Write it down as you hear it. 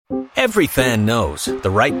Every fan knows the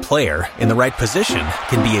right player in the right position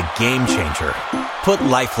can be a game changer. Put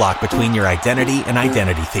LifeLock between your identity and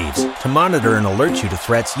identity thieves to monitor and alert you to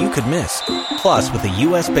threats you could miss. Plus, with a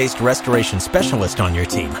U.S.-based restoration specialist on your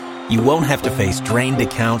team, you won't have to face drained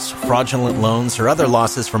accounts, fraudulent loans, or other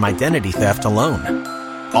losses from identity theft alone.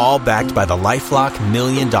 All backed by the LifeLock $1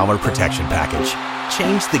 Million Protection Package.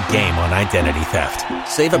 Change the game on identity theft.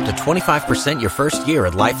 Save up to 25% your first year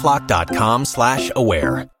at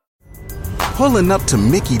LifeLock.com/aware. Pulling up to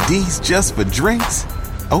Mickey D's just for drinks?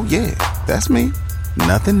 Oh yeah, that's me.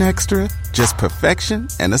 Nothing extra, just perfection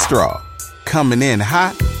and a straw. Coming in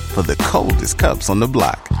hot for the coldest cups on the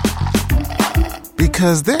block.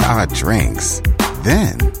 Because there are drinks.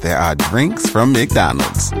 Then there are drinks from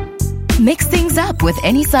McDonald's. Mix things up with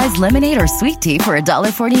any size lemonade or sweet tea for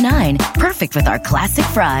 $1.49. Perfect with our classic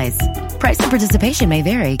fries. Price and participation may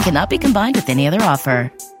vary. Cannot be combined with any other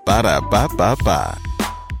offer. Ba-da-ba-ba-ba.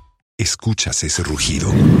 ¿Escuchas ese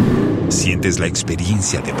rugido? ¿Sientes la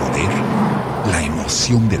experiencia de poder? ¿La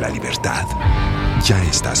emoción de la libertad? Ya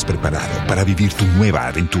estás preparado para vivir tu nueva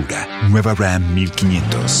aventura. Nueva Ram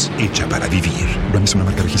 1500, hecha para vivir. Ram es una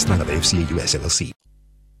marca registrada de FCA US LLC.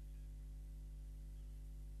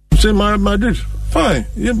 Say Madrid, fine.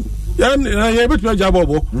 Yeah, but my job,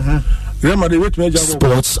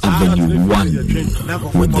 Sports Avenue 1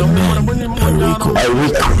 with the man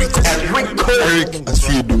Eric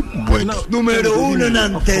Asiedu bueno. Número 1 en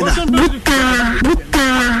antena.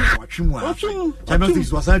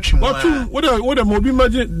 What a mobile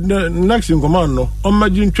magic next in command no. On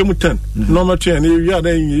Magin 10. No matter any you are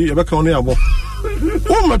then you back on the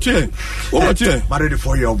Oh my chair. Married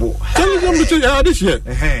for your boy. Tell them to yeah this year.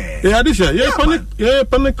 Yeah this year. Yeah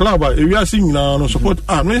panic club we are singing no support.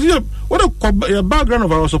 What a background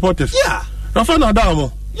of our supporters. Yeah. Rafana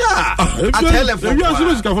Adamo. Yeah. I tell them. You are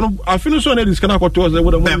serious I finish on this kind of towards the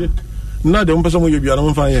wood. Now the person will be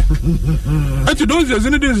on fire. Actually, those years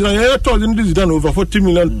in this, I told in this done over 40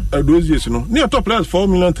 million those years, you know. Near top players 4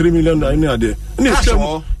 million, 3 million near there.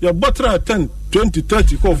 Your butter 10, 20,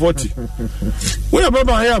 30, 40. We are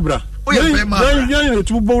Baba Yabra. Yeah,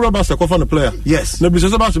 two bowl basta for the player. Yes. No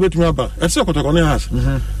business about to bet me up. I said what I has.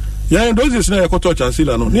 Yeah, in those years now I could touch and see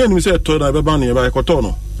no. Near me said to the Babani by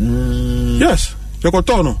Cotono. Yes.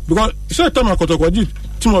 Cotono because certain time I could talk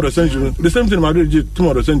tomorrow century the same thing Madrid did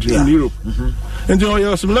tomorrow century in Europe and there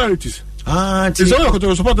are similarities it's all I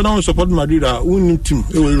could support now support Madrid winning team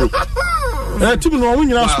in Europe team no win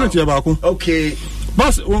now straight here back okay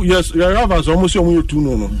but yes you have as almost you two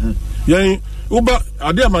no yeah Uba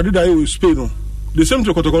Adia Madrid I Spain no the same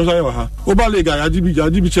to Kotoko say Uba League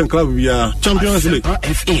Adibi Chen club we are Champions League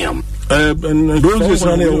FM and those is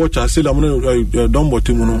running watch I say I'm done what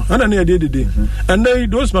team no and then they and then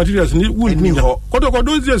those materials would mean Kotoko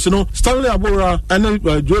those years you know Stanley Abora and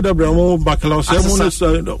Joe Abramo Bacalaos and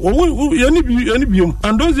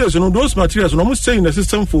those years you know those materials almost stay in the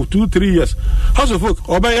system for 2-3 years House of Folk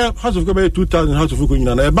Obaya House of Folk 2000 House of Folk in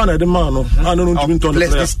a ban the man no I don't know to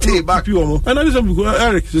let's stay back and that is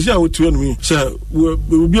Eric say what to me say we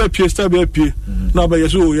will be a PST be a P now by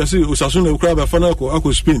yes Osasuna crab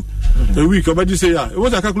Fanako Spain a week about this year it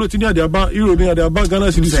was a calculating near the about Euro near the about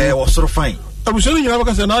Ghana city was sort of fine I was saying you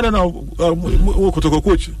have another now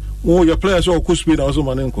coach your players or coach Spain also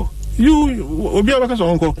manenko you be able to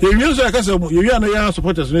uncle you say you are no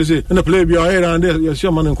supporters and say and the play be here and there you see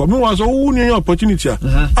manenko me was all new opportunity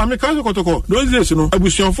I me kazo kotoko those days no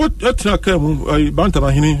abusion for track mu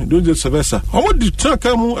bantama hini those days sevesa omo di track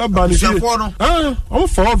mu abanifie omo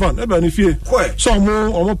for van abanifie so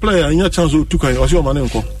omo player anya chance to kan o see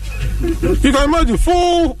manenko you can imagine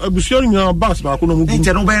for abusion nya bass ba ko no mu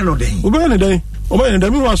nje no be no den Oba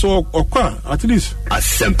ndami was okwa at least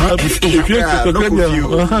Asempa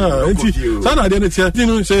sana dey netia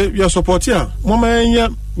you say your support here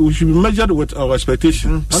we should be measured with our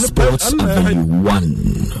expectation Sports Avenue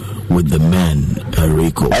 1 with the man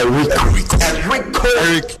Eric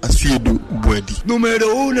Asiedu Bwedi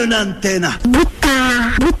número 1 en antena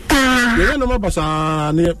yeah no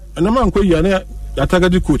mabasa ne na man ko ya ne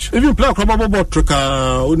Atagadi coach. Even play crab about trika,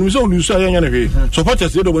 Uniso Lucia Yanave.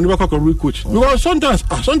 Supporters did when you work a coach. Because sometimes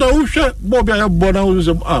who share Bobby born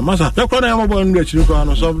out Massa. You're quite a mobile and rich,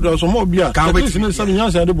 so some more beer. Can't wait in 7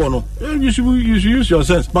 years at the bono. You should use your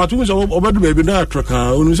sense. But who's over the baby now,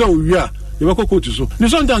 Traka, Uniso, yeah. you go coach so. The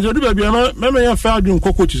sometimes you do be me fair doing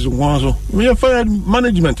coaches so. Me fair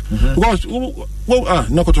management because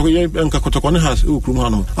na kotoko ye nka kotoko ne has okrum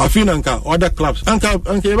hanu. Afi na nka other clubs.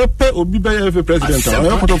 Anka ye be obi be FA president.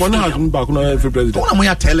 Kotoko ne has back na FA president. Ona mo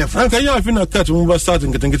ya telephone. Anka ye afi na cut mo start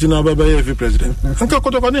nkete na be FA president. Anka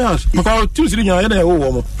kotoko ne has. Because team siri nya ye na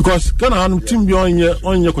wo mo. Because kana hanu team bi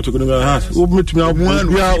onye kotoko ne has. Obi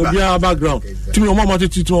background. Team o mama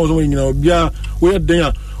team o so nyina obi a we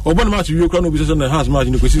den Obon match you can be saying has match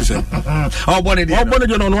in the position. Obon dey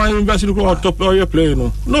on one university go top or play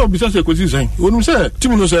no. No be say position. When say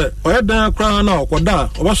team no say o dan kra na okoda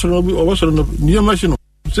obasoro no new machine.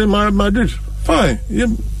 Say Madrid fine. Yeah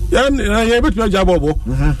bet me job obo.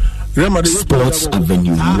 Sports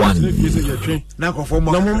Avenue 1. Na conform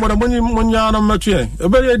na mo nya na match e. E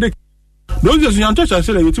be those just you touch I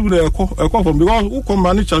say you to the call from because who come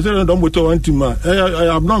manage say don't motor one team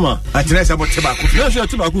abnormal. Atire say about tobacco. Yes,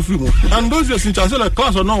 tobacco free. And those just in say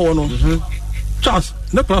class or no one. Chance,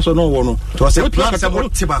 the class or no one. To say class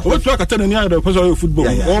about tobacco. What track attend any other person football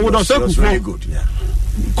or would say very good. Yeah.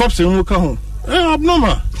 Cops in come.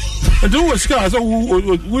 Abnormal. And do was scar so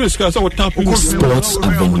we scar so tap Sports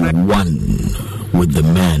Avenue 1 with the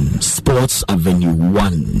man. Sports Avenue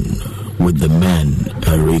 1 with the man,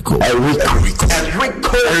 Enrico. Eric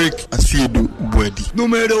Asiedu Bwedi.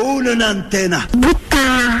 Número 1 na antena.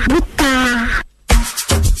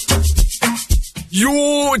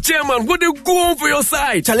 Yo, chairman, what they go on for your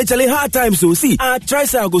side? Chale, hard times, so see. I try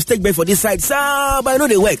say I go stake back for this side, sir, but I know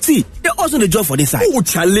they work. See, they also the job for this side. Oh,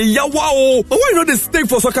 Chale, yeah, wow. But why not they stake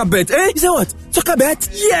for soccer bet, eh? You say what? Soccer bet?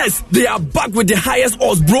 Yes, they are back with the highest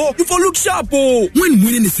odds, bro. You for look sharp, oh. When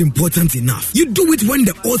winning is important enough, you do it when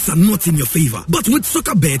the odds are not in your favor. But with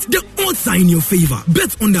soccer bet, the odds are in your favor.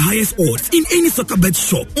 Bet on the highest odds in any soccer bet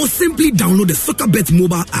shop or simply download the Soccer Bet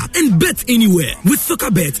mobile app and bet anywhere. With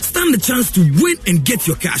Soccer Bet, stand the chance to win and get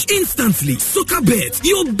your cash instantly. Soccer Bet,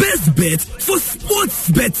 your best bet for sports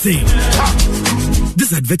betting.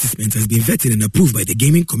 This advertisement has been vetted and approved by the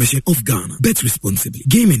Gaming Commission of Ghana. Bet responsibly.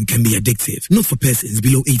 Gaming can be addictive, not for persons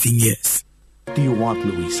below 18 years. Do you want,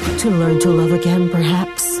 Louisa? To learn to love again,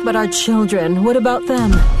 perhaps. But our children, what about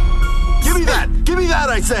them? Give me that! Give me that,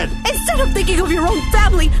 I said! Instead of thinking of your own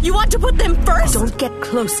family, you want to put them first? Don't get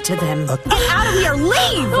close to them. Get out of here!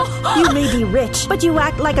 Leave! You may be rich, but you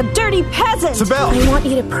act like a dirty peasant. Sibel! I want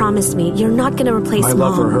you to promise me you're not going to replace My Mom.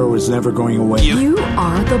 love for her was never going away. You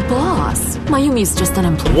are the boss. Mayumi's just an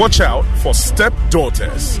employee. Watch out for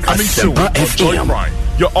Stepdaughters. Coming soon on Joy Prime,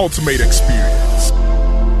 your ultimate experience.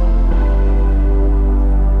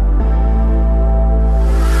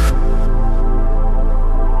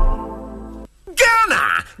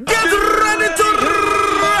 Get ready to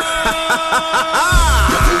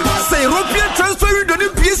say European transfer window in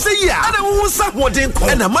PSA and I will say what they call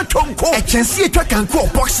and a matonko. I can see a track and call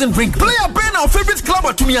boxing ring. Play a band our favorite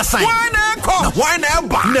club to me assign. Why not call? Why not?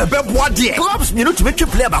 Never what dear clubs you know to make you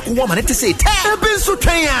play back 1 minute to say been so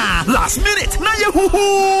last minute. Now you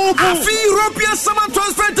European summer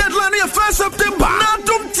transfer deadline here 1st September.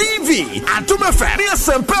 Natum TV and to my friend near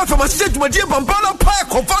some performance to my dear Bambala Park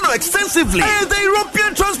Confano extensively. And the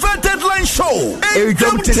European transfer deadline show. If you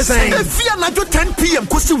are not 10 p.m.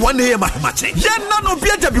 Kusi 1 a.m. match. Yan no be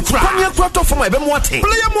a debut cry. Come here quarter for my Bemwate.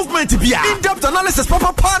 Player movement be in-depth analysis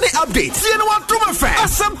Papa Party updates. You know what to my friend.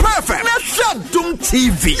 Some perfect. Let's shut Doom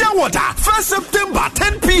TV. Yawada 1st September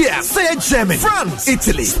 10 p.m. Say Germany, France,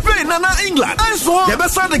 Italy, Spain and England. And so the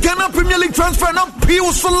best of the Ghana Premier League transfer now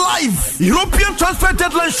Pulse live. European transfer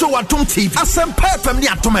deadline show at Doom TV. Some perfect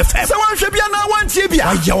near Doom FM. So one should be now one TV.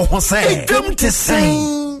 Yo say come to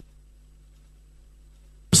sing.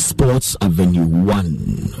 Sports Avenue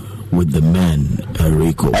 1 with the man,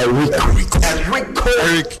 Enrico. Eric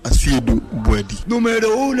Asiedu Bwedi.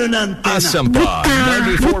 Número 1 na antena. Asampa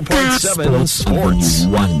 94.7 Sports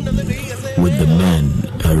Avenue 1 with the man,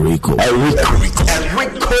 Enrico.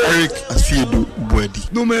 Eric Asiedu Bwedi.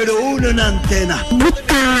 Número 1 na antena.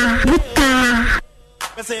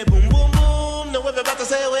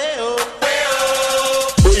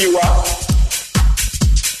 Who you are?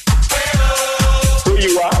 Who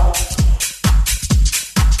you are?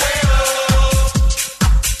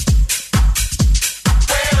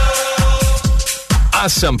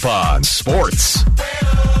 Asampa Sports.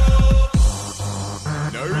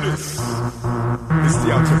 Notice. It's the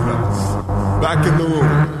Outer Fellas. Back in the room.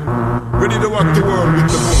 Ready to rock the world with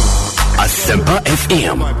the moon. Asampa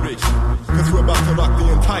FM. Because we're about to rock the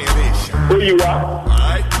entire nation. Who you are?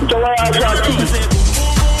 Alright?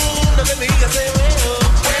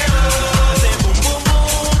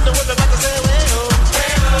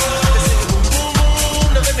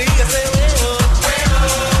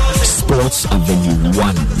 Sports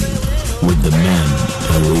with the man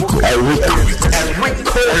Enrico.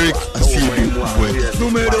 Eric Asiedu Bwedi.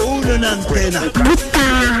 Número 1 en antena.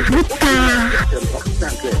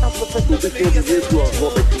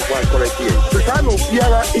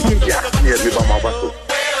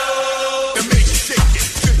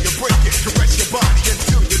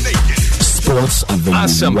 Sports Avenue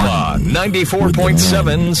Asempa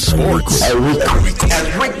 94.7 Sports.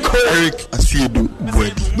 Eric Asiedu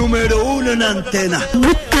Bwedi. Número 1 en antena.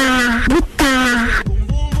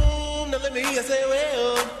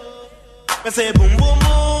 I say boom boom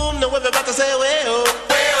boom, now we're about to say well.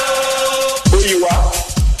 Who you are?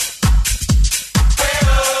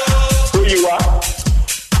 Who you are?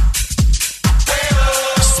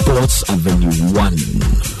 Sports Avenue 1.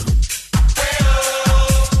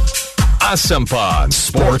 Asempa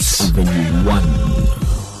Sports Avenue 1.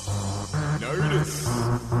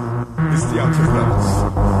 It's the Outer Fellas.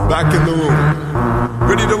 Back in the room.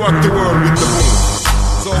 Ready to rock the world with the moon.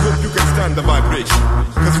 So I hope you can stand the vibration.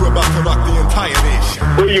 Cause we're about to rock the entire nation.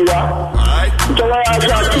 Who you are? Alright? So I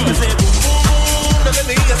say boom boom boom, now let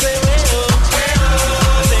me hear say well.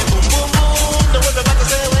 I say boom boom boom, now we're about to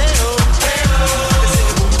say well. I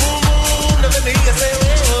say boom boom boom, now let me hear say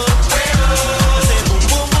well. I say boom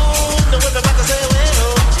boom boom, now we're about to say well.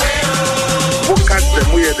 What can't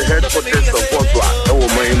them we are the headquarters of Boswa? Oh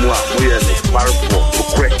my God, we are the powerful.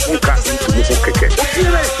 Correct. Who can't into Mukeke?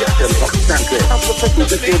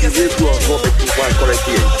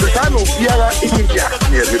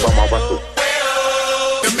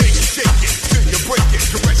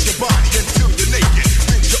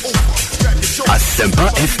 Asempa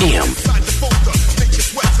FM.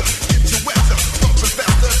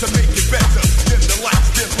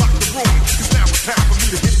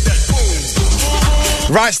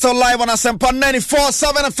 Right, still live on Asempa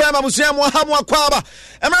 94.7 FM. Abusia Muhamu Akwaba.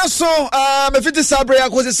 Emraso, mefiti sabre ya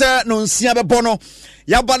kozi se no nsia be bono.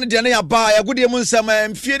 Ya ba ne de na ya ba ya gudie mu nsam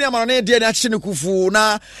mfie ne amano ne de na chine kufu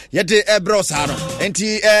na ye de ebros ha no.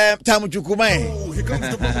 Enti tamu jukuman.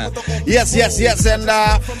 Yes, and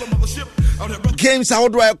games how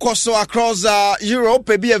do I cross across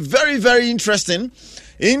Europe be a very, very interesting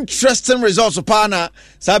results upana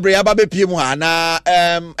sabre ababe pie mu ha na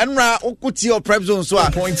enra okuti o prep zone so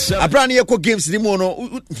abra na yeko games ni mu no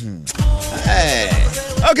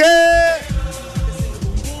okay,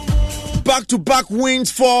 back to back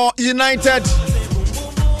wins for United.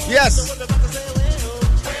 Yes,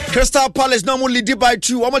 Crystal Palace no more lead by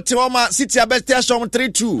 2. Omo City abestia shom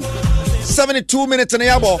 3-2. 72 minutes in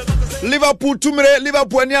yabo. Liverpool 2 minutes,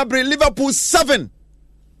 Liverpool aniabre, Liverpool 7.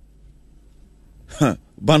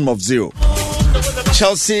 Bournemouth 0.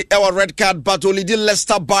 Chelsea our red card battle lead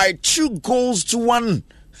Leicester by 2-1.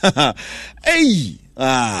 Hey,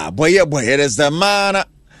 boy, it is the man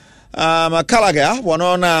Gallagher one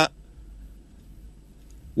on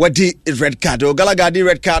what the red card or Gallagher the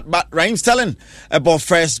red card, but Raheem Sterling about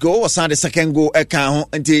first goal was the second goal account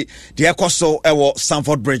and the Ekoso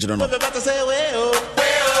Stamford Bridge. Who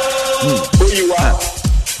you are?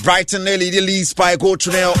 Brighton nearly the leads by a goal to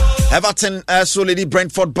nil. Everton so lady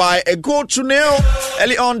Brentford by a goal to nil.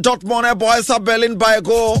 Early on Dortmund boys are Berlin by a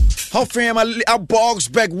goal. Hoffenheim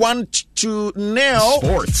Augsburg 1-0.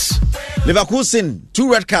 Sports. Leverkusen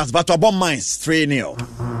 2 red cards but Bonn Mainz 3-0.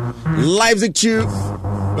 Leipzig 2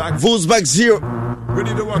 Wolfsburg 0.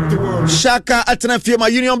 Ready to rock the world. Shaka Atenafima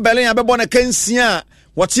Union Berlin abebona Kensia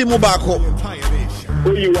watimu bako.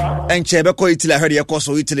 Who you are? And Chebeko Italy, I heard your course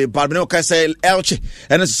of Italy, but no can say Elche,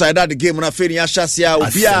 and society the game on a fair Shasia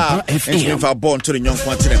Ubia, and for born to the young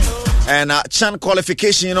continent. And Chan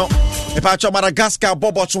qualification, you know, the patch of Madagascar,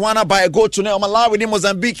 Bob Botswana by a goal to Malawi in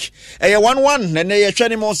Mozambique, a 1-1, and they are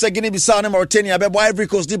training more Guinea Bissau, Mauritania, Bebo Ivory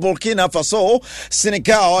Coast, Burkina Faso,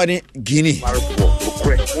 Senegal, and Guinea.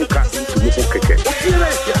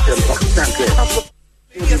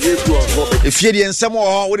 If you didn't some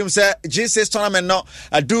with him say Jesus tournament no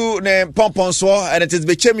I do ne pompon so and it is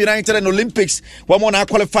became United and Olympics one more now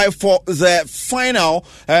qualify for the final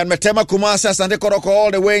and Metema Kumasi Asante Koroko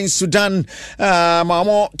all the way in Sudan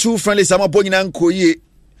mamo 2 friendly sama bonyina nkoyi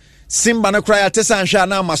Simba no cry atesa nhwa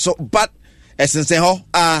na maso but essence ho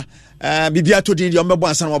bibia to the omebo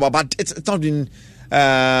ansan but it's not been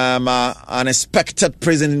unexpected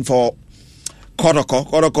president for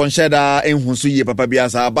Koroko nsheda enhunsu ye papa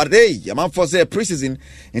biasa but hey man for say preseason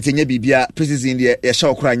entenye bibia preseason de ye sha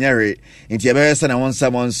okra nyare enti e be say na won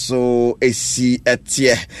someone so esi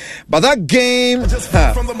etie but that game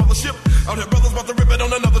from the mothership out here brothers about to rip it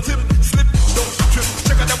on another tip slip don't trip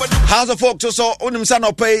check out that how's the folk so unim sa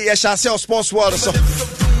no pay ye sha sell sports world so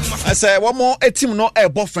I say one more a team no air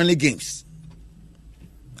ball friendly games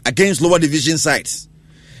against lower division sides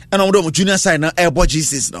And on the junior side now, air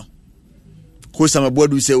Jesus no. Who's some boy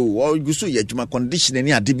who say, oh, you so yet my condition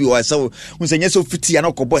any DB or so when say yes so 50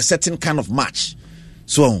 and boy a certain kind of match.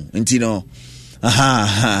 So, you know,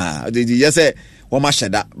 did you just say one match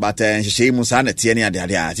that, but she musanity any other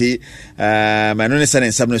my no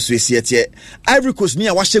send some Swiss yet. Ivory Coast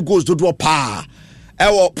near wash goes to draw power.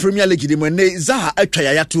 Our Premier League the when they Zaha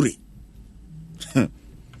Achaya Toure.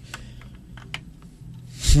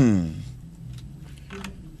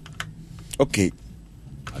 Okay.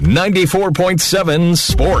 94.7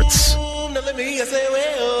 Sports.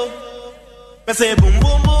 Say boom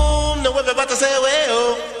boom boom, no we're about to say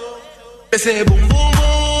well. Say boom boom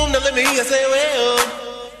boom, no let me say well.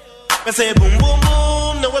 Say boom boom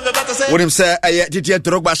boom, no we're about to say. What him say? Didier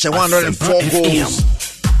Drogba she 104 goals.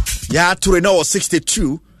 Yeah, Toure now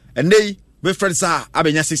 62, and they my friends are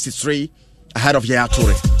Abenya 63 ahead of Yaya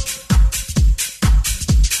Toure.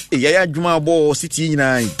 Yaya Juma Bo City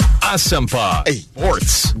 9. Asempa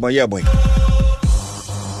Sports. Boy, yeah, boy. It's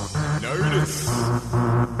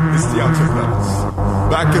the Outer Fellas.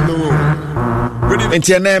 Back in the room. Ready?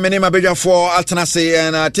 Into your name, my name is for Alternacy,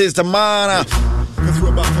 and it is the man.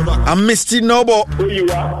 I'm Misty Noble. Who you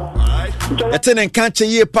are? Attending Cancha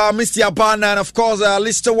Yepa, Misty Abana, and of course,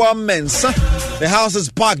 Lister One Mensa. The house is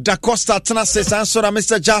back. Da Costa Alternacy, and so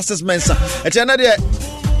Mr. Justice Mensa. It's another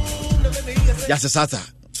Justice Ata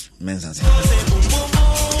Mensa.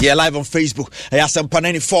 Yeah, live on Facebook. I have some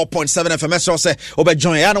 94.7 FM. Say, Obe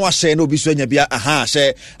join. I don't want to say no. Be so nyabia. Aha.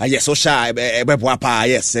 Say, yes. So shy. Ebe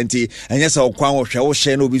yes. And yes. O kwan o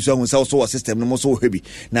share no. Be so so system no so heavy.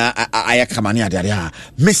 Na I kamani ade.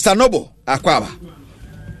 Mr. Noble Akwaba.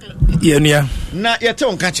 Yeah. Na yete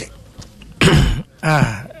on kache.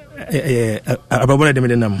 Ababona de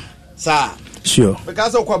medenam. Sir. Sure.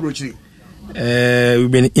 Because of Kwabruchi. We've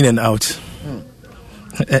been in and out.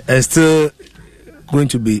 Still going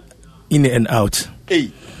to be in and out.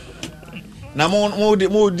 Hey. Na mo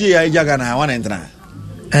di ya jaga na wana entra.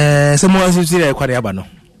 Someone who say kware aba no.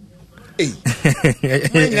 Hey.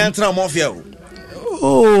 When entra mafia.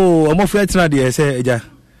 Oh, mafia entra dey say eja.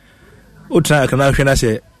 O try kana hwe na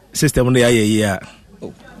say system no ya ye ya.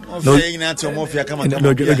 No entra mafia kama no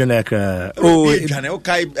oh, jane o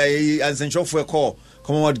kai ansenchofo call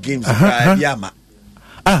Commonwealth Games yama.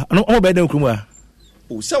 No be dem krumu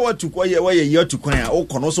say what to why year to kwan o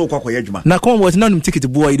kono so kwakwa adwuma na come was none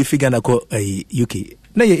ticket boy the figure na ko UK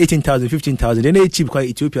na 18,000 15,000 then cheap kwa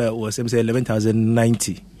Ethiopia was say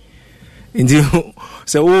 11,090 indi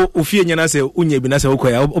so o fie nya na say unya bi na say o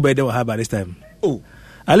kwa o be dem ha by this time oh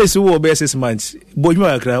at least we be 6 months boy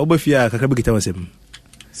ma akra o be fie akaka be kita wasem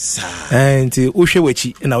sa and o hwe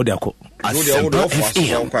wachi na o de akọ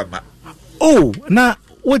oh na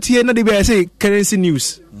what here na dey be say currency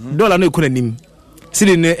news dollar no economy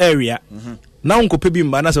sitting in the area. Now, Uncle Pebby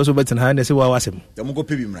Manas also better than I say, well, was him. The Mungo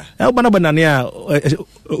Pebby. Banana,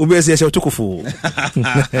 obviously,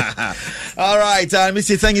 all right,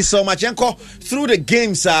 Mr. Thank you so much. Enko, through the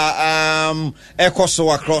games, so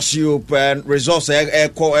across Europe and results, to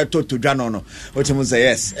Janono. What you say,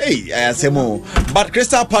 yes. Hey, I say more. But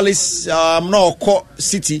Crystal Palace, no,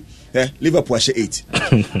 City, Liverpool, 8.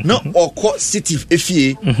 No, or City,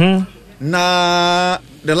 FA. Na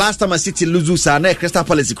the last time a City lose na Crystal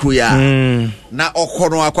Palace kuya na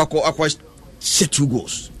okono akwa 2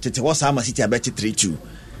 goals tete was ama City abet 3-2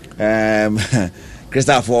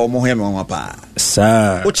 Crystal for mohemo mapa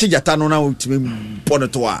sa o chijata no na ultime bono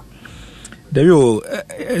to a there you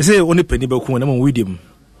say only penny be ku na mo with him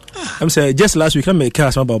I'm say just last week I make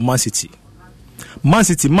cast about Man City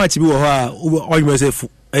match bi wo ha o you say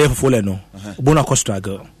full no bona ko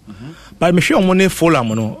struggle but me sure money full am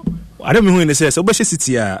no I don't know who in the says Obeshi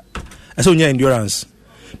City as on your endurance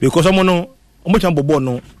because I'm no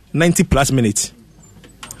no 90 plus minutes.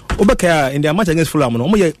 Obeka in their match against Fulham no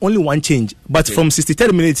only one change, but from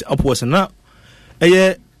 63 minutes upwards now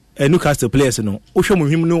a Newcastle players no o show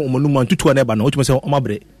him no man 2-2 na ba no o say o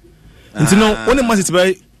mabre. Nti no only Man City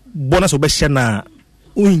by bonus Obeshi na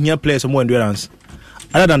unya players more endurance.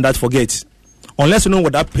 Other than that forget unless you know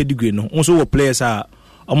what that pedigree no also what players are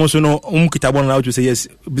almost no kitabon now to say yes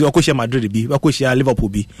Okoshia Madrid bi Okoshia Liverpool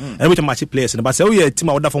bi and we match players but say we team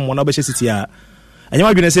out from one Obeshi City a and you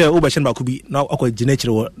might say Obeshi ba kubi now akọ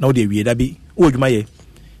generator now dey we da bi o dwuma ye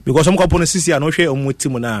because some company City no hwe omo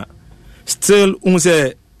team na still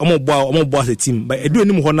say omo bo as a team but edu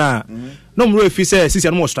enim ho na no mo refi say City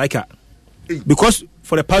no striker because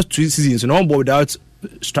for the past 2 seasons no one without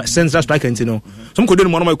central striker you know some could do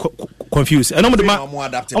more confused and the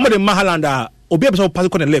Mahalanda obi episode pass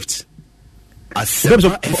on the left pass on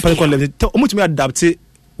left omo to me adapt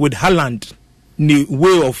with Haaland the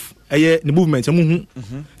way of ɛyɛ the movement mu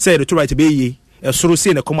say the to right be ye soro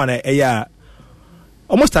say na come na ɛyɛ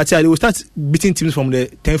almost they will start beating teams from the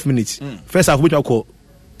 10th minute. First half, we talk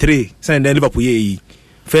 3, and then Liverpool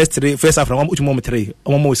first half, 3,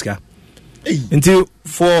 until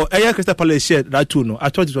for Crystal Palace shared that too. No, I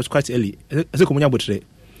thought it was quite early. As a community,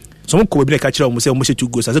 some could be catch up, say 2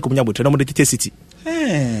 goals as a community, no City.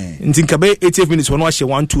 In Tinkabe, 80 minutes,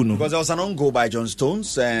 1-2. No, because there was an own goal by John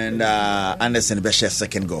Stones and Anderson Besher's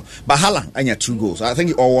second goal. But Haaland, and 2 goals. I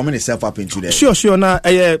think all warming itself up into there. Sure. Now,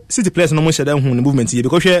 City players no more shut down the movement here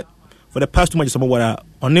because for the past 2 matches, someone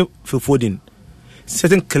on Phil Foden.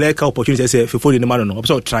 Certain clear opportunities, say Phil Foden, the man, no,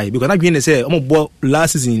 so try because I'm going to say, I'm more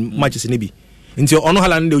last season matches in Nibi. Until on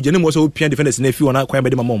Haaland, the general also European defenders in a few on quite by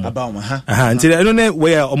the moment. Until I don't know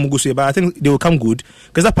where Omugusu, but I think they will come good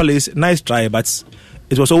because that Palace nice try, but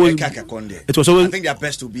it was always. I think they are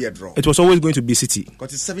best to be a draw. It was always going to be City.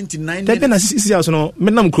 Got it 79. Then City also no.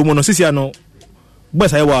 Menam Krumo no City no.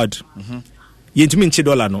 Boys I word. You to mean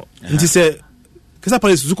 $1 no. Until say because that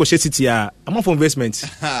Palace Zuko City I'm not for investment.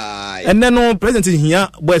 And then no present in here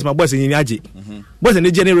boys my boys in Yaji. Boys in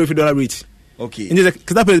the January $50 rate. Okay.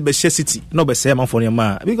 Because that place be City, no be say man for your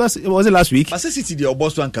man because it was last week. But City the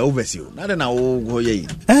boss one can oversee. Now then I go ye.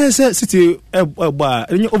 City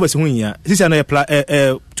oversee who here. City na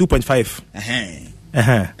 2.5.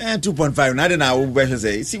 2.5. Now then I will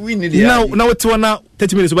say see we need now it's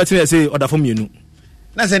 30 minutes but say order from you.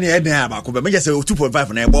 Na say head na ba ko be me just say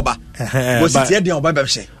 2.5 na e boba. Go City head on ba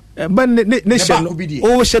she. But nation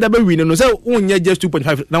oh share that be win no say onye just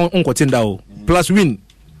 2.5 now on continue plus win.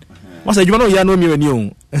 What's a Jumano Yano Mio?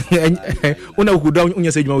 Una who down on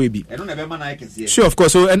your say Juma. Sure, of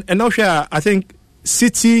course. So, and now, I think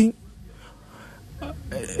City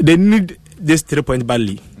they need this 3 point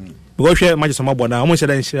badly. Because share much some more now. Almost share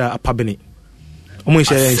a pabini. Almost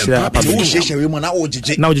share a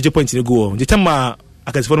pabini. Now, the point in the go. The time I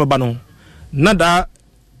can follow Bano. Nada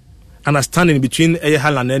understanding between a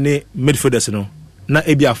Haaland and a midfielders. No, not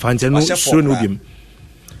a Bia fans and no Sunubium.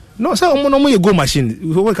 No, so I'm go machine.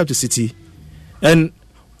 We welcome to City, and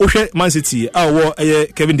Man City. Our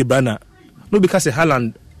Kevin De Bruyne. No, because the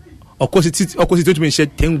Haaland, of course, it to me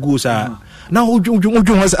shed 10 goals. Now, was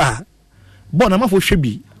but I'm for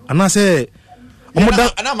Shebi, and I say, I'm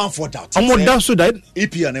for that. I'm more down so that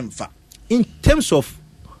EPNM. In terms of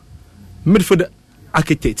midfield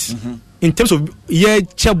architects, in terms of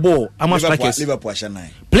Chabo, I'm a strikers.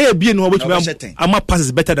 Player being no which I'm a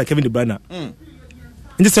passes better than Kevin De Bruyne.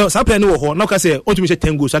 Just some player no now can say want to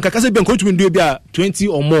 10 goals and can say be going to do 20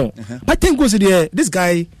 or more. But 10 goals there this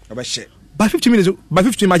guy by 15 minutes by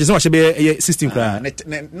 15 matches no should be 16 cry.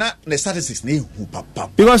 Na statistics ni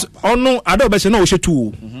because no I don't bet no we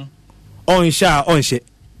 2. On share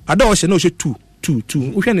I don't no 2.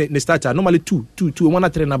 We can the starter normally 2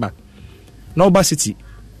 1 3 number. No ba City.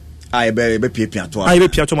 I be pia to. I be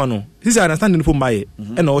pia to no. This is understanding for my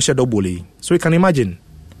and no share double. So you can imagine.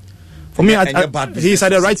 For me, he's at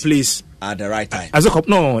the right place at the right time. As a cop,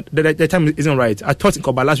 no, the time isn't right. I thought in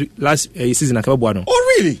Koba last season at Kababuano.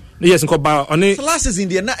 Oh, really? Yes, in Koba on it. So last season,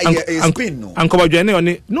 the Spain, no. And Koba Journey on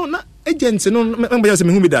it. No, not agents. No, remember just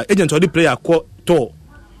me who be that agent or the player called Tor.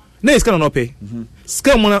 No, it's kind of pay.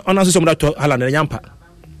 Scale on us some that Haaland and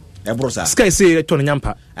Yampa. Sky say Tony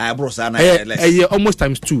Yampa. Brosa, almost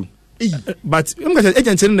times 2. But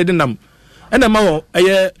agents in the Dinam and I'm a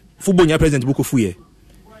football president Bukufuye.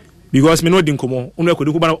 Because me no din komo unu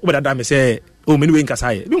ekodu kuba oba da me say o me ni we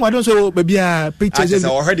nkasa ye bi mo don so ba bia pictures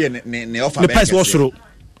already ne offer the price was through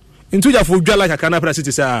into ya for dwa like Kana Pra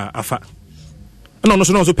City say afa no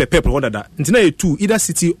so pepe pro da ntina e 2 either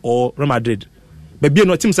City or Real Madrid ba bia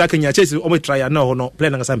no team sa kanya Chelsea o me try na ho no play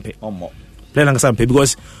na sampe play na sampe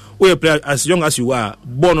because we play as young as you are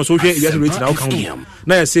born so hwe you rate now can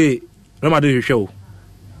na you say Real Madrid show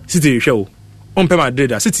City show on pay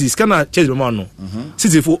Madrid City scanner Chelsea man no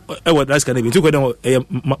City for that's can be to go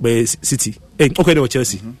City okay they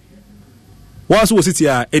Chelsea once was City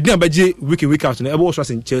e dey abaje week in week out na e was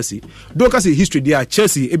in Chelsea don't cause history there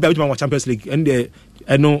Chelsea e be about Champions League and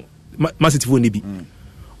no Man City for ni bi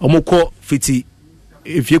omoko fiti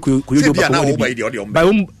if you could go back by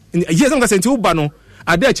yes I'm going to say to ba no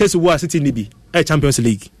ade Chelsea was City ni bi Champions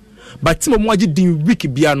League but team mo agi din week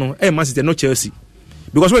bia no Man City no Chelsea.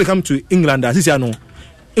 Because when it comes to England, as you know,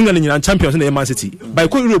 England is champions in the Man City. By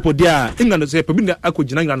Europe, there England is probably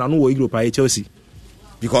England and no Europe by Chelsea.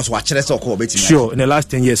 Because what Chelsea call sure in the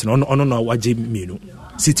last 10 years, no what Jimmy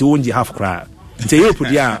City won't half cry. In Europe,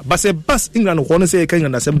 there, but say bus England want to say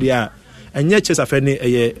England assembly and yet Chelsea friendly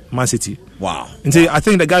a Man City. Wow. And say I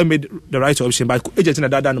think the guy made the right option, but agent in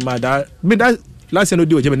that made that last year no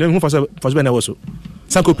do Germany who for also.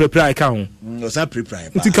 Sanko prepare account. No, San prepare.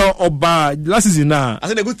 Tika oba last season na. I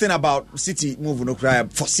think the good thing about City move no cry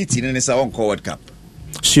for City in this one World Cup.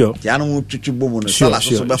 Sure. Sure.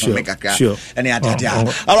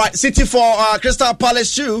 All right, City for Crystal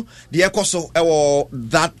Palace too. The Ecoso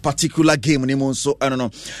that particular game so I don't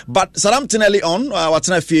know. But Southampton early on, what's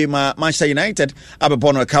na fi Manchester United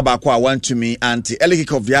abebono kaba kwa want to me anti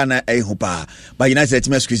Elikiko Viana Ehupa. But United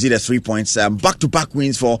team squeeze the 3 points back-to-back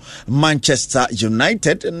wins for Manchester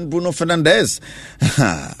United and Bruno Fernandes.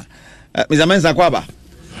 Mr. Mensa Kwaba.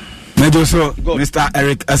 Major so Mr.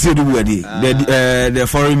 Eric Asiedu Wedi, the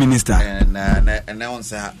foreign minister. And now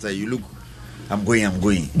say you look I'm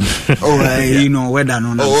going. You know whether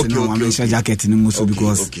no I'm jacket in Musu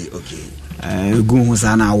because go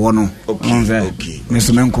husana wono. Okay.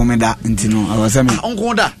 Meso men komeda ntino awasame.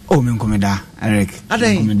 Onkoda. Oh men komeda Eric.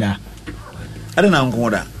 Komeda. I don't know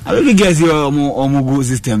onkoda. I will guess you omo go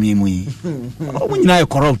system yi mu yi. Omo nyina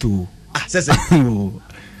corrupt o. Sese.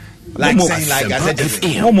 Like saying like I said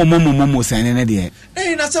momo saying na there.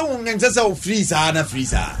 Na say won ngan say freezer na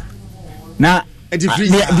freezer. Na the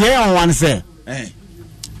freezer. The on one say.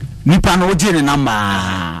 Nipa no je ne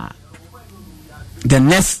number. The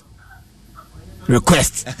next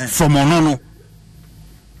request from Onono.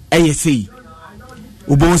 ASC.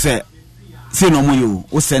 Ubon say no mo you.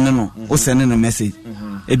 O send no message.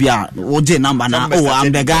 Ebia o je number na. Oh,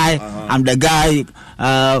 I'm the guy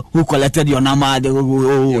who collected your number.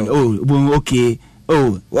 Okay.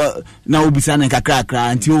 Oh, well, now we be sending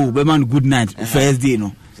kakra until be man good night first day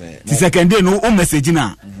no. The second day no message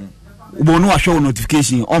na. We no show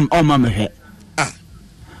notification on mama he.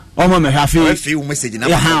 On mama he feel message na.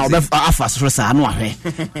 Yeah, be afas rosa no ahwe.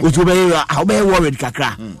 We be worried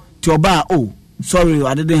kakra. To ba sorry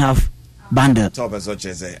I didn't have bundle. Top as such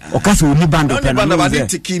as okaso oni bundle pen no. I didn't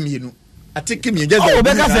take him you. I take him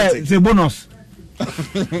just say bonus. I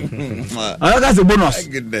got the bonus.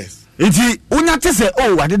 My goodness. Iti unya say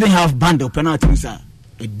I didn't have bundle penalty sir.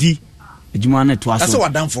 Edi ejuma na to aso. That's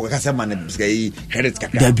what done for kasa man say credit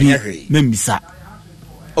kaka. Dabi memisa.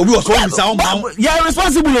 Obi was one misa o. Yeah,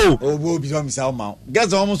 responsible o. Obi be misa o.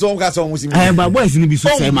 Guess almost so kasa almost. But boys ni bi so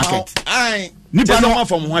sell market. Ai. Nipa no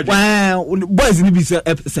from one. Boys ni bi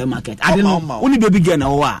sell market. I don't know. Only baby girl na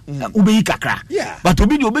wa. Ubeyi kakra. But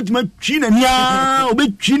obi di obetuma twi na nia,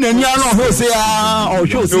 obetwi na nia no ho say o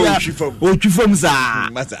show say o twi fam sa.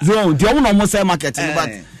 So the one no sell market but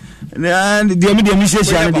and the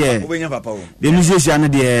musician there. The musician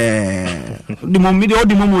there. The mom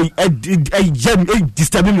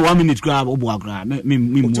disturbing me 1 minute grab obuagra. Me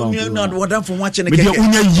not what from watching the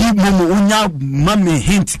unya mama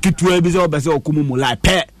hint kitu e bi so be so okumu like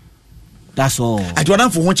pe. That's all. I do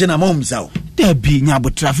want for watching am misa. There be nya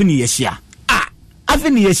botrafi ni yesia.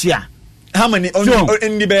 Afini yesia. How many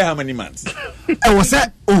in the bear how many months? I was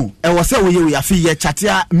say we afi ye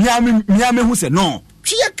chatia miame who say no.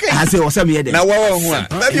 I say was me there. Now what?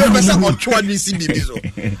 Maybe you better on try this CBB so.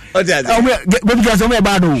 Baby guys me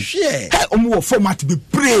bad o. Hey, omo format be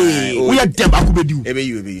pray. We are dem akubedu. Ebe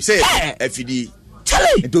you. Say FD.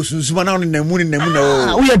 Charlie. It was suma na nemu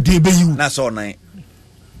na. We are dey be you. Na so nine.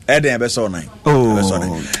 Eden be so nine.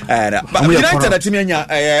 But United team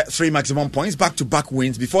anya 3 maximum points back-to-back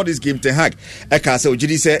wins before this game. Ten Hag Eka say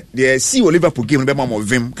Ojidi say the see Liverpool game be more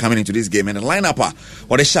vim coming into this game and the lineup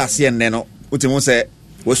or the shot see and no Utimo say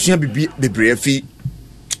was be brave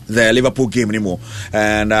the Liverpool game anymore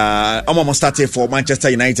and almost started for Manchester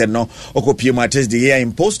United no Okopie Martinez the year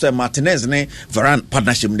imposed Martinez ne Varane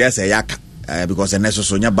partnership there say yaka because the next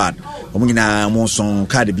so bad omina monson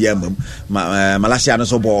card bia Malaysia no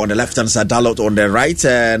so ball on the left hand side, Dalot on the right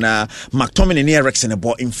and McTominay and Eriksen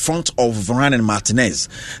ball in front of Varane and Martinez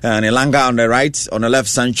and Elanga on the right, on the left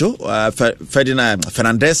Sancho, Ferdinand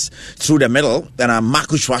Fernandes through the middle and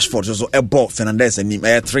Marcus Rashford so a ball Fernandes and him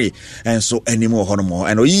 3 and so anymore honomo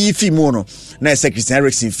and oyi fi mu no na Christian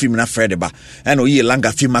Eriksen film na Fred ba and oyi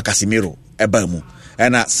Elanga film Casemiro eba mu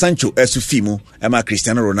and Sancho esu film e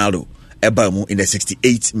Cristiano Ronaldo Ebamu in the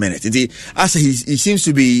 68th minute. As he seems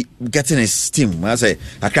to be getting his steam. I say,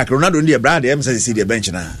 I crack Ronaldo in the brand, the MSC see the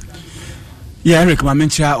bench now. Yeah, Eric, my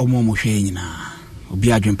mencha or more Moshena.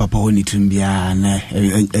 Obiadrin Papa only to be an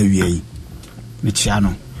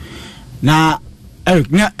Michiano. Now,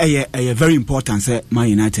 Eric, now a very important say Man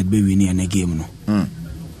United be winning a game, no.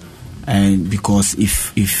 And because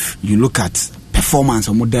if you look at performance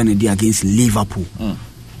of modernity against Liverpool,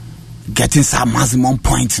 getting some maximum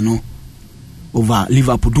points, no. Over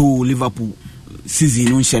Liverpool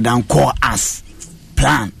season on shut down call us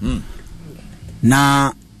plan.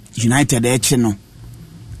 Now United no.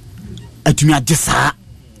 Etumi just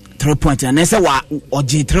 3 points and say wa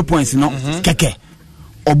oje 3 points no keke.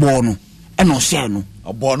 Obono and Osheno.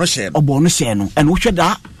 Obono, and which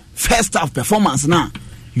that first half performance now.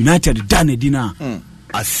 United done a dinner.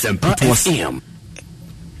 It was an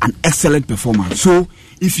excellent performance. So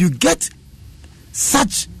if you get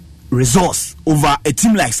such resource over a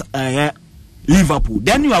team like Liverpool,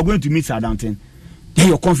 then you are going to meet Southampton. Then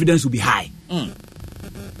your confidence will be high.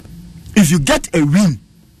 If you get a win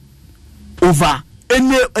over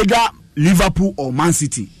any either Liverpool or Man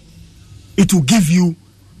City, it will give you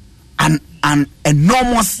an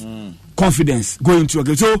enormous confidence going into a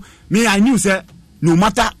game. So me, I knew say no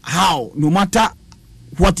matter how, no matter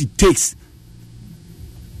what it takes,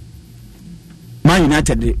 Man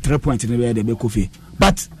United the 3 points in the way they make coffee.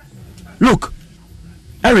 But look,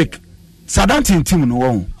 Eric, Southampton team no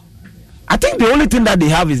one. I think the only thing that they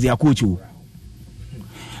have is their coach. Eric,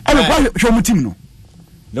 why show me team no?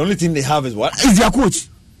 The only thing they have is what? Is their coach.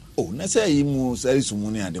 Oh, let's say you move some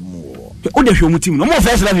money at the more. Oh, they show me team no more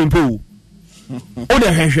first 11 po. Oh,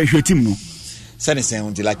 they show team no. Send say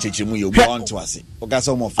until like Chichimu you go on to us. Okay,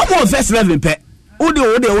 so more first 11 pe. Oh,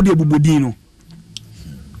 they bubudino.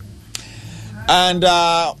 And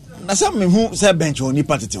na some who say bench on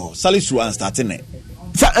nipa tete ho. Salisu and starting it.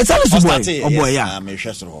 Salisu boy. Oh boy, yeah. Me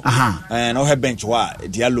hwesoro. And no have bench wa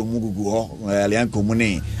Diallo mugugu ho. Lianko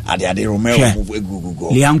muni ade Romeo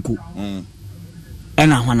mugugu. Lianko.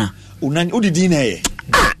 Ena hwana. Udidi na ye.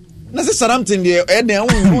 Na say Southampton dey e dey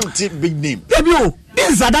won big name. Ebio,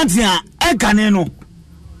 this Southampton e kaneno.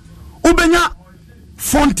 Ubenya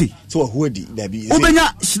Fonte. So who di Dabi?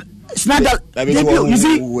 Ubenya Schneider. You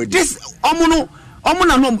see this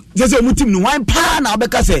omuna no just say team no one pa na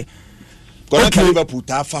obeka say okay Liverpool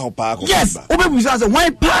ta fa ho pa ko. Yes, obebu say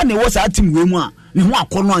one pa na was that team we mu a ne ho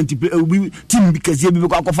akono anti team because you be ko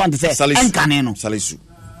akofan say enkaneno. Salisu.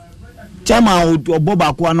 Chama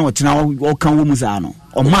oboba ko na otina o kan wo musa no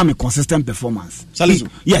o ma me consistent performance. Salisu.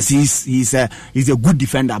 Yes, he's a good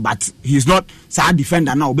defender, but he's not sad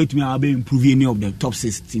defender now. Betumi abe improve any of the top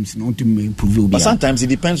 6 teams not to improve. But sometimes it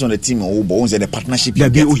depends on the team or the partnership you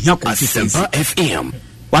get. FM.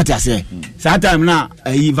 What I say? Sometimes now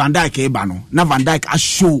Van Dijk ebano. Na Van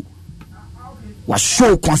Dijk was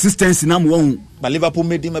show consistency na mo. But Liverpool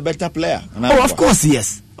made him a better player. Oh, of course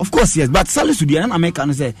yes. But Salisu the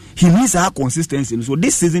American say he needs a consistency. So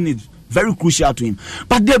this season is very crucial to him.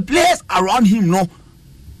 But the players around him no.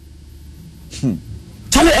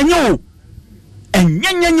 Chale enyo. No.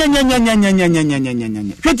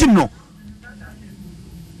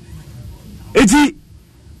 It's a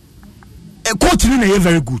coach is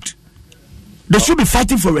very good. They should be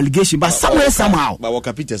fighting for relegation, but somewhere somehow. But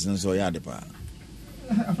Walker Peters and so yeah, the pa.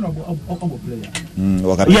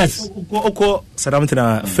 Yes. Oko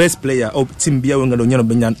Southampton first player of team bia we ngalo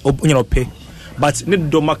nyano pay. But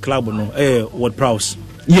need Doma club no Ward Prowse.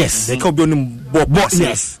 Yes. They can be on board.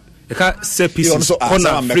 Yes. They can set pieces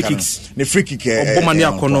corner free kicks. The free kick Obomani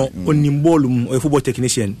akono onimbolum a football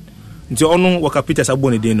technician. Nti ono Walker Peters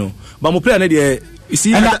abone dey no. But mo player na dey you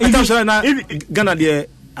see na Ghana dey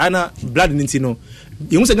ana blood nti no.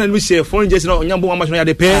 You say Ghana we share foreign jersey no onyambo one match no ya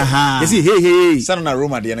dey pay. You see hey. Sana na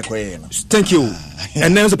Roma dey na koye no. Thank you.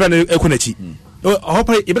 And then so plan ekonachi. I hope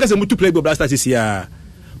you because we to play go Blasters this year.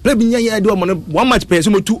 Play bi nya do one match pay so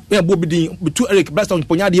mo tu e bo bidin tu Eric Blasters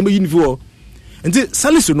ponya dey mo uniform. Nti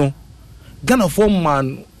Salisu no Ghana form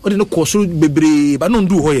man o dey no koso bebre ba no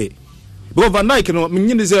ndu ho ye. Because Van Dijk no me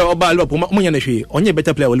nyine say oba Liverpool mo nya na hwe onye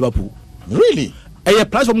better player with Liverpool. Really? A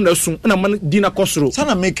platform na sun na man dina kosoro.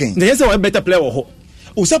 Sana making. They say one better player ho.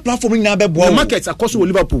 O say platform na be bo. The markets across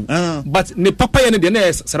Liverpool. But ne papa ye ne de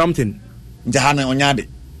na Southampton. Jahana onyade.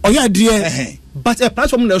 Oyade. But a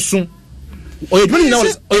platform na sun.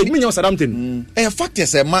 Oyedwini na Southampton.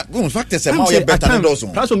 Factors say ma we better than those.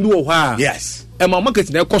 Platform bi wo ha. Yes. E ma market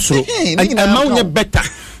na kosoro. E ma unye better.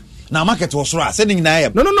 Na market was right. Sending na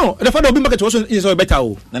No. The father obi market was is better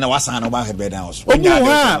o. Na wasa na ba better house.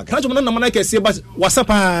 Onya platform na man like say but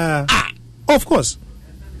WhatsApp. Of course.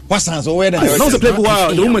 Wasa so where na. No the play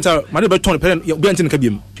wow the moment are my be turn parent be antin ka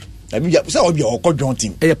biem. I mean say obi o ko join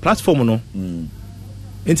team. E platform no.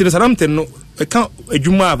 Into the Southampton no e kan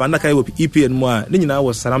adwuma ava na kai wo EPN mu a ne nyina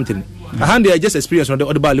was Southampton. I hand they just experience on the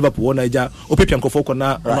other Liverpool na ja opepian kofo ko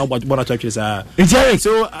na na bona churches ah.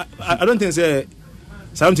 So I don't think say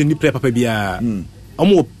Southampton ni player papa bia.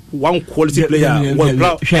 Omo one quality player what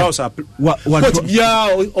bia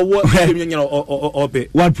or pay.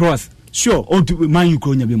 What pros? Sure. O to Man U ko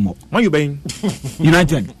nya bi mo. Man U ben.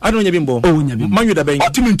 United. I don't nya bi mo. O nya bi. Man U da ben. O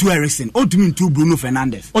to mean to Eriksen. O to mean to Bruno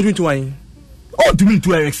Fernandes. O to mean to why? Oh, to me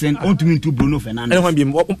to Eriksen, oh to me to Bruno Fernandes. And one be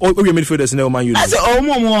we midfielders in Man U. I say oh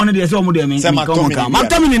more one dey say omo dey mean come.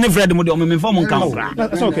 McTominay ne Fred mo dey omo me form come.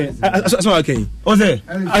 That's okay. That's okay. O say.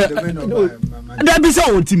 There be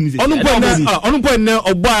so on team. Onu point na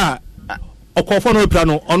ogba okofo no plan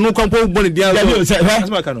no onu kwampo boni dia. That's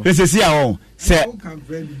my kind. Say see how say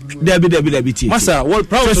there be team. Massa, what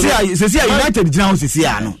proud say United now say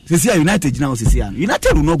no. Say United now say no.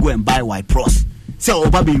 United will not go and buy White Pros. Say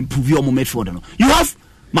Oba be improve your midfield no. You have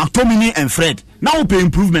McTominay and Fred. Now pay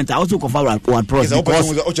improvement. I also confirm White Pros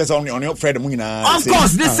because on Fred Mungina. Of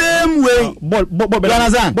course, the same way. Bob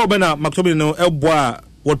na McTominay no elboa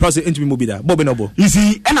what Pros into me mobile. Bob no bo. You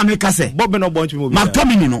see, and America say Bob no bo into me mobile.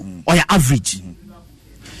 McTominay no or your average.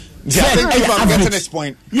 Yeah, I think if I'm getting this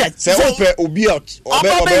point, yes. Say Obi out,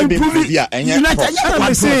 Obi improve here, and United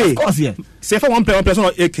say, of course, yeah. Say for one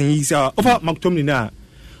person, can you say over McTominay now?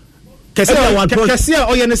 Kessia,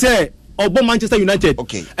 oh yeah, say Obo Manchester United.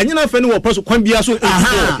 Okay, and you know if anyone person can be so. Many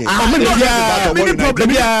problem,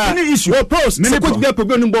 many issue. Pros, many could be a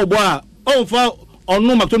problem in Boboa. Oh, for on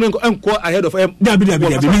no McTominay and co ahead of him.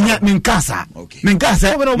 Minkasa,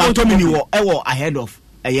 McTominay were ahead of.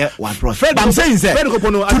 One pro. I'm saying today,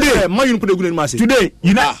 Man put a good in today,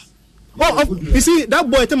 you know. You see that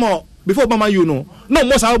boy tomorrow before Mama you know. No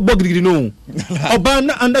most our buggy no.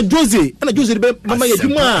 Obana and Jose and Jose Mama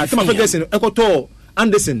Yuma, Tama Ferguson, Ekoto,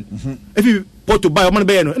 Anderson. If you put to buy a man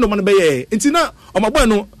bay no man bay. It's not on my boy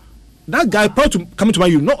no. That guy proud to come to my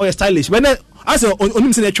you not or stylish. When I say on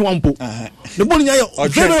him say Chwampo. The boy very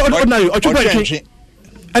ordinary or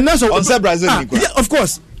and that's on Brazil. Yeah, of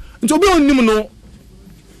course. To be on him no.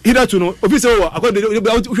 Either to know, obviously, according to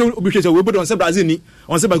the we put on Brazil,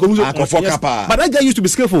 on but that guy used to be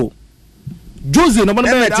skillful. Jose, no man,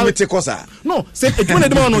 no, say it when the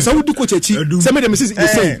man so do coach, say me the missus the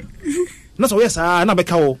same. Not so yes, I never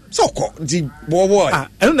cow. So the boy, I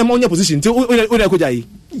don't know your position till we could die.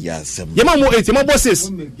 Yes, your mom will eat my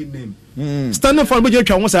bosses. Standing for budget,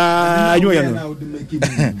 almost I know. All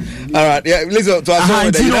right, yeah, listen to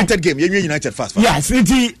us. The United game, United fast. Yes,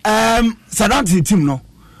 it's surrounding team, no.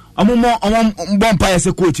 Bompire as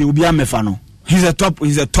a coach, he will be a mefano. He's a top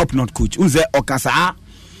notch coach. Who's the Okasa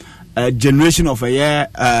generation of a year,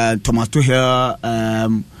 Thomas Tuchel,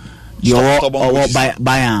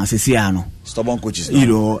 Bayern Ceciano. Stubborn coaches. You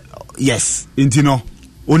know, yes, Intino.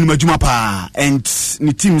 Only Majumapa and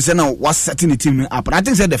the team said now was setting the team up. But I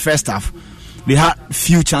think said the first half they had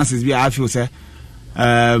few chances. We have few say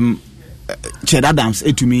Ched Adams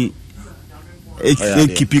to me.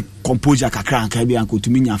 Keep it composure kakra and kabi and to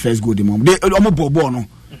me your first goal the mom. They almost bobo no.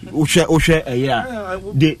 Oshe yeah.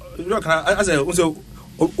 They as a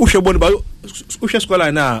Oshe board about Oshe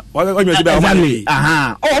scholar now. Exactly.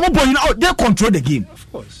 Oh, they control the game.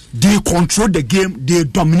 Of course. They controlled the game. They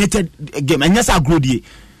dominated the game. And yes, I agree.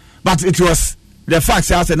 But it was the fact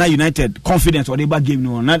that now United confidence or they back game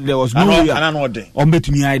no. Not there was no way. Ombe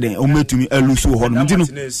to me either. Ombe to me elusu hon.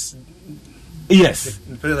 Yes.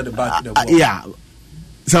 Yeah.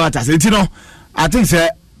 So what I said, you know, I think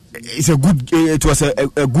it's a good. It was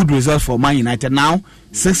a good result for Man United. Now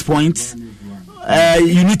 6 points.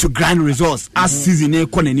 You need to grind results as season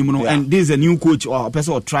and this is a new coach or a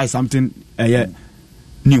person will try something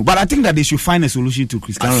new. But I think that they should find a solution to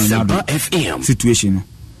Cristiano Ronaldo situation.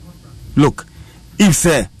 Look, if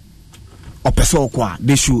say or person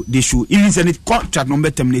they should even send it contract number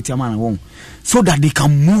terminate man so that they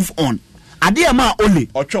can move on. Adema only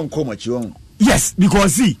or yes,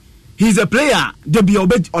 because see, he's a player. They be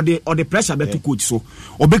obey or the pressure to coach so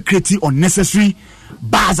obey creating unnecessary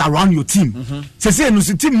bars around your team. Say no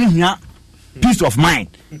team here peace of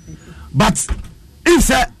mind. But if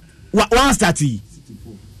say 130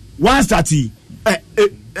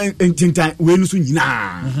 in time we no so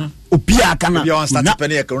nyina opia kana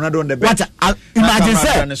imagine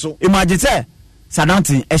say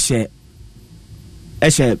Sadantin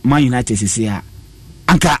Eshe Man United is here.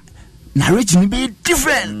 Anka narration be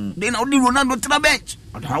different. Then only Ronaldo to the bench.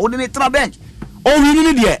 How would they to the bench? Oh, we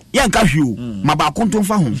need there. Yanka Hugh. Maba Konton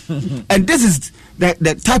Fahum. And this is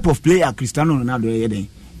the type of player Cristiano Ronaldo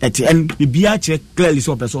and the BR clearly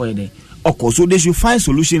so person. Okay, so they should find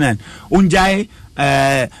solution and Unjai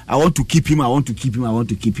I want to keep him.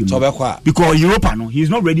 Because Europa he's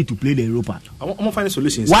not ready to play the Europa. I want to find a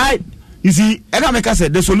solution. Why? You see, Edameka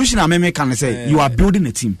said the solution I can say you are building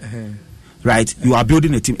a team, right? You are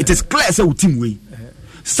building a team. It is clear, say team way.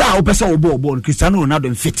 Sa person obo Cristiano Ronaldo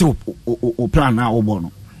and fit o plan now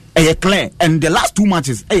obo. Clear, and the last 2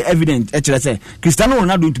 matches evident. Actually, say Cristiano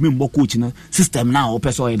Ronaldo to me more coach system now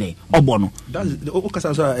person there obo no. That's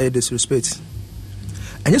the disrespect.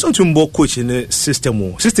 And just want to be coach in the system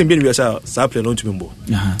being we are player not to be.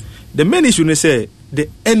 The main issue is say the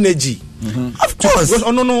energy. Of course.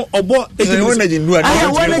 Because no about energy no.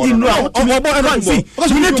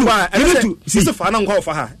 Because we need to see the fan and go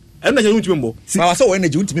for her. Energy won't be. I saw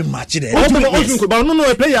energy won't be match there. But no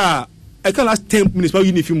a player I can last 10 minutes but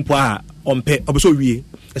uniform on pay so we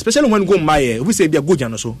especially when go my we say be a good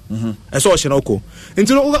jano so. And so Shenoko.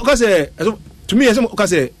 Until because to me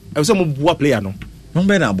because I was some player no. No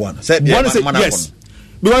be na boa. Say yes.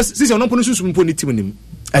 Because since you no punish you put team nim.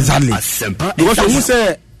 Exactly. Because who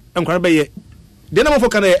say am kwara be the number for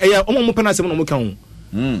can omo penalty no mo kan.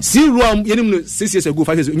 See ruam yenim no 6 years ago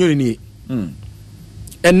 5 years nyoni ni.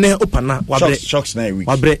 Enne opana wabre shocks na week.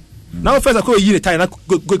 Wabre. Now first I call you the time na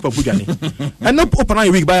go for Pujani. And no opana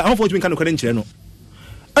week by unfortunately can no credential no.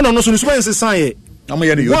 And no so so say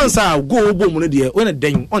once I go boom no there when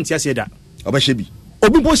den on tia say that. Obashebi.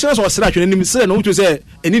 Obi bo shira so sira twene nim say na wo say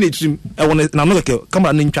eni na trim e won na no ke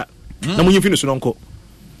camera na ntwa na mo yimfi no so nko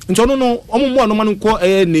nti ono no omo mo no man ko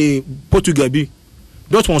ne Portugal bi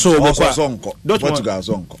Dortmund so obo kwa Portugal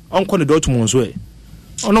so nko onko ne Dortmund so e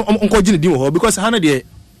ono onko gine din wo because hana de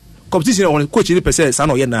competition on coach ni pese sa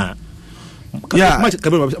na ye na match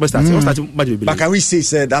start match. But can we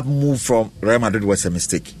say that move from Real Madrid was a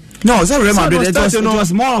mistake? No, it's not Real Madrid. It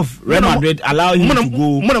was more of Real Madrid allowing him to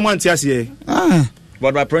go.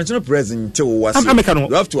 But my personal presence was you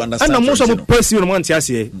have to understand. And most of the person want to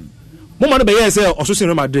say, Mama be say also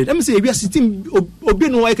Real Madrid. Let me say we are sitting obi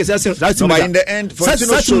no why say that. But in the end, for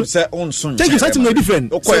should say on soon. Take you something no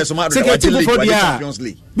different.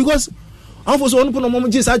 Because I was on no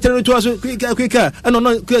mom just actually to us quick and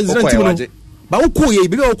no but who ye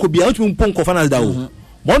be ko bia otu mpon ko finals da o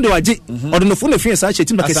monde waje odno fu na fi sa che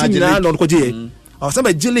tim na kesi na no ko je o sa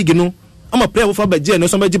ba je league no ama player wo fa ba je no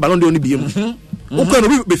so ba je ballon d'or ni bi mu o ko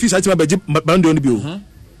no be fi sa tim ba je ballon d'or ni bi o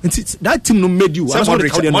that team no made you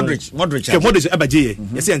Modric aba je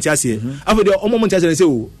yes anti ase after the omo monti ase say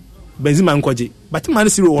o Benzema nko je but man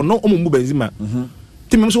si o no omo mu Benzema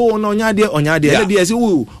team so no nya de na de say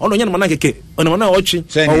o ono nya na man keke ono na o chi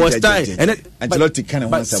o was style and Ancelotti kind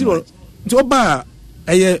of wants some nti oba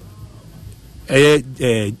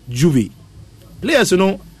Juve players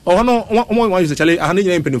no ono one use challenge ahane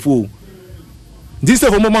nyina impenfo this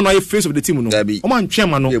stuff omo man no face of the team no omo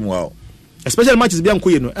antwema no especially matches bia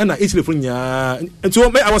nkoye no na Italy for nya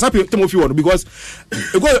nti I was happy Timothy one because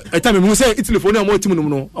a time we say Italy for no team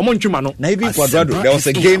no omo ntwema no na even Cuadrado there was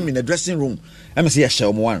a game in the dressing room I say share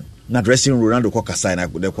omo one na dressing room Ronaldo ko kasa na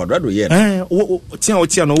the Cuadrado here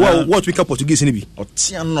tia no what we can Portuguese ni bi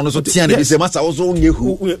tia no so tia na bi say master also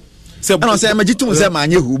nyehu say no say magitum say ma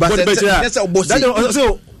nyehu but say obosi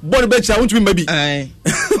so body bet I want to be maybe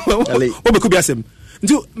o be ko bi asem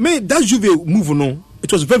nti me that Juve move no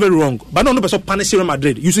it was very very wrong but no person punish Real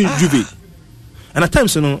Madrid using Juve and at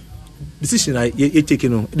times you know decision I take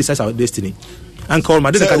no decides our destiny and call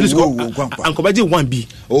Madrid can just go and Kobaji 1B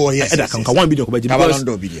oh yes can 1B do Kobaji because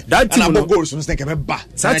that team no goals no think be ba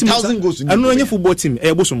 1000 goals and no football team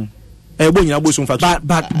bosom bosom fact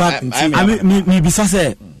but I mean me bisa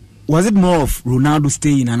say was it more of Ronaldo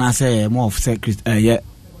staying and I say more of say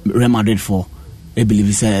Real Madrid for I believe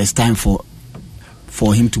it's time for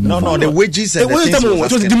him to move no the wages and it was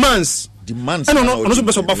demands no so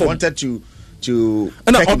person wanted to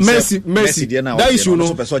and Messi that issue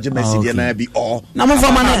no Messi there na be all na mo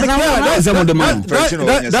for man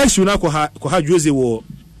that issue na ko ha Jose wo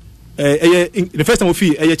the first time we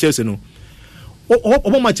feel Chelsea no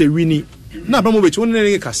o match wini na Abramovich won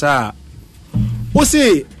ne kasa o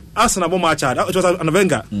say Arsenal bo match that it was an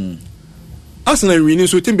Wenger Arsenal winning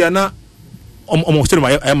so team bia na o still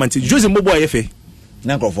my manti Jose Mbobo ayefe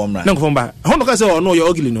na confirm ba hono ka say ono ye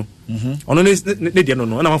ugly no ono ne dia no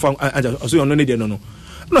na man fa so ono ne dia no no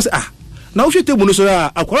say na wo hwete mu no so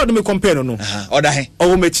akwara do me compare no oda he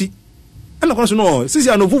owo mechi na kwa so no sisi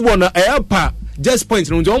ano football na pa just point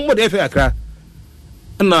no njo mo de fa akra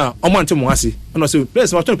na o man temo ase na say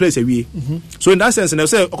place ma turn place awie so in that sense na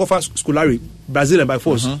say okofa Scolari Brazil by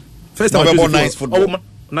force first time nice football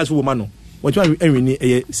man no what you win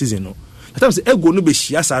any season no at times ego no be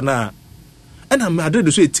hia sa na and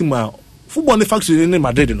Madrid so a team football the factory in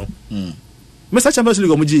Madrid no Mr. Champions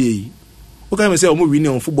League omuji o ka me say omu win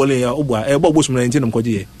on football ya ogba e gbo bosom na ntin no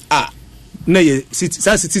koje na ye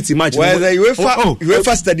city match well the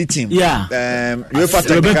UEFA study team UEFA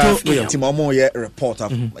technical team omo ye report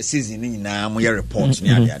of season ni na mo ye report ni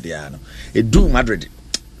ade no e do Madrid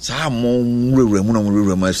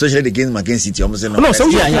especially the game against City almost no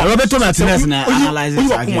Roberto Martinez na analyze it.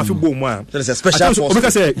 There's a special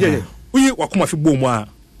force say wakoma fi bom a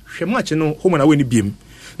hwe match no home na we ni biem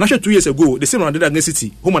Now 2 years ago, the same Ronaldo against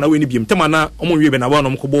City, home and away in Biam, Tamana, Omo Yeben,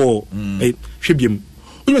 Awan, Kobo, Shibium.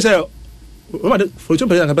 You say, for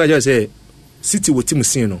example, I just say, City with Team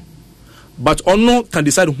Sino. But Ono can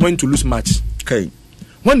decide when to lose match. Okay.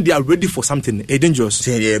 When they are ready for something, dangerous.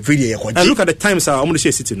 And look at the times I'm going to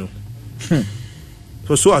say City, no.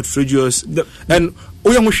 So outrageous. And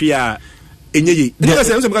Oyamushia,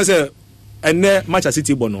 and match at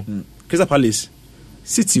City Bono, Crystal Palace,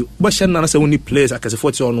 City, but Shannon has only players at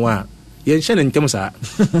 40 on 1. Yen Shannon comes out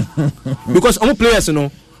because all players, you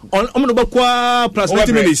know, on the Bakwa plus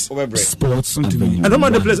 90 minutes. Sports and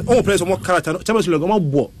the players, all players more character. Champions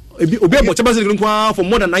League, for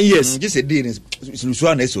more than 9 years. Just a deal is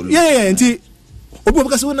Lusuan. Yeah, and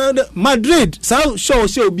because Madrid, South Show,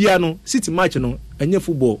 Biano, City match, you know, and your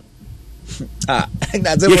football.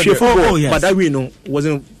 That's football, yes. But that we know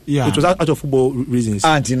wasn't. Yeah, it was out of football reasons.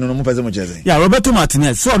 Yeah, Roberto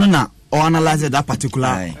Martinez. So now, or analyze that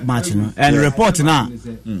particular match, you know, and report now.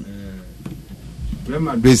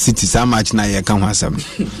 Madrid City so much now. You can have some.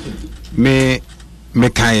 Me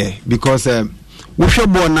kaye because we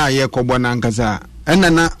should born now. You come born ankaza. And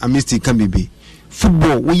na a mistake can be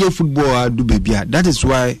football. We football do baby. That is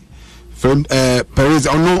why. From Perez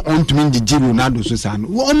on to mean the Ronaldo so san.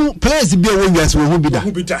 One players be away as we be that.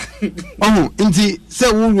 Inti say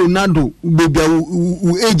Ronaldo baby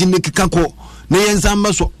who age in the Kako. Nayan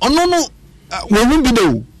Samba so. No, we won't be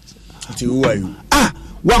there. Who are you?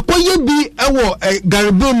 Wakoye be a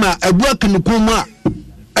Garibuma, a work in the Kuma.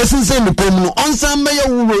 As in saying the Kuma on Samba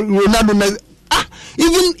Ronaldo.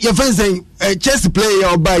 Even your friends say a chess player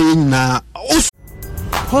or buying now.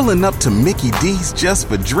 Pulling up to Mickey D's just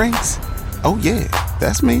for drinks? Oh yeah,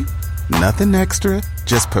 that's me. Nothing extra,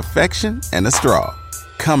 just perfection and a straw.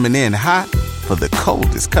 Coming in hot for the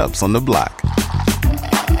coldest cups on the block.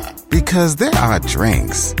 Because there are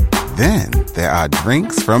drinks. Then there are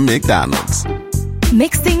drinks from McDonald's.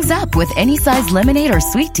 Mix things up with any size lemonade or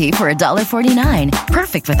sweet tea for $1.49.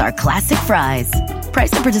 Perfect with our classic fries.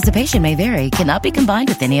 Price and participation may vary. Cannot be combined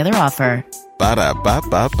with any other offer.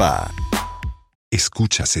 Ba-da-ba-ba-ba.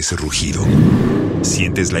 Escuchas ese rugido.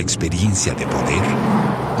 Sientes la experiencia de poder,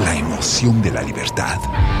 la emoción de la libertad.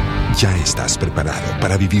 Ya estás preparado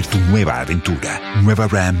para vivir tu nueva aventura. Nueva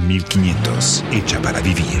Ram 1500, hecha para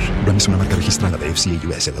vivir. Ram es una marca registrada de FCA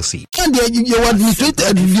US LLC. You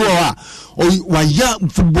administrated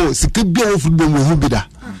football, football bida.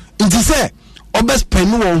 It is say, obes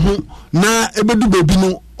penu na ebedu baby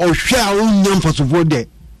no or share nyam for so there.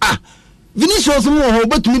 Vinicius mo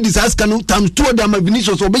but me this can times 2 of them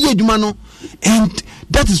Vinicius obey no, and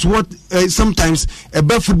that is what sometimes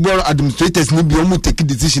about football administrators need be take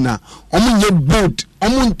decision na your board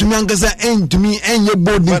to me and to me and your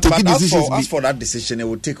board take decisions. As for that decision it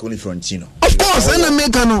will take only Florentino. Of course, and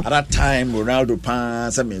Americano at that time Ronaldo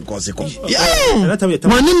pass and consequo. Yeah, that time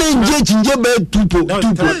money man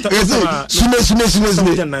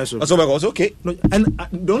okay. And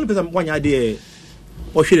the only person one idea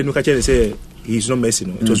or should look at it and say he's not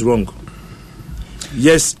messing. It was wrong.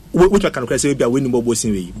 Yes, which I can say be a winning ball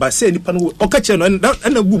bossing, but say the panel or catch and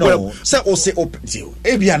no. Say also open deal.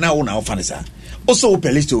 Ebia now on our fanisa. Also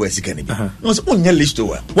open list to where she can be. No, only list to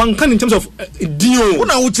one can in terms of deal.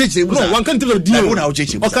 One out changing. No, one can in terms of deal. One out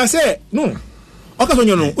changing. Okay, say no. Okay, so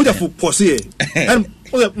you know, we have for say and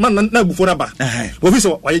man na before na ba. We say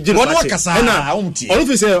why you one kasa. All of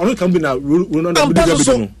you say only can be now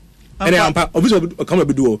Ronaldo. And I'm obviously come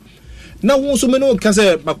be do. Now so many can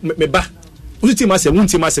say me ba. Uzi team asem, un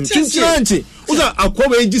team asem. Chinchi. Uza akwa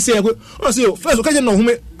we say I say first ka je no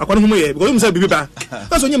hume akwa no hume ye because you say bibi ba.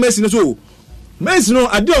 That's onye Messi no so. Messi no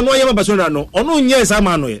ade ono yema Barcelona no. Ono nye sa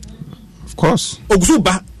ma no ye. Of course. Ogusu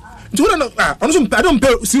ba. Nti no ono so I don't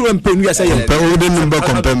pay zero and pay you say ye. Pay the number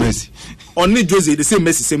compare Messi. Only Jose the same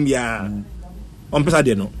Messi same ya. On pesa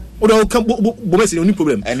de no. Odo kan bo Messi no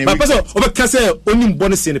problem. But person obeka say oni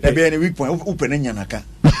bonus in the pay. Be any weak point open nyanaka.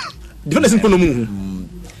 Defense nko no mu.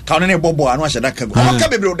 Kaunene bobo anu ashada ka. Oka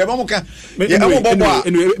bebre de mo ka. Ye amo bobo.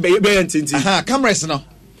 Be entinti. Aha, cameras no.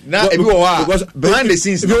 Na ebi wo wa behind the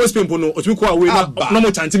scenes. Ebi wo spin po no, otumi ko away na mo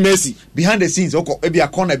chanti Messi. Behind the scenes oko ebi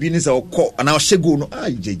akona bi ni se oko na o shego no.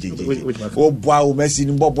 Ai jeje. O boa o Messi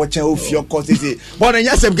ni bobo chen o fi oko tete. But na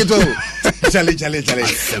yasem keto. Chale.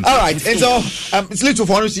 All right. And so it's little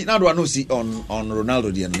for see now do I know see on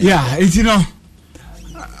Ronaldo there. Yeah, it's you know.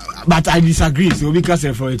 But I disagree. So because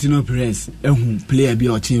Florentino Perez player be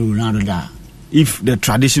or team Ronaldo da. If the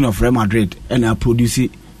tradition of Real Madrid and are producing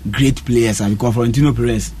great players, and because Florentino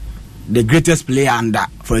Perez, the greatest player under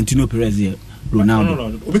Florentino Perez here, Ronaldo.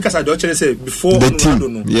 No. Because I don't say before the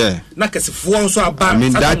Ronaldo. Team. Yeah. I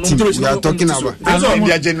mean that team we are talking about. In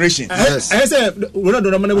their generation. Yes. I said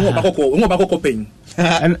Ronaldo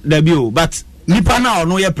And debut, but nipa na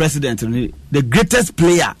ono ye president, the greatest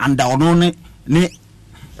player and ono ne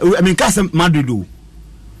I mean Casa Madrid.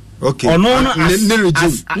 Okay. Ono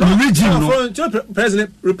regime.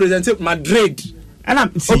 President represented Madrid. And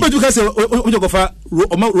I'm see. But you can say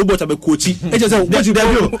robot abe coach. There is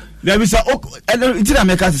a it's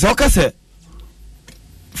America say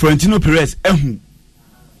Florentino Perez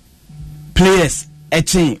players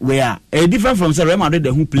etching where different from Real Madrid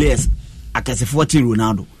the who players akase 40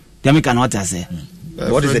 Ronaldo. They make what I say.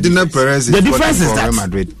 What is the difference? The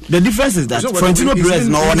difference is that Florentino Perez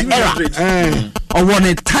no one era or one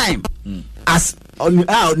a time as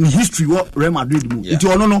in history what Real Madrid do. It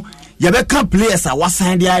no you can players are what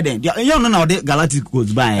sign the idea. You know now the Galactic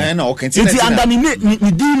goes by. No, okay. It's under ni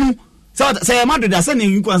deal. So say Madrid are saying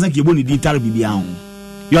you can say you boni digital bibia.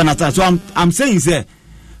 You understand? So I'm saying say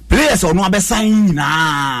players or no be sign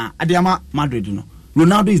na Adiama Madrid no.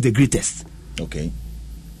 Ronaldo is the greatest. Okay.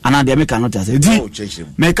 And I make cannot say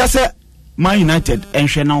make us say Man United and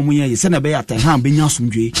Shena Muya you send a be at hand be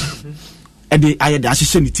nyasumdwe. E dey aye the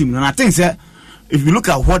association team and I think say if you look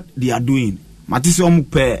at what they are doing Matisse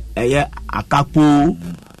Omupe Akapo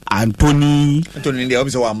Anthony they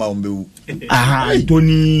obviously wa ma ombewu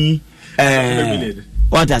Anthony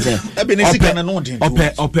what I say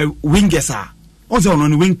ope wingers are also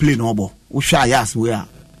on wing play no bo wo sha yes we are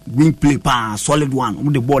wing play pa solid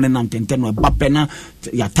one the ball na 10 no Mbappe na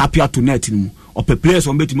ya tapia to net mu ope players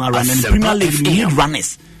on betuma run in the Premier League we need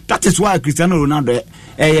runners. That is why Cristiano Ronaldo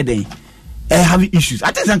having issues.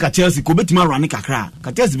 I think Chelsea could bet my running kakra.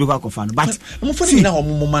 Chelsea be quite fan, but see now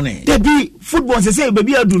money. There be football say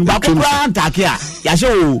baby I do back plan takia. Ya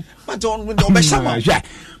show. But on with the shama. Yeah.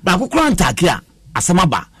 Back plan takia.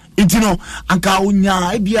 Asamaba. Intino anka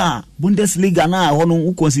unya ebia Bundesliga na hono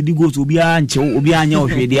ukonsider goals obia anche obia anya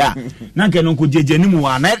ohwede a na nke no ko jeje ni mu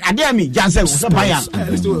wa na ade ami janse wo Bayern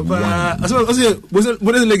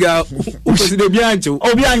Bundesliga ukonsider obia anche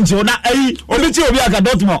na obi ti obia ka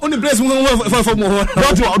Dortmund oni place mo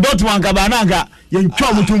Dortmund ka ba na ka ye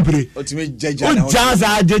ntwa mutumpire otime jeja na o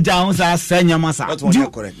janza jeja on sa senya masa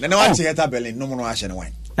correct na wa che Hertha Berlin no mo ahye ne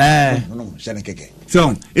wan no shene keke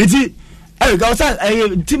so iti Eric, I was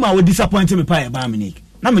team I would disappoint me by Bayern Munich.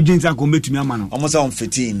 Now me jinx anko metumi ama no. Almost on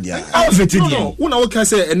 15 dia. I'm 15 dia. Una we can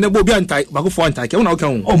say and bo bi antai ba go for antai. Una we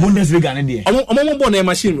can. Oh Bundesliga ne dia. Omo bo na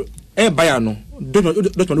machine Bayern no.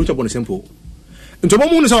 Don't bo simple. Nto mo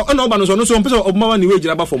mu no so na oba no so no so pese obama ni we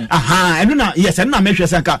gira ba form. Aha, enu na yes, enu na me hwe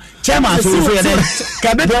sanka. Chairman so ye dey.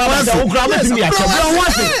 Ka be wa say wo kra metumi ya che.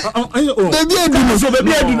 Baby edu so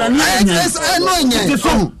baby edu na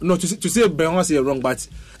no to say Bayern say wrong but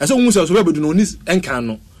I saw Musa so we do no nis enkan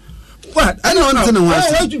no. What? I don't want to know what.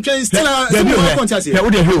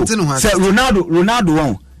 Say Ronaldo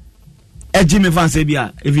won. Jimmy Van say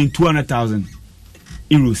bia even 200,000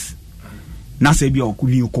 euros. Na say bia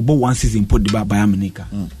okuli okobo one season put the Bayern Munich.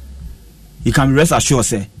 You can rest assured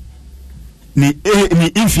say ni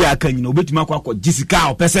infia kan you know obetuma akọ Jessica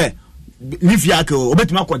o pese ni fia ka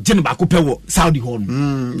obetuma akọ gene ba ko pewo Saudi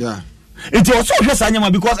hon. Yeah. It also just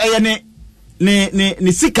anyama because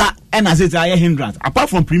ne sika and as it a hindrance apart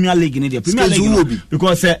from Premier League in the Premier League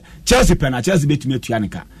because Chelsea betumi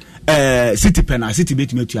atuanika City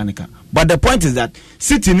betumi atuanika but the point is that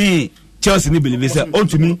City ni Chelsea ni believe say on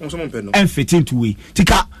to me and fitting to we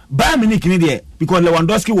tika Bayern Munich ni there because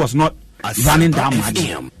Lewandowski was not running down much.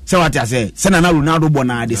 So what I say Senana Ronaldo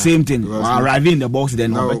bona the same thing arriving in the box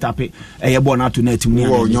then no better pay bona to net me.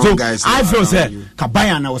 So I feel say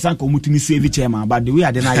Bayern na wasanko mutumi save chairman but the way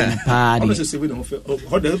I deny party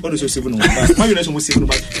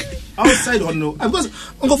outside on no because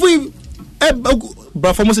onko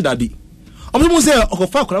bra for most daddy omo say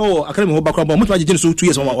okofa kora o academy ho bakra mo tuma so 2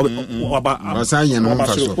 years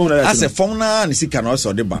as a form na ni sika na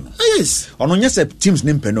so de ba no yes ono nyese teams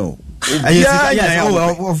ni mpe no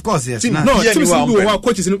of course yes no teams who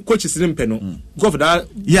coaches ni mpe no go for that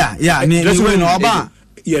yeah ni we no oba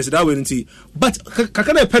yes that way nti but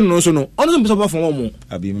kakana pen no so no ono so be from mo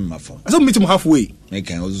abi me mafo so meet him halfway make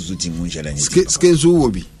kan ozuzu team mo nshele ni skins wo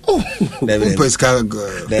bi Pesca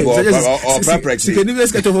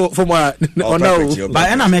but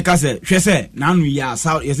ena make say hwe say na nu ya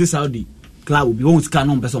Saudi club bi won ska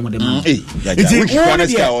no person mo dem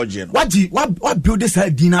what build this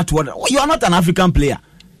dinner to you are not an African player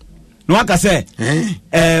no one can say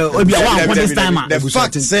obi a one this time the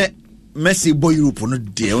fact say Messi boy Europe no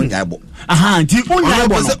de onya bo. Aha, nti onya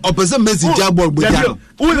bo. Opese Messi ja ball buja.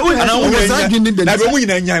 Ana onya nya. Na be mu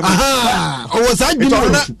nyina nya. Aha, o was adwini.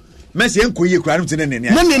 Messi enkoyi kura no tene nene.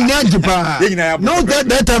 Na nene agipa. No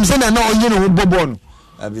that time say na onye no bobo no.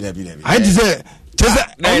 Abi. I just say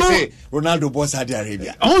Ronaldo boss Saudi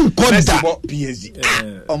Arabia. On Messi bo PSG.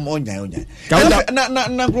 Onya.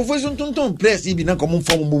 Na profession tonton press ibi na komo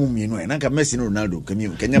form mu mienu e na ka Messi no Ronaldo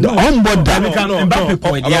Kenya ba. On board da Mbappe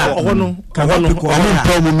ko dia. Ono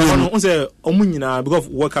say omunyina because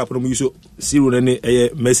World Cup no mu use zero na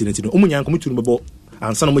Messi na ti no. Omunyina komo tunu bebo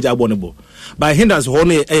ansa no mo ja ball no bo. By hindrance ho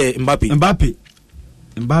no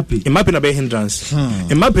Mbappe na be hindrance.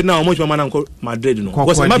 Mbappe na omo chuma na nko Madrid no.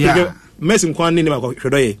 Because Mbappe Messi nkwan ni ma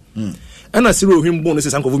hwedoye. Ana zero him bon no se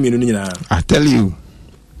sanko mienu nyina. I tell you.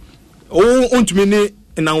 Ontumi ni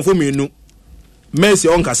na nfo mienu. Messi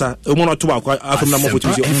on kasa e mo no to akwa afem na mo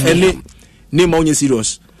fotu si ene ni ma onye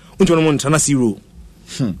serious. Ontumi no mo ntana zero.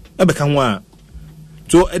 E be kan wa.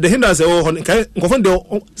 So the hindrance o ho nkofo de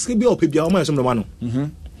ske bi o pe bia o ma so no ma no.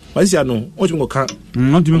 What's your no? What you go can?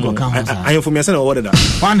 Not even go can. I am from your son or order that.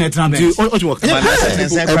 One at time. I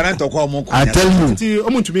tell you.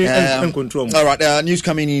 I'm to be in control. All right, news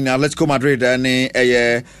coming in now. Let's go Madrid and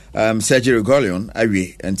Sergio Reguilon.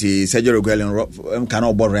 And Sergio Reguilon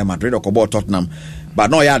cannot board Real Madrid or board Tottenham. But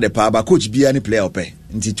no, yeah, the power, but coach be any player pay.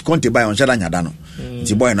 Nti Conte buy on Shadanya Dano.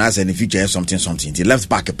 Nti boy na say in the future something. Nti left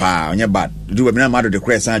back pa on your bad. Do we not matter the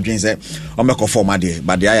crest and dreams say on make for Madrid,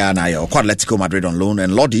 but the aya na ya Atletico Madrid on loan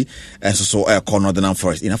and Lodi and so Northern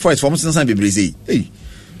Forest. In a Forest for instance be busy. Hey.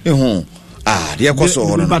 But they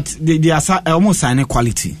are almost signing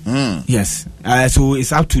quality. Yes. So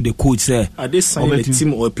it's up to the coach say. Are they signing a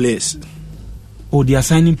team or players? Oh, they are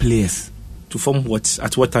signing players. To form what?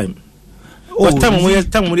 At what time? What time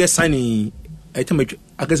we are signing? I tell me,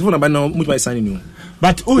 I guess for now, much by signing you.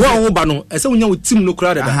 But I say we know team no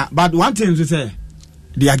crowd. But one thing to say,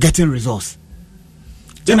 they are getting results.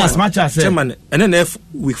 Then as much as Chairman, and then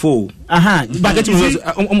week 4. But getting results.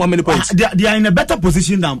 How many points? They are in a better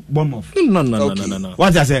position than Bournemouth. No.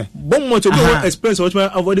 What I say? Bournemouth will experience which will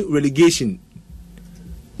avoid relegation.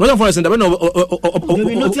 Not for us, and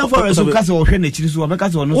not for us. Because we are not children, we are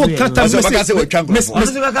because we are not.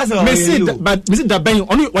 But Mr. Daben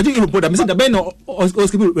only what you report that Mr. Daben or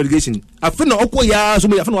relegation. I feel no okoya so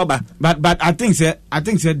I feel no aba. But I think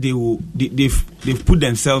they've put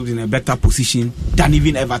themselves in a better position than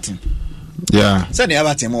even Everton. Yeah. Send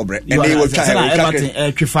Everton more bread. And they will try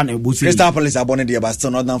Everton Crystal Palace are born in the but still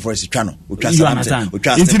not down for a Channel. You understand?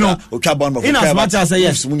 In as much as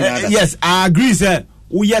yes, I agree, sir.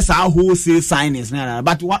 Yes, our wholesale signings,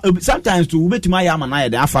 but sometimes to wait my yam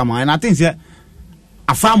and I farmer, and I think a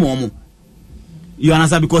farmer. You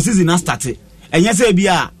understand because this is not started. And yes, be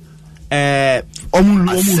a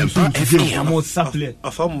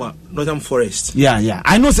farmer, Northern Forest. Yeah.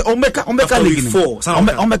 I know. Omeka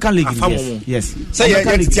League. Yes.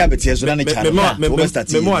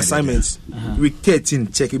 Say more assignments. Week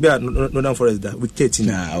 13. Check it out. Northern Forest. Week 13.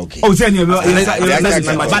 Okay. Oh,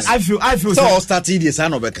 but I feel. So all started this. I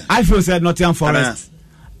feel said Nottingham Forest.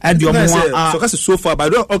 So far,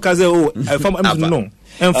 but don't no.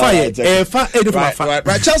 And fire,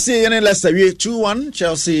 right. Chelsea and Leicester, 2-1.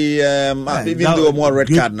 Chelsea, even though more red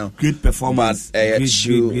card now. Great performance.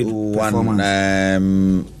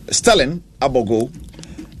 2-1. Sterling, Abogo,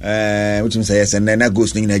 which means yes, and then that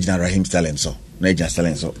goes to Raheem Sterling. So,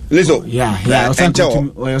 Sterling. So, Lizzo. Yeah. I was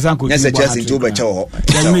uncle. Yes, Chelsea to Becho.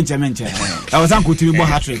 I was uncle to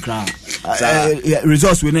hat-trick.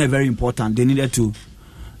 Results were not very important. They needed to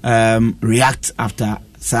react after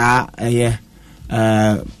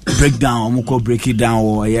breakdown, break it down,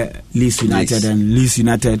 or Leeds United, and Leeds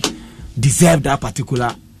United deserved that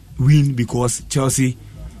particular win because Chelsea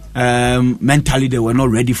mentally they were not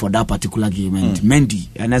ready for that particular game. And Mendy,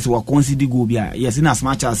 and that's what considered goal. Yes, in as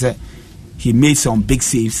much as he made some big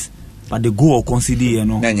saves, but the goal considered,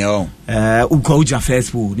 Uja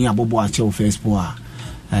first pool, near Bobo Acho first pool. I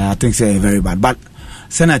think it's very bad. But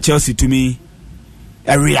Senna Chelsea to me.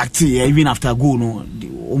 React even after goal, they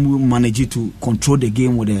managed to control the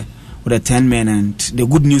game with the 10 men. And the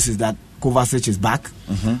good news is that Kovacic is back,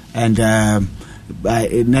 and by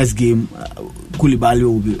next game, Koulibaly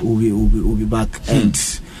will be back, and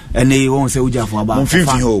they won't say Uja for about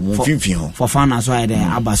for fun as well.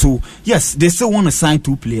 There, so yes, they still want to sign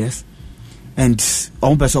 2 players, and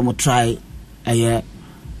one person will try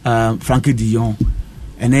Frankie De Jong,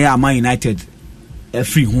 and they are Man United.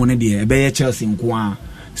 Free one there, Chelsea in Kwan.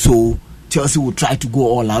 So Chelsea will try to go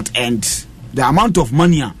all out, and the amount of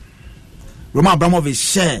money Roman Abramovich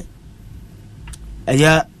share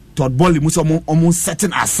Todd Bowley must almost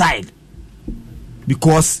setting aside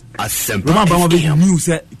because Roman Abramovich knew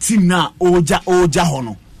say team na oja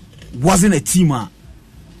hono wasn't a team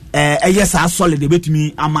yes are solid they bet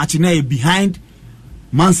me a match na behind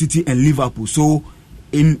Man City and Liverpool. So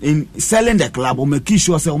in selling the club or making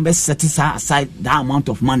sure say on best set aside that amount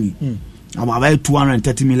of money about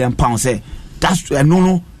 230 million pounds that's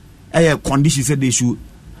no condition said they should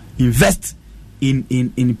invest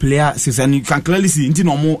in player and you can clearly see into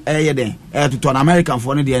normal to an American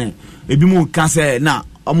for any day e bi mo can say na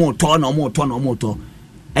omo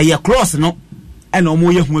to clause no and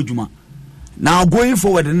omo ye hu adwuma now going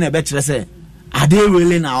forward in a better say are they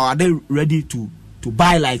really now are they ready to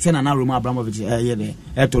buy like Sen and Roman Abramovich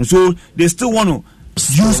so they still want to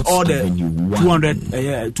use all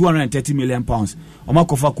the 230 million pounds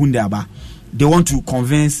Omakofa Kundeaba. They want to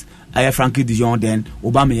convince Frankie de Jong, then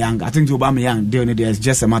Aubameyang. I think Aubameyang there's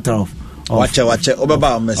just a matter of watch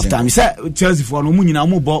time. He said Chelsea for no money now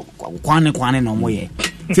more kwane no more.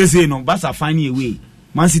 Say no, but I find a way.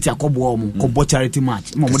 Man City a kobo charity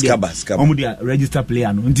match. Momo register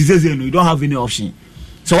player no. Nti say no, you don't have any option.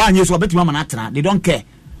 So one year so bet mama na they don't care.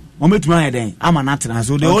 Moment then I'm an atena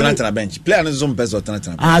so they only bench player no some person so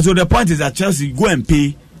the point is that Chelsea go and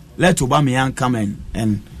pay, let Aubameyang come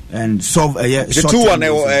and solve a the 2-1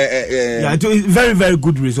 it's very very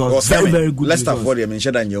good results. Very good. Leicester for them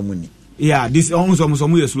in your money. Yeah, this almost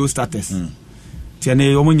slow starters.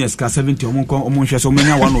 Tiane omunya ska 70 omunhwe so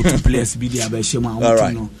menya 1 or 2 players bi dia ba shema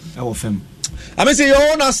no e wo fam. I mean say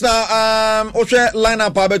your own as Oshe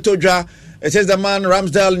lineup abetojwa. It says the man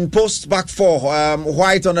Ramsdale in post back 4.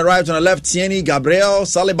 White on the right, on the left, Tierney, Gabriel,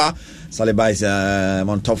 Saliba. Saliba is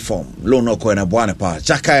on top form. Lonoko and Abuanepa.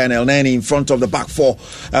 Xhaka and El Neni in front of the back 4.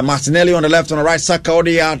 Martinelli on the left, on the right, Saka,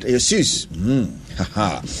 Odegaard, Jesus.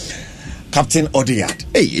 Captain Odegaard.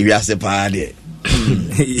 Hey, you are separated.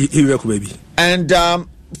 Baby. And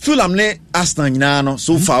Fulham ne Arsenal nyina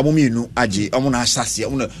so far mo mienu age omo na asase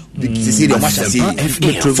omo na sisi de omo asase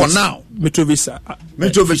for now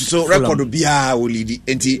Mitrovic so record bia will lead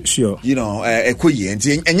enti you know ekoyi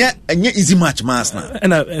enti enye easy match Arsenal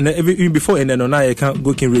and even before and then now you can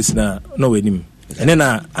go king race na no we nim and then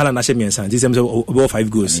Alan na shame san this about 5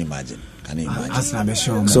 goals. Can you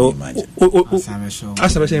imagine? So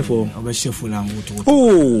Arsenal saying for because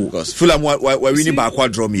Fulham were winning by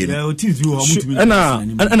quadro me. And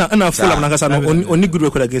Fulham na only good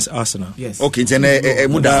record against Arsenal. Yes. Okay,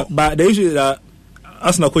 but the issue is that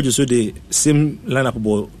Arsenal coaches so the same lineup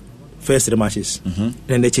about first 3 matches.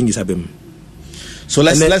 Then they changes happen. So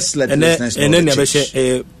let's let and then they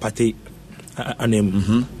share party and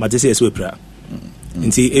Matisse is Wepra.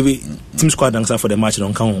 Nti every team squad dancer for the match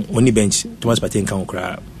don't count only bench Thomas Partey count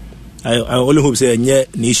cry. I only hope say nye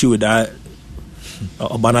the issue with that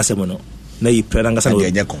Obana Semono na you pray dancer no a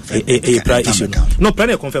issue no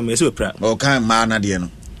pray confirm yes we pray o kan ma na de no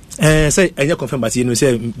say enya confirm but you know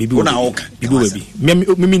say bibi me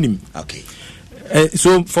minim okay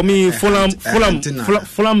so for me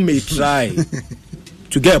Fulham may try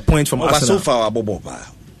to get a point from Arsenal so far Bobo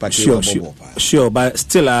Sure, but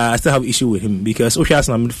still, I still have issue with him because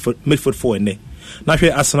Arsenal midfield 4 in there. Now,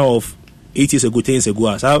 Arsenal of 8 years ago, 10 years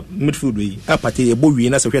ago, so midfield we a party a boy we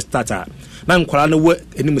na so starter. Now, Kolano work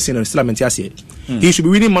any machine and still maintain. He should be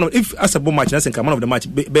winning man of if as a bomb match, that's man of the match.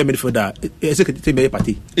 Be midfielder, it's a team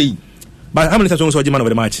party. But how many times was man of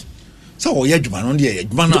the match? So yeah, man on the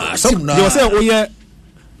man. You say oh yeah,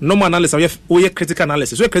 normal analysis, oh yeah, critical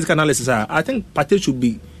analysis. So critical analysis, I think party should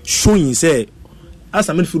be showing say. As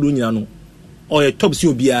a midfield no or a top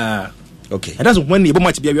COBR. Okay. And that's when the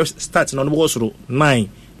match be starts on the ball 9.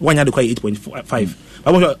 One year quite 8.5. I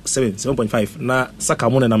was 7.5. Na Saka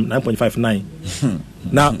mo na 9.59.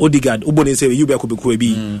 Na Odegaard Uboni say you be could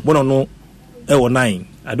be one no 9.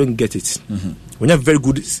 I don't get it. When you have very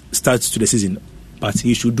good starts to the season, but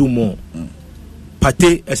he should do more.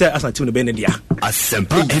 Partey I say as a team the Benedia.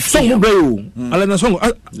 Asempa so bro Alana song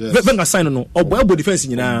venga sign no obo defense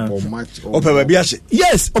nyina opa ba ase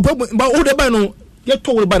yes opa ba o de ba no ye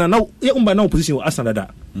to we ba na ye umba na opposition Arsenal da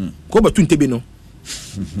ko ba tu ntebe no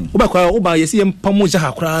oba kwa oba ye si empamo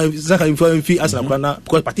jaha kra zaka fi Arsenal kra na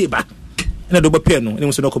because Partey ba na do ba pair no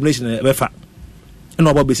ni so no combination be fa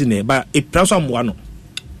na oba be si ne ba e plan so amwa no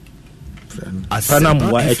Asana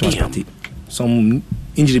amwa e to Partey some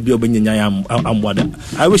injury be obenya amwada.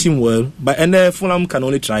 I wish him well, but and Fulham can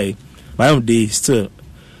only try. But they still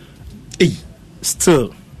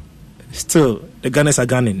the Gunners are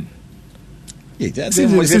gunning.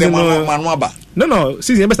 No,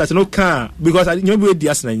 season best at no car because I know the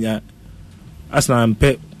Arsenal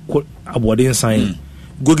pay awarding sign.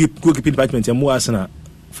 Go keep department and more Arsenal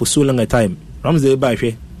for so long a time. Ramsdale by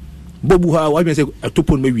bobu ha wa say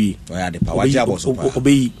atopo no wi oya de pa wa jabo so pa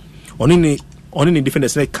obeyi oni ni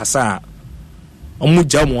defenders like kasa omu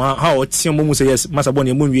jamu ha o tie mo mu say yes masa bɔ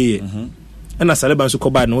ne mo wie ye na Saliba nso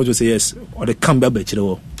kɔba no wo say yes or the camp ba kire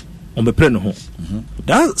wo on be play no ho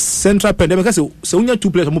that central pandemic say unya two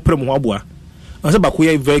players mo pre mo ho aboa an say ba ko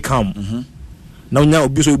ye very calm na unya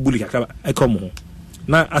obi so bully kakra e come ho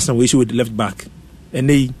na Arsenal we issue with the left back and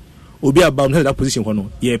they obi about that position ho no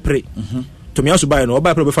ye pre Tomiyasu buy no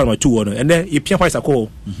oba pre be fan ma 2 no and then e pia fight akọ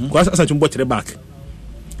ko Arsenal tumbo tire back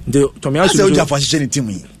the Tomiyasu so uja for position team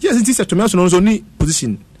yes it is Tomiyasu no so ni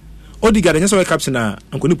position Odegaard and so captain na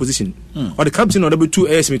ankoni position or the captain or the 2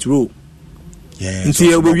 AS Smith row nti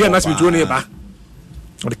e we na Smith row ne ba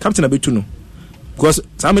or the captain abi 2 no because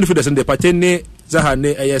some many fighters in the pattern ne Zaha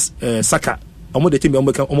ne AS Saka omo the team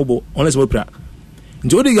omo kan omo bo honest mo pra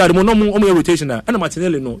nti Odegaard mo no mo rotation na and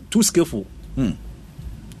Martinelli no too skillful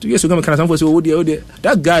 2 years ago can some for say Ode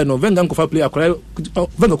that guy no Wenger go for player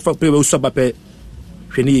Wenger go for player we swap pe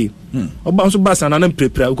hwene oba so ba sana na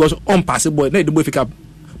prepare because on pass boy na the boy pick up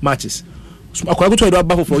matches akwa go to do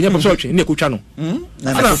aba for nya person hwe ne ekotwa no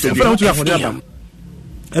na fera to ya ho dey aba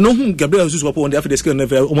eno Gabriel Jesus go on the after skill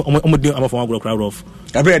never omodin am for one crowd of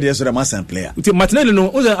Gabriel dey so the master player Martinelli no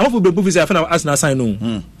am for be say after Arsenal sign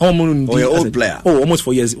no old player almost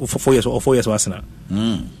 4 years for Arsenal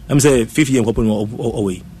I'm say 5 years go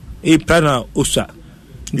away e prana osa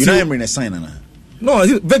you know him in a sign na no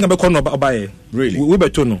Wenger be kono obaye really we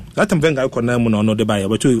beto no that time Wenger kono mu no de baye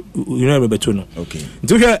but you know beto no okay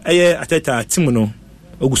nti hwe ateta team no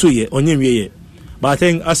oguso ye onye nwie but I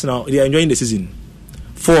think Arsenal they are enjoying the season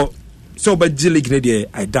for so by G League there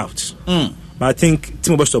I doubt but I think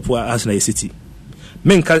team will stop Arsenal City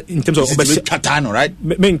menka in terms of Katano right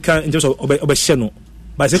menka in terms of obesheno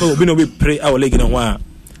but say we no be pray our league no one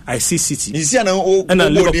I see City you see na o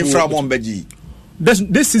from on beji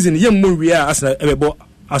this season yem mo wi Arsenal ebebo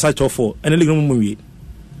outside top 4 and the league mo wi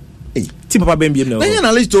team papa ben bi na na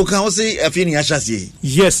analyst to kan say afini ahase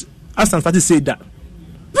yes Arsenal started say that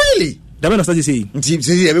really the man started say team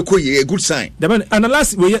say e be ko a good sign the man and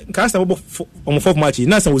last we Arsenal on 4th match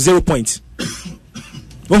now Arsenal 0 points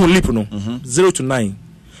one leap no 0 to 9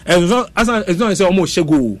 and Arsenal is not say almost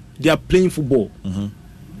shego they are playing football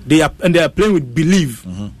they are playing with belief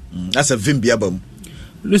that's a vimbiabam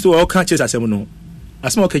listen we can't chase asem no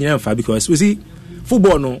asem Kenyan fa because we see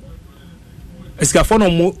football no eska for no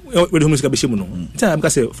mo we do music be shemu no time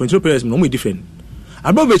because French players no mo different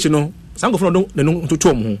Abramovich no sango for no to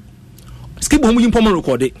tom ho skip ho mo yim pom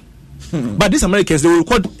record it but these Americans they will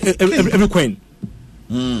record every coin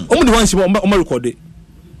omo the ones mo record it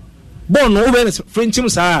born no over French team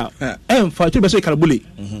sa fa to be so ikarabule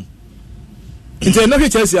nti na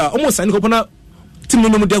Chelsea almost sign ko na team no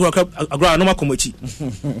mo dey agora no makomachi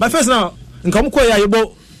but first now nka mo ko ya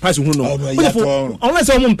yebo price hu no unless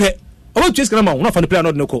o mo mpe o chase kana ma no fa the player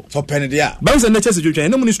no dey ko for penny there but say na Chelsea twa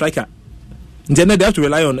na mo ni striker nti na they have to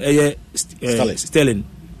rely on Sterling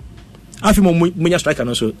afi mo nya striker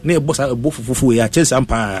no so na e boss fufu ya Chelsea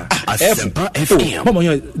ampa FM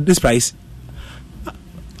this price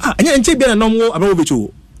anya nche bia na no mo Abramovich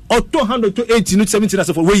o 200 to 80 to 70 na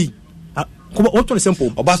for wey what one simple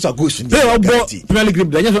Obaso goes play about Premier League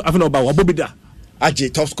game anya afi no ba wo bobida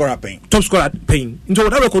aje top scorer pain into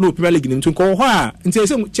what record of Premier League into ko ho a into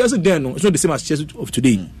say Chelsea den no it's not the same as Chelsea of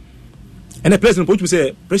today and the president put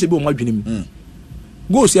say pressure be o ma dwenem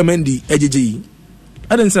goals ya Mendy AJJ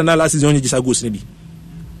adan na last season only just goals ne bi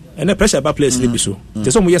and the pressure about players ne bi so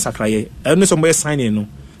just some yes akraye and some yes signing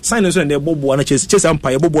so na dey bobo na Chelsea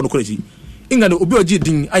empire bobo no quality England obi oji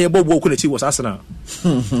din aye bobo quality was Arsenal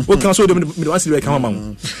o kan so dem me wan see come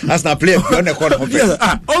am Arsenal player on the corner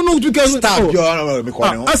no you can stop your me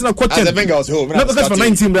corner Arsenal quarter the Wenger was home that's for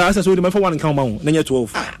 19 bra Arsenal so dem for one come am na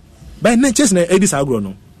 12 by na Chelsea na edis agro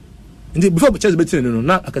no before Chelsea betin no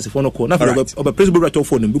na akasefo no call na for oba president right off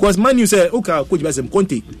phone because man you say okay coach Basem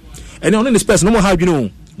Conte and on the space no more have you know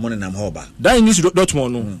money nam hoba that in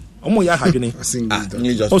Dortmund no omo ya hadwene some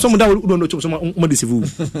that we don't know some omo deceive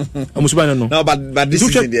omo suba no but this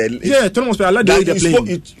is yeah Thomas I like the way they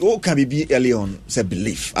play it can be early on say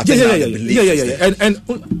belief yeah and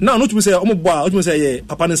now not to say omo boa to say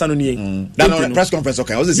papa nsa no nie that press conference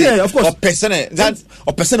okay was say yeah of course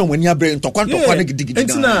or person when you brain to kwanta digidi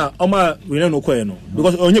entina omo we no ko no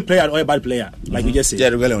because only player or bad player like you just say yeah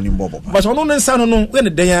really on bobo but ono nsa no we ne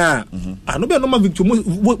den ah no be normal victor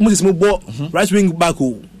Moses mo bo right wing back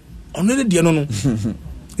ono de die no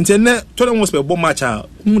internet to dem was be bo match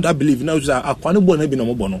who that believe now say akwa no bo na bi no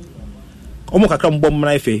mo bo no omo kakra mo bo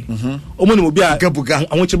mra ife omo ni mo bi a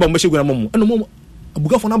awon chire bo mo sheguna mo eno mo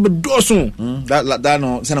abugafo na bedoso that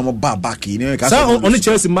no say na mo back you know so on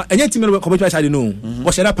Chelsea ma enye team no come try no o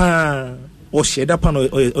sheda pa no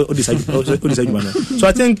o decide man. So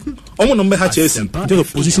I think omo no be ha Chelsea take a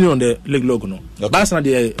position on the leg logo no Arsenal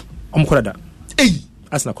dey omo korada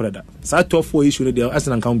Arsenal korada sa top 4 issue dey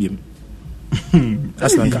Arsenal kan biem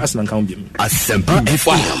Arsenal kan biem Asempa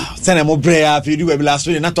FM say na mo brea fi do we last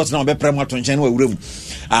week na Tottenham be prem ato nchen wa wuram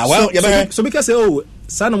so because say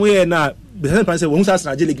sa na mo ye na the same say when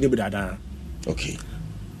Arsenal league ne be dada okay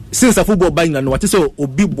since a football buying na what so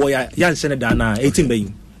obi boy ya nche da na 18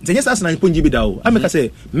 bayin nti yes Arsenal ponji bi da o ameka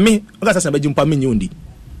say me oga Arsenal be jumpa me nyundi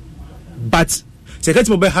but second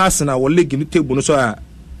mo be Arsenal wo league ni table no so a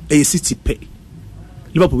City pay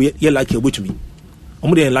Liverpool ye lucky obetumi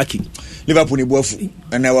omo dey lucky Liverpool ni boafu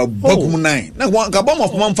na wa bokum 9 na ga bomb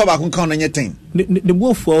of man fa ba kun kan na nye 10 the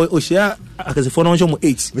boafu o share akasefo no mo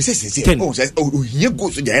 8 we say 10 oh here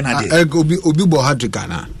goes to the na dey obi bo hat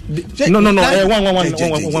kana no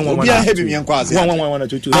 1 obi a heavy me nkwa ase 1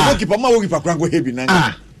 2 abo kipa ma wo kipa krango heavy na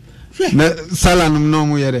na sala no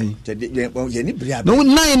mo yere ye ni bria no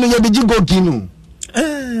 9 no ye be jigo kinu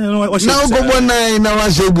na go bo 9 na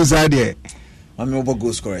wa shegu sade am over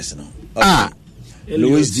goal scorers no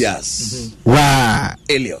Luis Diaz, wow,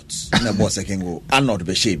 Elliot, na boss second goal. Arnold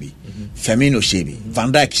be Shebi, Firmino Shebi,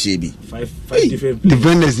 Van Dijk Shebi. 5 different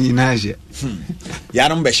defenders in Asia.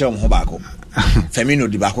 Yaron be Shom Hobako. Firmino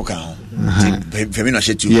di bako kan. Firmino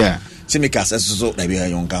she too. Yeah. Simikas so na be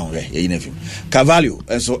yon kan we. Ye nefim. Carvalho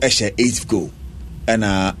so e share 8th goal. And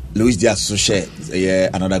Luis Diaz so share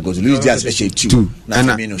another goal. Luis Diaz share 2. Na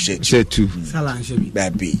Firmino share 2. Salah Shebi.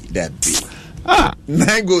 That be.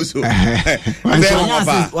 9 goals.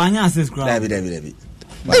 Wanya assist crowd. David.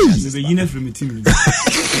 The unit from the team.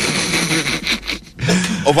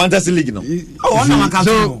 Of Fantasy League no.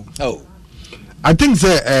 So I think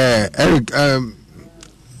Eric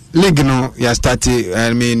League no ya started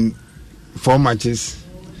I mean 4 matches.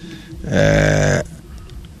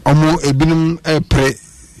 Omo ebinum pre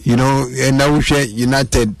you know and now we share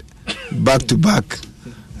United back to back.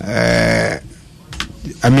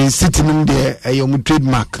 I mean, sitting in there, a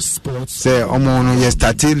trademark. Say, Omo no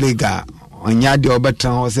yesterday lega on yadi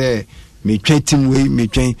obatan say me trading way me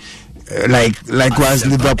train likewise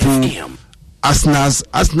Liverpool,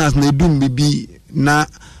 Arsenal's ne do maybe na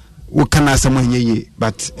wakana someone ye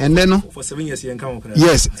but and then for 7 years you encounter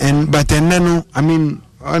yes and but and then I mean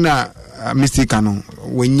on a mistake no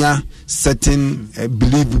when ya certain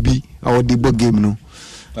believe be or the ball game no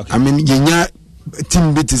I mean yenya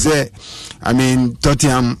team bit say I mean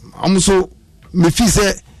Tottenham also me feel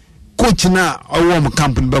say coach na our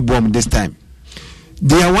company be bomb this time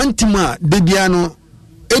they are one team Debiano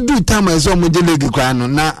every time I saw Mojo League no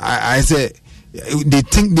na I say they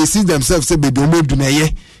think they see themselves say baby omo do na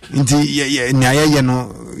ye nti na ye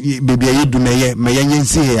no baby ye do na ye me ye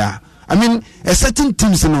see here I mean a certain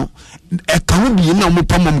teams no e can be na mo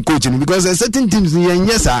pam coach no because a certain teams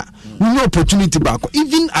yes we no opportunity back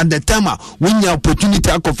even at the time when your opportunity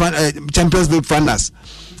to find Champions League finals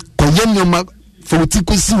ko yenoma for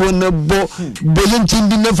tiku si wona bo yen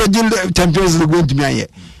chindi na for Champions League going to me here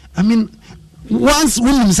I mean once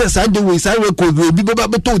we say side the way side record we be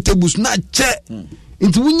baba to tables na che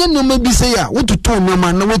into we no maybe say ya what to turn no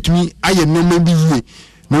man na what me aye no maybe ye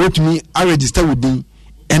na what me I register with them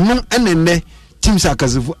and no enene teams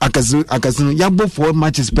akazu ya bo 4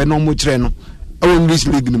 matches pe no mo kire no our English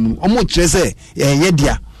league no mu omo kire say ye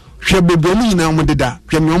dia hwe bebe mu nyina mo deda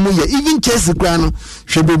hwe me omo ye even Chelsea kra no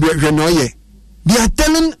hwe bebe hwe no ye they are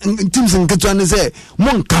telling teams in Kitwana say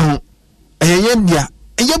mo nka ho ye dia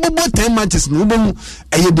eye bobo 10 matches no bo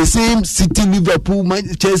the same City, Liverpool,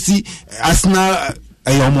 Chelsea, Arsenal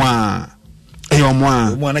ayomwa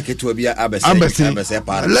na ketu bia abese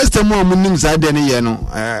para last time we nim side ne ye no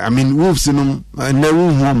I mean Wolves no na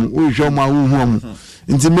wu hwo ma wu hwo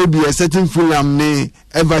nti maybe a certain Fulham ne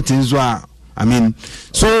Everton so I mean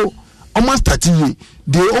so almost starting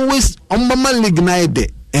they always on mama league na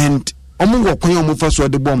ide and omo wo kwan omo fa so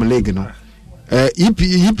de bomb league no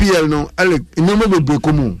EPL no Alec no me be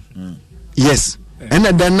komu yes and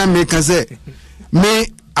then na make say me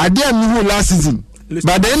ade mi who last season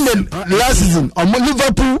but then the last season omo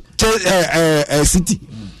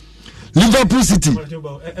Liverpool City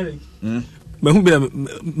me hu be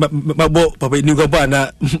ma bo papa ni go ba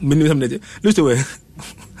na me ni samne lose to we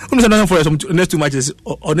uno say for some next 2 matches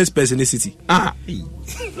on next person in City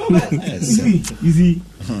easy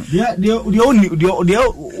the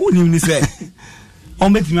only say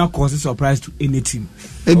on bet me cause surprise to any team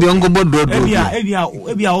ebi on go bodo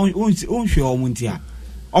ebi on hwe omuntia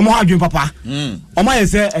omo adwen papa omo ye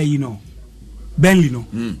say you know Burnley no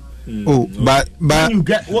Oh, but you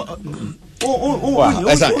get what?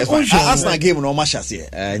 Arsenal game no match as here.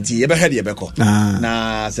 Nti you be head you be ko.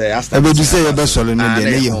 Na say Arsenal. Ebe do say you be solo no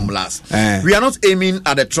dey home last. We are not aiming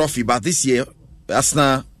at the trophy, but this year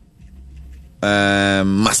Arsenal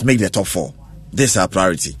must make the top 4. This is our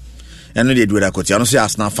priority. And no they do that. I don't say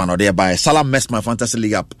Arsenal fan or there by Salah messed my fantasy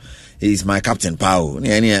league up. He's my captain, Pau.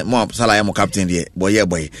 Yeah, more Salah, I'm captain there. Boy.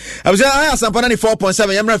 I was saying, I have some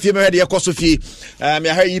 94.7. I'm not feeling the course of fee. I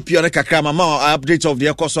heard you on the Kakrama. More updates of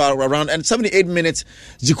the course around and 78 minutes.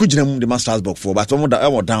 Zikujinam the Masters book for, but I'm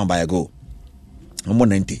down by a goal. I'm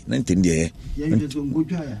 90 there.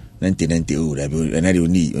 90. Oh, and I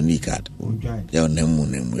don't need card. Yeah,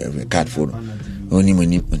 no card for only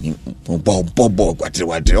when you Bob,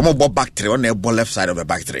 back three on the left side of the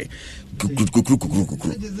back three. That's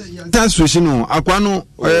no Aquano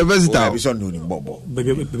versatile.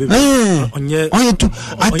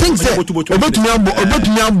 I think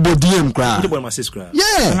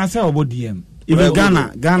yeah, and I say about DM. Even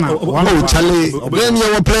Ghana. Oh, Charlie, then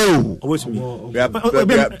you were playing. We are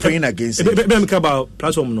praying against it. About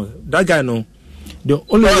platform no. That guy no. The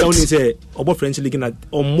only way I only say about French league at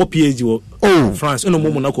or more PhD or France, no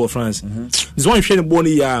more Monaco or France. This one sharing born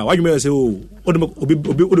here. Why you may say obi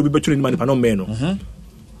better in man no man no.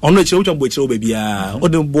 On the children which baby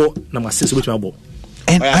odem bo na masese which abo.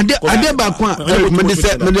 And ade ba kwa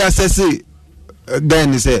me assess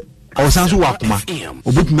then say Osanso Wakuma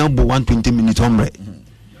obetumi abo 120 minutes hombre.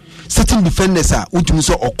 Certain defenders are utumi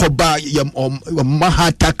so okoba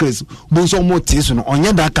maha tackles bo so mo teso no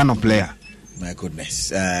onye that kind of player. My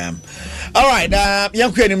goodness. All right.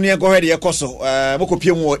 Young Queen, go ahead. Yakoso.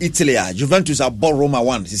 Mokopio Italy. Juventus are ball Roma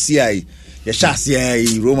 1. CCI.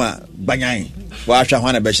 Yashasi Roma Banyai. Washa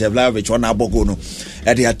Juana Beshev one Abogono.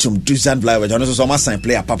 Eddie Atum Dusan Vlaovic. And also Massin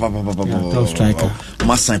player. Top striker.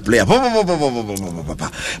 Massin player.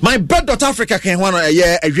 My Bet.Africa can one a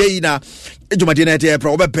year a Reina. Jumadina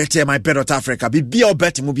better my Bet.Africa. Be all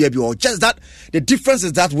betting will be just that. The difference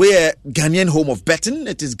is that we're Ghanaian home of betting.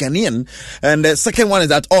 It is Ghanaian. And the second one is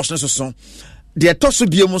that Ocean so. There so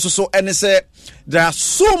and there are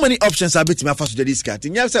so many options I bet me first to this card.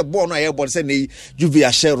 You say born I but say you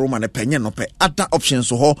share Roma and penny no pay. Other options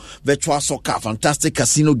so virtual soccer, fantastic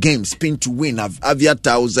casino games, spin to win,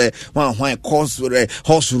 aviators, one course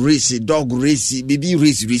horse race, dog race, baby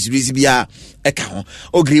race bia eka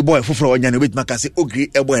ogri boy fufro nya no bet maka say ogri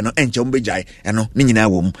e boy no enche mbejai eno ni nyina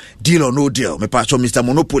wom deal or no deal me pa Mr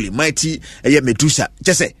Monopoly mighty Medusa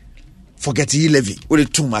just forget ye levy with the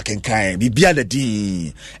 2 mark and kai be the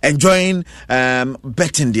D enjoying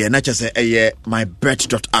betting there not just say my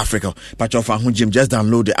Bet.Africa but of Jim just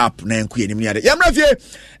download the app na enku enim near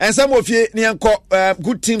and some of you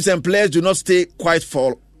good teams and players do not stay quite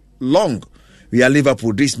for long. We are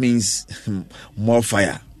Liverpool. This means more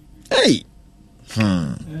fire. Hey.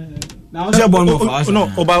 Now no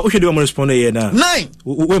about we should do more respond here now 9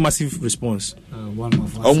 we massive response one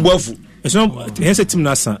more it's not here's a team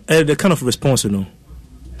nasa the kind of response you know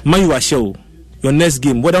man you are show your next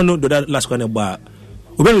game whether no that last one about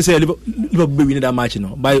we going to say Liverpool win that match you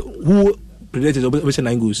know by who predicted over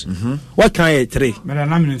 9 goals what kind of 3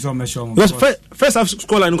 because first half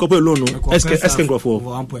score line couple alone no SK go for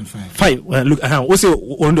 1.5 look we say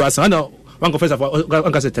on the Arsenal one confess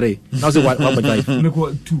one can say 3 now say 1.5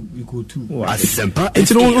 equal 2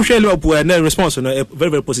 it's no share Liverpool and response no very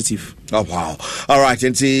very positive. Oh wow. All right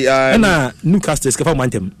and Newcastle is for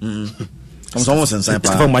Mantem almost inside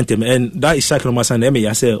for Mantem and that is Shakira Masan Emi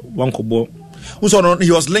I say one kobo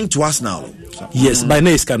he was linked to us now yes by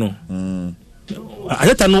Neskano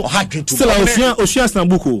I don't know still Ocean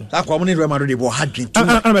Stambuko that community Real Madrid they had drink no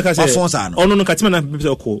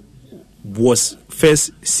Katima was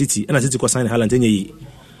first City and City was sign Haaland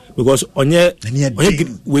because onye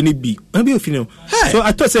when it be feeling so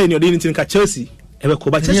I thought saying you didn't catch Chelsea ever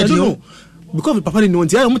go back Chelsea no because papa didn't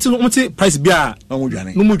want to price beer no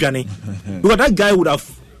mujane because that guy would have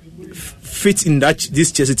fit in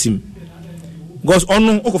this Chelsea team because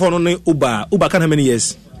on Uba can how many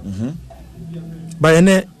years but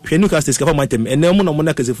Newcastle is for my team and no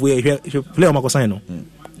money because if we play on Marcosino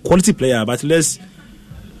quality player but let's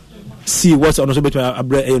see what's on also better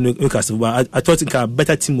Newcastle but I thought it a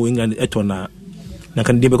better team in England etona na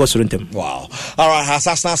can because them. Wow. All right, has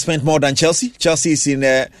Arsenal spent more than Chelsea? Chelsea is in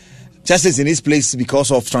his place because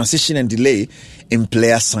of transition and delay in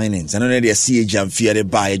player signings. I know they see Jamfia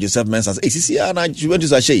by Joseph Mensah. ACC na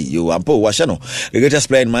Juventus ashe you ampo washano. The greatest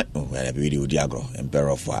player in my video Diagro Emperor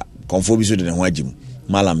of Confobiso de Nwajim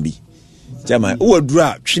Malambi. Jama who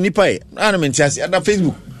draw Chinipa na mentiasi na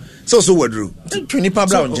Facebook. So what drew Nipa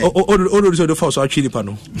Brown. The force actually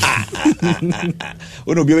pano.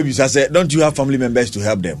 Baby said, don't you have family members to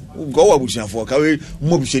help them? Go up for carry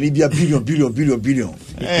Mobishani be a billion.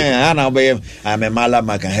 I'm a malam,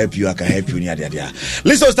 I can help you,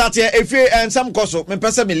 Let's start here. If you and some cost of me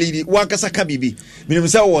person me lady, Wakasaka bibi.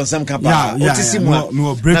 Minimum want some kappa. What is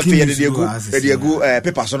no breaking the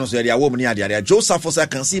paper son of the woman here. Joseph Fosa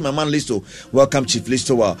can see my man Listo. Welcome Chief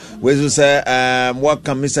Listo. Where you say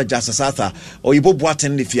welcome Mr. Justice Arthur. Or you both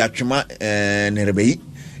attend if you are Nerebe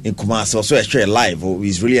in Kumasi, also a share live.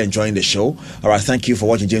 He's really enjoying the show. All right, thank you for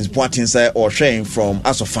watching. James Boatin or sharing from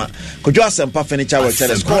Asofa. Could you ask some furniture? Will tell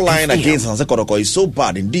the score line against Hansa Kodoko is so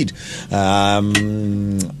bad indeed.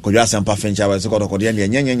 Could you ask some furniture?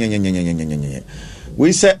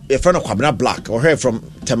 We said a friend of Kwabena Black or her from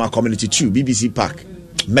Tema Community 2, BBC Park.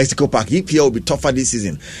 Mexico Park, EPL will be tougher this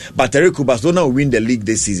season, but Eric Barcelona will win the league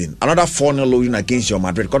this season. Another 4-0 win against Real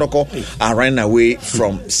Madrid. Kodoko are running away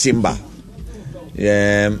from Simba.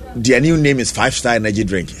 Their new name is 5-Star Energy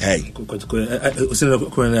Drink. Hey,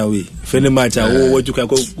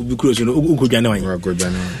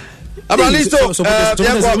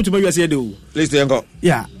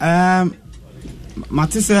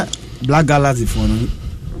 Matisse Black Galaxy for no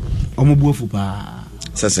omobuofu pa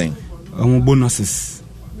seseng bonuses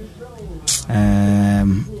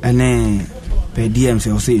ene per DM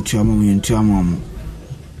se o se tuamo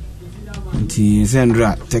nti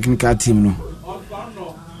Sandra technical team no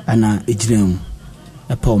ana ejinem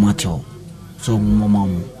e pa macho so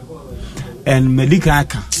mom and medical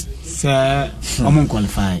aka se omon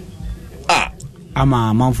qualify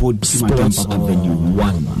ama Manford Simatam Papa venue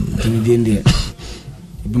 1 tini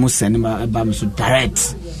be mo send ba me so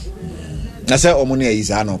direct. I said Omoni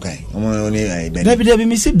is okay. Omoni David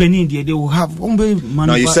me say Benin they will have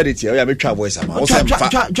no, you said it here. Yeah, me travel voice am.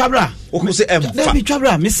 Chabra. Who say David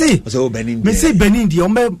Chabra me say. Benin. Me say Benin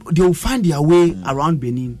they will find their way around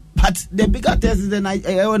Benin. But the bigger test is the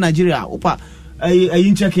Nigeria. Opa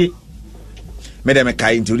in check it. Me dem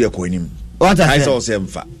kai into the koinim. What I saw say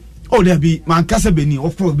mfa. Oh there be man kasa Benin.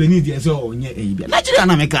 Of course Benin they so onye Nigeria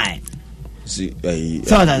na me kai.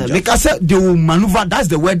 Because they will maneuver. That's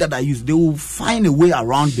the word that I use. They will find a way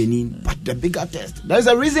around Benin. But the bigger test, there's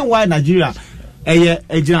a reason why Nigeria a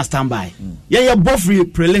standby. Yeah, both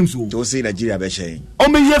prelims. Don't say Nigeria be saying.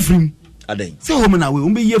 Ombe ye from. Aden. Say home na we.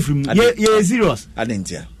 Ombe ye from. Yeah, serious. Aden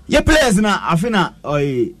tia. Yeah, players na afina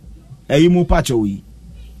mo patch we.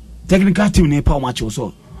 Technical team ne pa match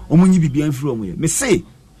so. Omunyi bibia free omo ye. Me say.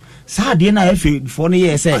 Sa de na FA before no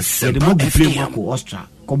year say the mo go play Marco Austria.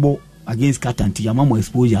 Kobo against Katanti Yamamo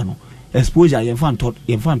exposure no exposure you fan to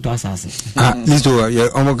assassin this do you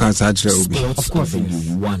almost can search of course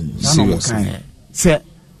one serious say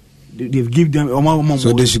they give them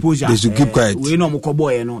so they should keep quiet we no mo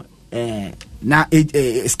boy no na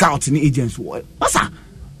scout ni agents what's that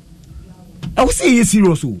I will say you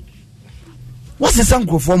serious what's the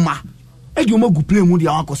sanko for ma e do mo go play mu dia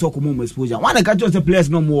akoso ko mo exposure one ka just the players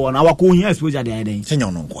no more na wa ko here exposure dey dey senyo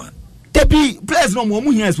no kwa the players no more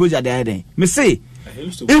here exposure there. Me say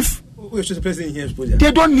if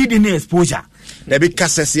they don't need any exposure, they be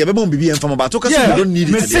casses here. They don't need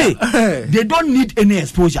it. Say they don't need any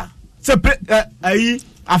exposure. So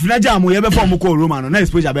Afinaja mo yebe form ko Roma no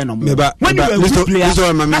exposure be no. When you are a good player,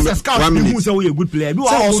 as a scout, who say you a good player. So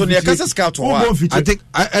also the as a scout.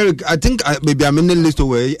 I think maybe I'm in the list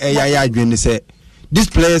where I say. These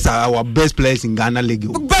players are our best players in Ghana League.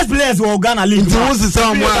 Best players in Ghana League. They on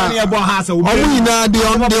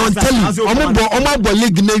tell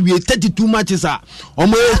league 32 matches are.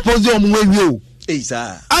 And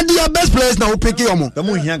they are best players now. Pick you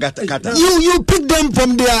pick them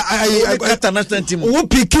from their national team. Who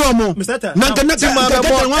pick you They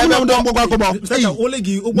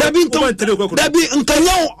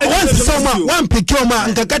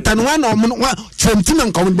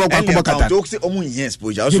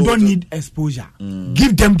don't need exposure.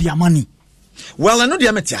 Give them their money. Well, I know the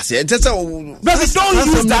amateurs. But don't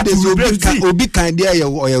use that to replace.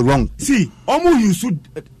 Or you're wrong. See, almost use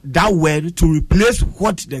that word to replace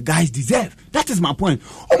what the guys deserve. That is my point.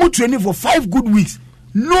 Almost training for 5 good weeks.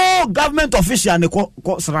 No government official and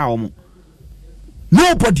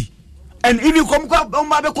nobody. And if you come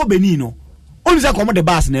Benino, only come the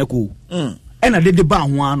bus and I did the bar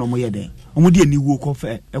one or more day. Omudi and you woke off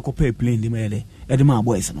a pay plane the mail at the my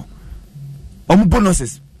boys.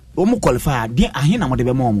 Bonuses. Omo qualify dia ahina mo de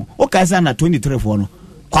be mo o ka sa na 23 for no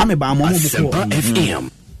kwame ba mo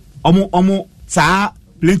FM omo sa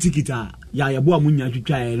plane ticket ya bo amunya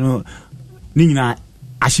twitwa no ni nyina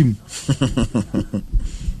ashim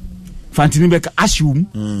Fantini Beck ashum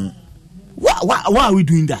why are we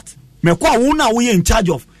doing that? me kwa wo na wo in charge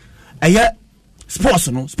of sports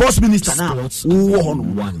no sports minister now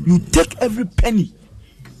you take every penny.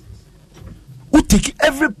 You take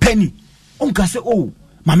every penny. Unka say oh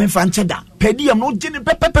mame francheda pedi am no gene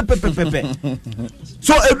pepe.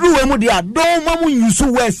 So everywhere mo dia do mamu use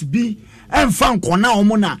words bi emfa nkona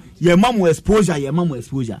omo na ye mamu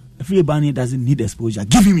exposure. Every bani doesn't need exposure.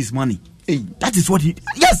 Give him his money. Hey, that is what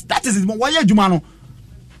that is his money. Why juma no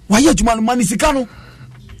money sikano.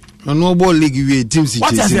 No ball league we team city.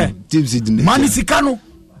 What is that? Team city. Money sikano.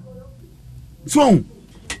 So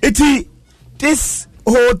this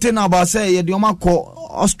whole thing about say you ma call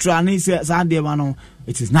Australia say Sunday man,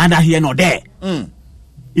 it is neither here nor there.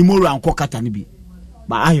 Imoro and kokata ni bi.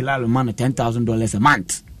 But I allow man $10,000 a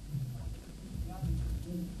month.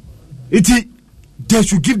 They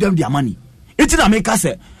should give them their money. It's in America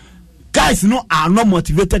say guys are not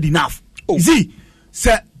motivated enough. You see,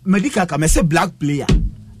 say medical come say black player,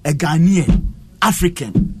 a Ghanaian,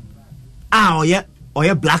 African,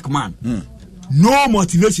 or black man. No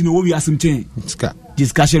motivation over we are something.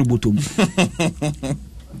 Discussion bottom.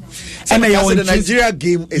 And the Nigeria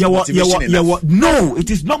game is motivation enough. No, it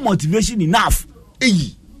is not motivation enough.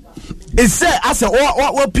 It's say as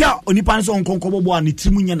what pia onipa so nkonko bo ani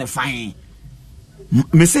trimu nya na fine.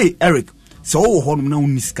 Me say Eric, so wo ho na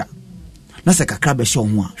uniska. Na se kakra be hye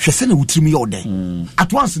ho a, hwe se na wutrimu ye oden.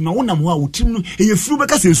 At once na wonam ho a wutrimu no eye furu be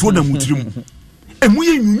ka se so na wutrimu. Emu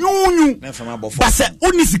ye nyunyu. Ba se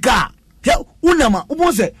unisika. Ya unama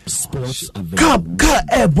ubo se ka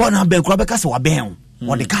born am be kra be ka se wa ben.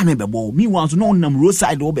 What the car be bo. Me want to know nam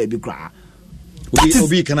roadside o be kra.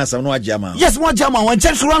 Obi kana sa no ajama. Yes, one jama one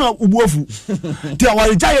chance run ubuofu. Ti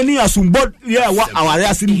awari jaye ni asumbo ye wa awari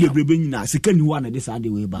asiri bebrebe nyina. Sika ni wa na this ade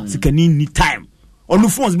we ba. Sika ni need time. On the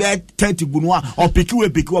phones be 30 gunwa or pikiwe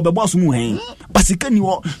be boss mu hen. But sika ni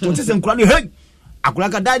wo to se nkura ni hey.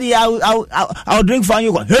 Akura ka daddy I'll drink for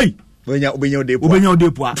you. Hey. Obenya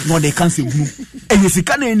odepo no they can say hu. And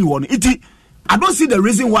sika na any one. Iti I don't see the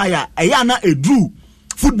reason why na a drew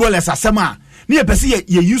footballers asema. Ni e pese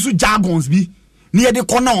ye use jargons bi. Near the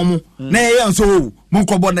corner, nay, so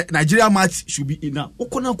Monkobo Nigeria match should be in a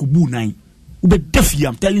Okona Kubu 9. Ube defi,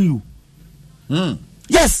 I'm telling you.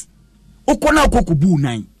 Yes, Okona Kubu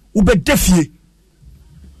 9. Ube defi.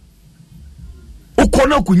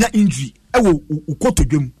 Okona Kunya injury. Ukoto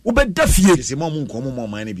game. Ube defi. It's a moment more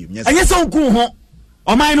money. And yes, Uncle,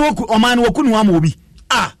 or mine Okunu.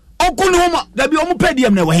 Ah, Okunu, there be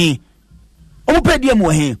Omopedium never here. Omopedium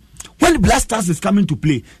were here. When the Black Stars is coming to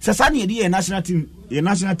play, Sasani a national team,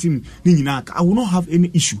 I will not have any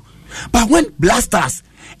issue. But when Black Stars,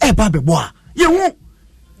 Babe boy, you won't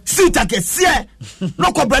see that see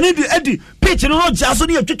no company the pitch, no just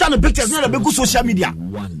only Twitter and pictures, not a big social media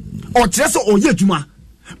or just or Juma.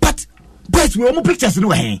 But boys, we almost pictures no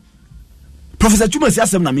way. Professor Juma says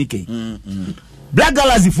some Namike. Black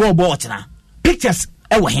Galaxy 4 ball pictures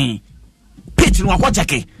ever pitch no watch.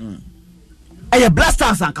 Aye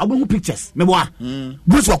blasters and kabu pictures me boa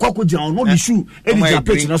Bruce wakoko jam no the shoe e di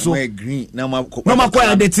picture na so green na ma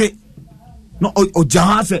kwa dete no o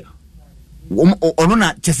jam say ono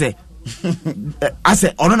na chese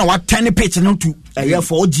ase ono na what 10 picture no to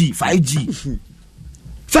 4G 5G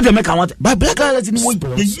so they make want but black guys ni wo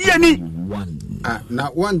ye ni na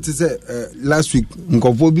one to say last week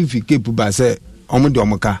nkofo bi fi Cape ba say omo de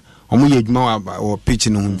omoka omo ye adwuma wa pitch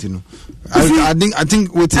no huntino I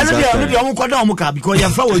think what is that? Because you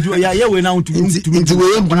follow you we now to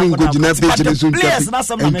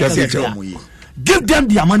give them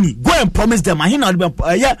their money. Go and promise them. Honorable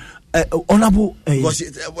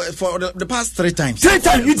for the past 3 times. 3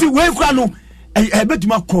 times. You see, where no. I bet you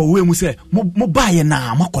call we mu say mo buy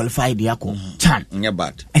na ma qualify the yako chan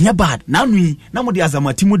enya bad na nui na mo de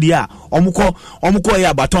azamati mu de a omko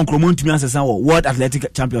ya baton kromo ntumi ansesa wo World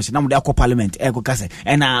Athletic Championship na mo de akọ parliament e go kase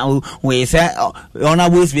na we say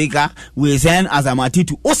honorable speaker we send azamati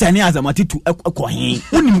to o send azamati to ekọ hin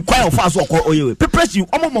unim kwai of us okọ oyewe preparation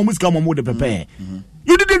omo musika mo de prepare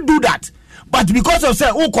you didn't do that. But because of say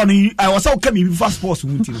I was so coming before sports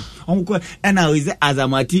until and now is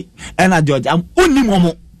azamati and George am only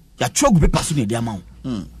momo ya chog be person dey amount.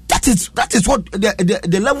 That is what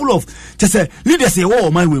the level of just say leaders say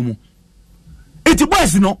oh my way mu. It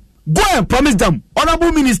boys go and promise them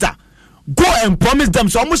honorable minister go and promise them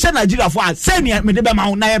so mo share Nigeria for say me dey be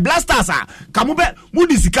ma na blasters ah kamu be mu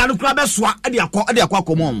disika no kura be soa e dey akwa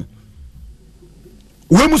komom.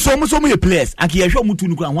 We must players. I can show mutu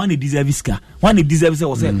nukura one deserve ska. One deserve say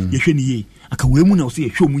was ye hwe ni ye. Aka we mu na say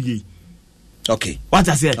hwe mu ye. Okay. What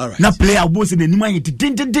I say? Right. Na player boss in the Nima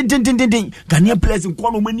din. Ghanaian players in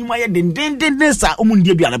Kwano Nima din sa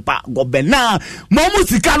omundi bi alepa go ben na mo mu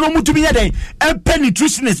sika no mu tumi yeden e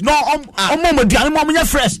nutritionist no mo di ane mo nya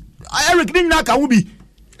fresh. Eric din na ka wo bi.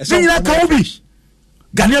 Din na ka wo bi.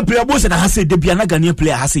 Ghanaian player boss na ha say de bia na Ghanaian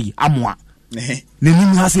player ha say amoa. Ne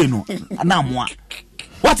nim ha say no na amoa.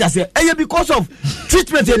 What I say? Because of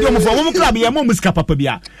treatment you do for one club, you must cap up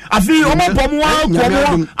here. I feel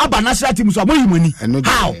about national team so money.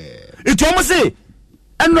 How? It almost say,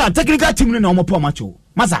 and no technical team no more macho.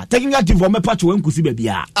 Masa technical team for me patch when kusi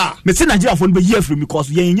baby. Me say Nigeria for be year from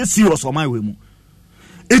because you ain't serious for my way mu.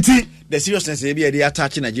 It the seriousness be they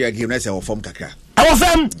attach Nigeria game let's say form kakra. Our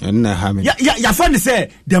fam. Ya friend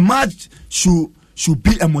say the match should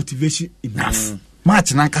be a motivation enough.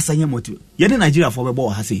 Match na kasa nye motive. Yene Nigeria for be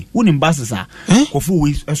ball ha say. Woni mbasa sa. Kofu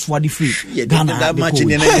we swadi free. Ghana that match in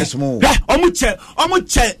na small. Omu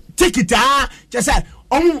che take it just say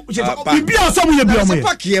omu bi o so mu ye bi o mu.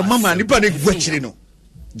 Pack ye mama nipa na gwachire no.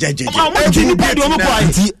 Jeje. Omu nipa do omu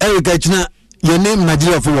point. Eric China your name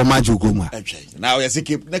Nigeria for match okoma. Now you say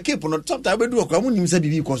keep na keep no sometimes we do okra mu nim say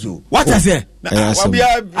bibi koso. What I say?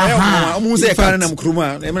 Wabia omu say kan na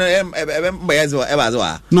mkruma.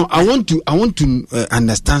 No, I want to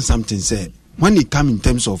understand something. Say when it come in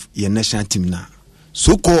terms of your national team now,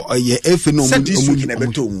 so called your FA no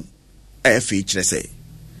mu FA chire say.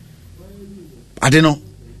 I don't know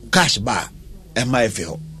cash bar my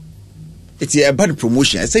FA. It's a bad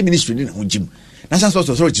promotion. I say ministry ni na gym. National Sports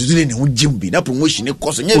Authority is doing a gym be na promotion e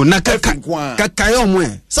cost nya kakayo mo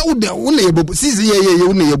sa wo de wo na yebo sisi ye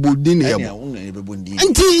wo na yebo din na yebo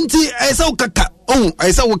nti esa wo kaka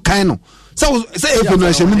esa wo kan no sa efe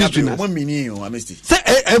no she ministry na say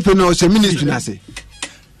efe no she ministry na say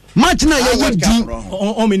match na ye di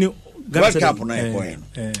o mini World Cup no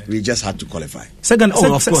we just had to qualify second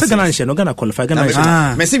answer no gonna qualify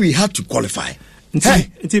gonna me say we had to qualify Park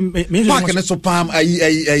and so palm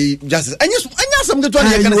I just some good one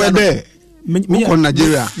there.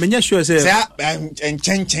 Nigeria. Menya sure say and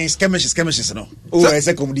change skirmishes no. Oh I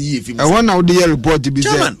say come the year. I want now the report to be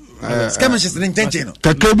there. Skirmishes in intention no.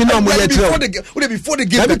 Kakabi na mo ye before the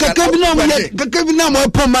game. Kakabi na mo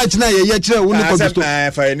po match na ye kire wo no ko.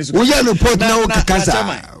 Wo ye report na wo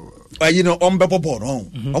kasa. You know on bebo no.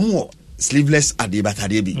 Omo sleeveless at the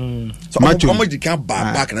battery bi. So omo di kan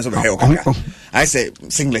back na so be hair. I say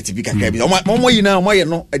singlet bi kakra bi. Omo yi na omo ye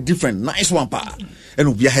no a different nice one pa. And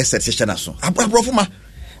obi a headset session aso. Abrafo ma.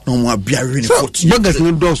 No mo abia re ni foot. Buggers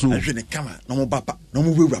no dos no. Ahwe ne kama. No mo papa. No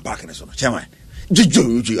mo wura back na so no. Chairman.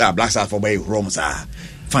 Juju Black Stars for by Rome sa.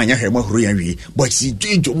 Fanya he mo huru yan wi. But si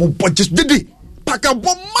juju mo budget didi. Paka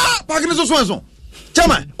bomma. Paka ne so so.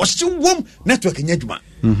 Chairman, o si wom network nya djuma.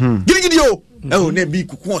 Gidi yo. Oh, ne bi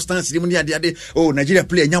kuku stance dem ni ade oh Nigeria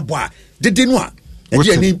player nya boa dede no a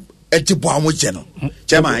Nigeria ni eti boa mo che no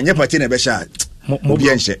chairman nya party na be sha mo bi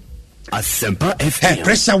enhye Asempa FM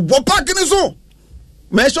pressure wo pack ni so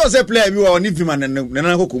me sure say player bi o ni vima na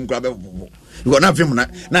kokum kra be you got na vim na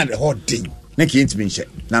the whole thing na ki ntimi enhye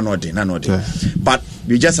na no dey but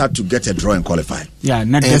we just had to get a draw and qualify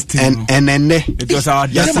not destiny and it was our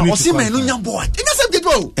destiny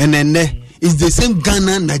and it's the same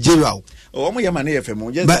Ghana Nigeria. Oh, I'm but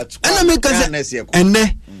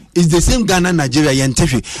it's the same Ghana Nigeria.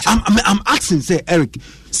 I'm asking, say Eric,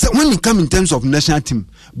 so when it come in terms of national team,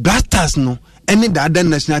 Blasters no, any the other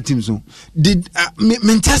national teams no, did I mean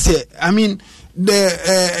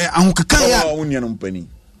the Ankakaya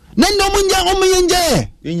Nando Munja Omenje.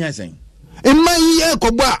 In my year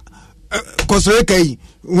Koba Kosreka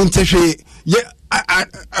won't say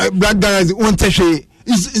Black guys won't say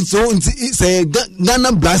it's a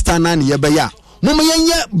Ghana Blaster nani yebaya. Mama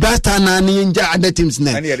yenya Blaster nani nja other teams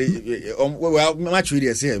na. Well, match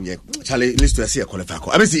really say Charlie list to see a qualify.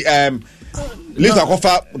 I mean see list to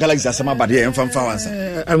offer Galaxy Asama but here from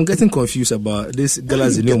answer. I'm getting confused about this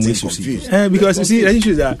Galaxy no because you see the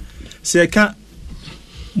issue that say I can't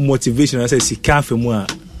motivation I say si can for more.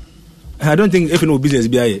 I don't think if no business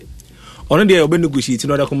be here. Already I been negotiate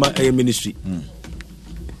in order come ministry.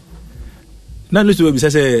 Now let's do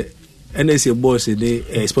say NSA boss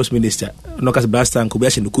the sports minister no cause Blaster and Kobe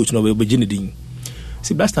the coach no be gini din.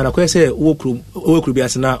 See Blaster na say wo kru bi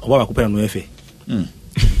asena oba ko pera no efe.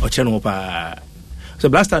 O che no pa. So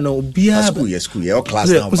Blaster no bia school yeah class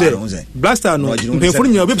now ba. Blaster no me for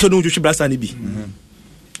nya obi so no juju Blaster ni bi.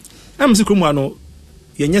 Am se kru no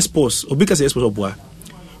yenye sports obi ka say sports oboa.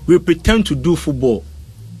 We pretend to do football.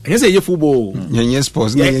 And you say you football. Yenye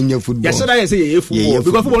sports na yenye football. Yes, I say you football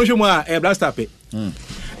because football no show more Blaster pe. And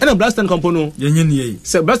a Blaster compono yenye ni.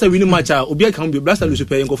 Say Blaster win match obi can be Blaster lose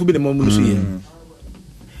pe nko fu bi the mo lose here.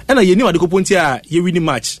 ɛna yɛnim ade kɔpɔnti a yɛwini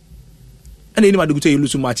match ɛna yɛnim ade kɔpɔnti a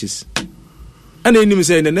yɛlose matches ɛna yɛnim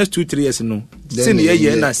sɛ in the next 2-3 years no sɛ ne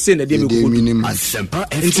yɛyɛ na sɛ na deɛ mɛkɔkɔdu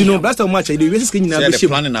nti no blaster match a yɛde wiase sika nyinaa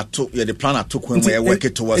bɛhyɛ yɛde plan ato kwan where work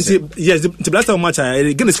it towards yes the blaster match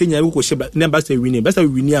a Ghana sika nyinaa bɛkɔhyɛ na blaster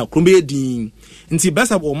wini a krom bɛyɛ din nti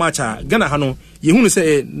blaster match a Ghana ha no yɛhunu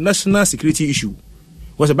sɛ national security issue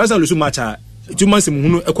was a blaster lose match a 2 months mu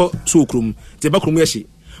hunu ɛkɔ so krom nti ba krom yɛhye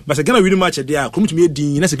but Ghana wini match de a krom tumi yɛ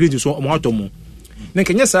din na security so ɔmo atɔ mo na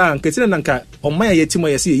nkɛnyɛ saa nkɛtire na nka ɔman a yɛtim a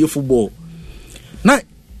yɛsɛ yɛyɛ football na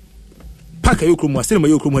park ayo krom a sɛnema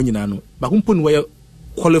yɛ krom ha nyinaa no ba kompo no wɔyɛ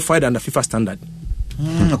qualified under FIFA standard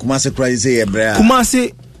Kumasi crazy ebra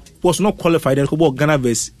Kumasi was not qualified and ko Ghana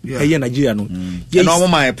vs here Nigeria no yes no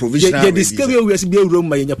my provisional the discovery we be room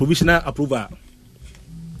my provisional approval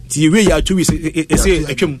ti we ya 2 weeks e say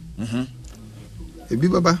atwam ebi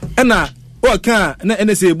baba na o kan na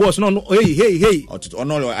NSA boss no hey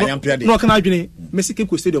ono ayampia de no kan adwene Messi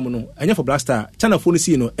Cape Stadium no anya for Blaster China phone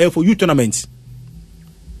see no for youth tournament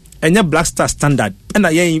anya Blaster standard na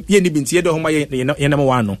ye ni binti ye de ho ma ye number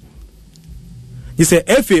 1 no. You say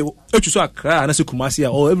FA choose Accra and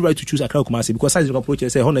Kumasi or everybody to choose Accra Kumasi because size of approach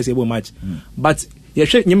say honestly about match. But you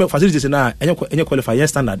facilities na any qualify yes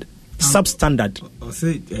standard. Substandard. Or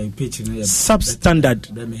say pitch substandard.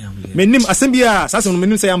 Menim asembia sasa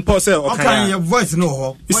menim say am pause okay your voice no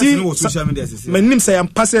ho. You see social media menim say am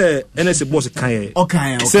pass NS boss kan.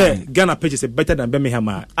 Okay. Say Ghana pitch is better than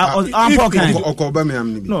Birmingham.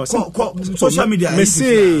 Birmingham no social media. Me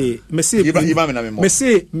say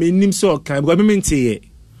menim so kan because me mentie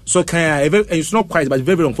so kan it's not quite but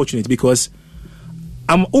very, very unfortunate because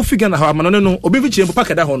am ofigana na ha manone no obi fichire mpo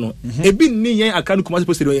pakada ho no ebi ni yen aka no Kumasi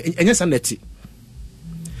post enye saneti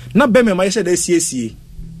na be me ma yese da siesie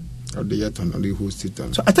o de yeton on the host it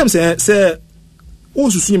so atam say o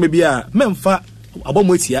susu nyeme bia memfa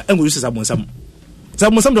abomo etia enwo yusa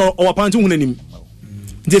sabonsam do o wapanti hu nanim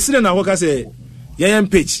de sire na ho ka say yen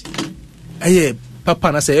page aye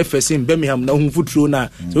papa na say FS in Birmingham na hu futuro na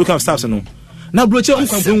so we can staffs no na broche hu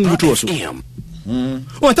kan hu futuro so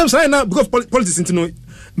oh time say na because politics into no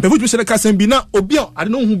mpefu tumi sele kasen bi na obi a ade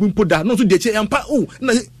no hu bi mpoda no so de che empa oh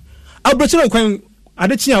na abrochero kwan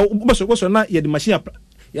ade chi a boso na ye de machine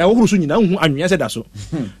ya wo so nyina hu anwea se da so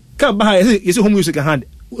ka ba ha ye se home music hand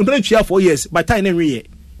ndra twa 4 years by time na nwe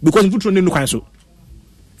because futuro ne no kwan so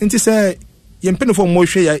nti say ye mpene for mo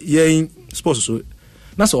hwe ye sports so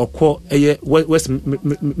na so okọ eye West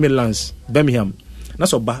Midlands Birmingham na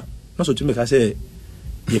so ba na so tumi ka say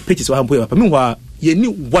ye pitches wa hampo pa meanwhile ye ni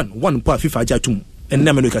one po FIFA ajatum en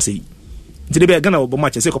na me no ka say nti be Ghana wo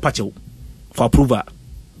match say ko patchew for approval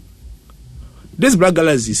this Black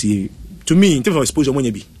Galaxy is to me in terms of exposure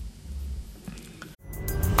money be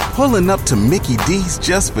pulling up to Mickey D's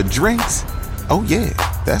just for drinks. Oh yeah,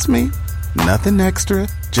 that's me. Nothing extra,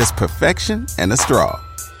 just perfection and a straw.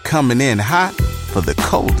 Coming in hot for the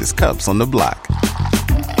coldest cups on the block.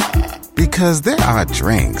 Because there are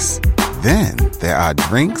drinks. Then there are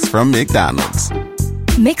drinks from McDonald's.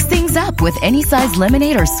 Mix things up with any size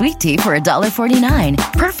lemonade or sweet tea for $1.49.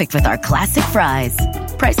 Perfect with our classic fries.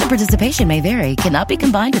 Price and participation may vary. Cannot be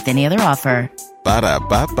combined with any other offer.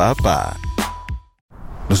 Ba-da-ba-ba-ba.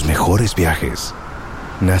 Los mejores viajes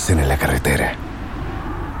nacen en la carretera.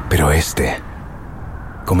 Pero este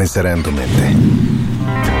comenzará en tu mente.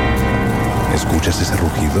 ¿Escuchas ese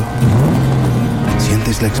rugido?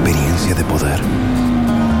 ¿Sientes la experiencia de poder?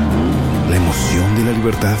 ¿La emoción de la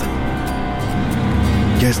libertad?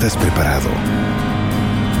 Ya estás preparado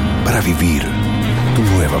para vivir tu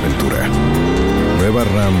nueva aventura. Nueva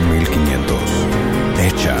RAM 1500.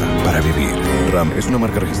 Hecha para vivir. RAM es una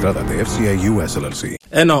marca registrada de FCI US LLC.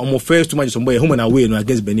 And now, my first two matches on home and away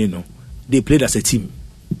against Benin, no, they played as a team.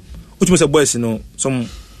 Which was a boys, some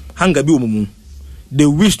hunger be mumu. They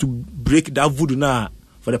wish to break that voodoo now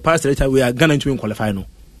for the past 3 times we are going to qualify. No,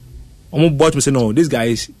 boys say no, these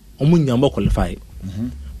guys qualify.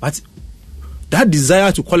 But that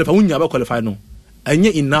desire to qualify when you qualify no, and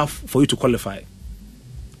yet enough for you to qualify.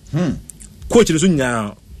 Coach is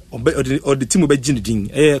or the team will be Jin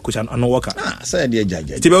coach and worker. Say dear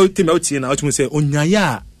judge. Team out here now to say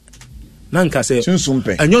Onyaya Nanka say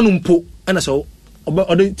Sunsumpe and Yonumpo and so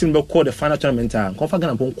other team will call the final tournament and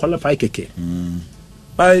Confagan upon qualify keke.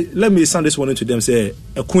 But let me sound this one to them say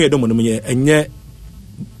a queen domonomia and yet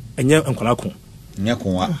Uncolacon.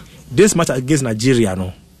 This match against Nigeria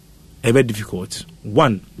no very difficult.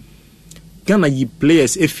 One, Ghana ye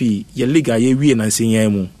players efi ye liga ye we and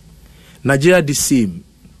sing Nigeria the same.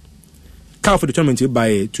 Call for the tournament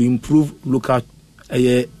by to improve local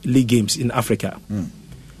league games in Africa.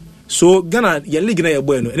 So Ghana ye league na ye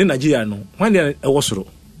boy no and Nigeria no when they was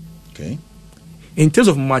Okay. In terms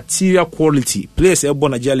of material quality, players are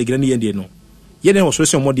born Nigeria League and no. Yen was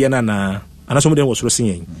racing more than and somebody was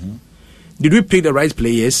racing. Did we pick the right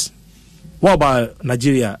players? What about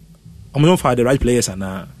Nigeria? I'm not for the right players and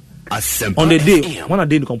on the day when I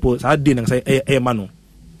didn't compose, I didn't say hey mano.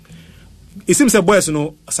 It seems that boys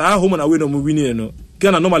Sarah home and away no winning no.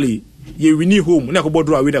 Ghana normally you renew home, never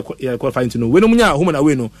border away that qualifying to know. When home and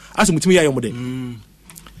away no, as much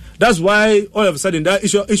that's why all of a sudden that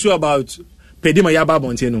issue about Pedima Yaba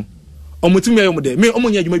Monteno. Omutumi Yomode, me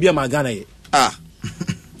Omonia, you may be a Magana.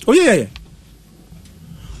 Oh, yeah.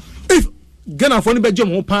 If Ghana for the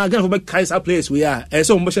Belgium, Ghana for Kaiser place we are, and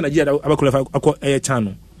so much Nigeria, I will qualify a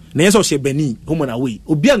channel. Neso she Beni, home and away,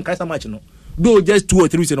 Obian Kaiser Machino. Do just 2 or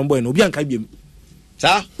 3 weeks on boy, Obian Kaibim.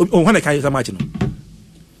 Sir, oh, when I Kaiser Machino.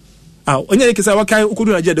 When you say, what Kai could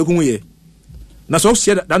do Nigeria, the Kumwe. Naso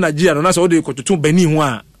said that Nigeria, and that's all they could to Beni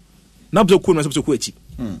Hua. Nabzo Kuna Subsequent.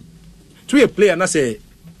 To a player, and I say,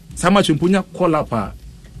 how much you put call up.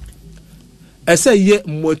 I say, yeah,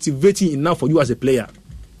 motivating enough for you as a player.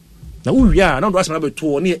 Now, we are not asking about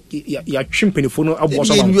 2 near your chimping for no about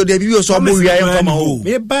some. You debut so movie. Come home.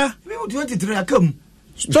 Maybe 23. I come.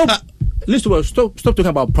 Stop. Listen, stop talking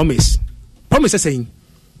about promise. Promise is saying.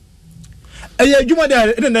 You want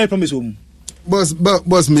to promise home. Boss me back.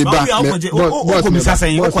 Boss me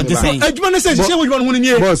saying. Boss,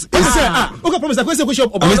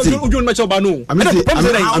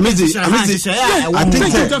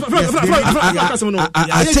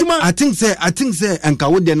 I think say and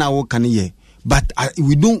Kawode now can ye. But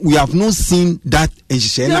we have not seen that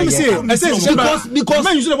because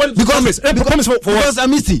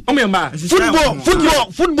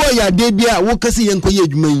football ya debia wo kasi yenko ye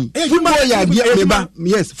adwuma football ya debia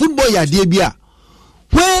yes football ya debia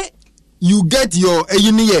where you get your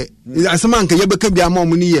eyiniye asema nka ye beka bia ma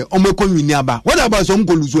omuni ye omekonwini aba what about some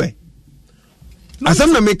go lose we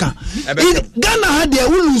asem na meka Ghana had their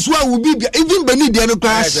lose wa will be even Benin dey no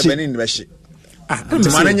clash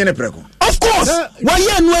of course why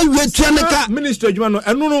you no we tuaneka minister adwuma no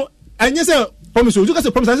eno no anye say promise you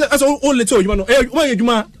say promise as all let you adwuma no why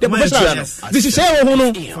adwuma the professional this is share ho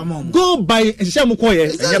no go buy share mo ko ye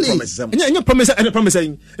anye promise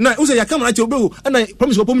na we say ya come na ti obewu na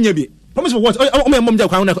promise wo pom nya bi promise what o me mom ja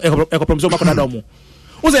kwa na e promise wo makoda da mo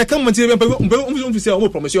we say come nti we say o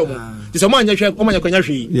promise yo mo ti say mo anya hwe o manya kwanya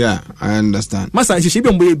hwe yeah I understand masa she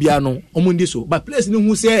bi mbo bia no o mo ndi so but place ni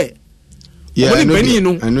hu say yeah I know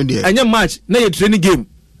there anya match na ye training game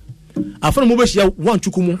afọ mo be shia one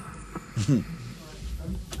chukumu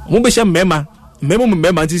mo be shia mema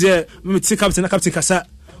nti say me ti captain kasa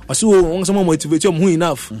oso won so mo motivate mo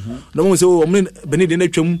enough no mo say o mo Benin dey na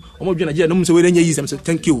twam o mo dwe Nigeria no mo say we dey easy say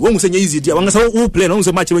thank you won say easy dia won say wo play no mo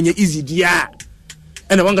say match we easy dia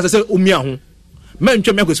ena won say o mia ho man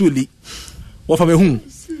twam akwesi oli wo fa me hu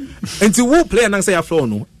nti wo play na say ya flow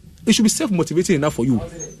no it should be self motivating enough for you.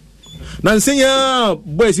 Nansenya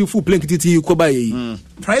boys you full playing titi ko buy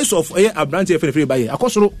price of Abrante free buy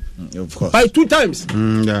akosoro by 2 times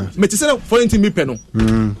yeah me ti say foreign team me pe no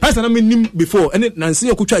price na me nim before and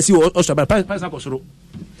Nansenya ko try see Australia price akosoro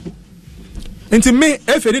enti me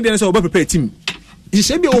FA dey say oba prepare team e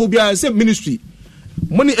she be obi a say ministry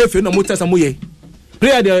money FA no motor samoye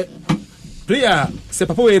player se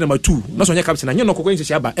papa we number 2 na so nya captain anya no kokko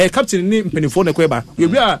nche aba captain ni mpenifo na ko eba ye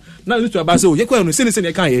bia na lutu aba se o ye ko no se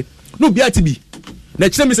ne kan ye no bia tibi na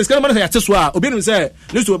kire Mrs. Kalman ya teso a obi no se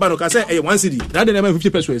lutu aba no ka se 1 cedi na de na 50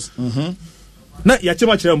 pesos na ya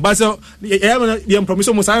chema kire mba se ye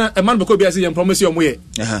promise mo sa e man be ko bia se ye promise yo mo ye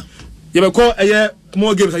ye be ko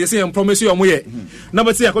more games ye se ye promise yo mo ye na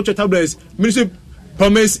but se ya ko tablets ministry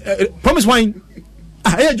promise wine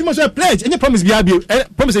juma so pledge any promise bia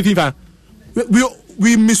promise FIFA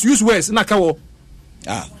we misuse words na kawo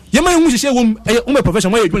yema hu hye wom me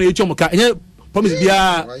professional wey adwuna ye chomo ka enye promise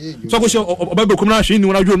bia so ko show obabe kum na hwe ni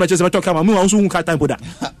wona adwuna na chese talk am me wan so hu ka time poda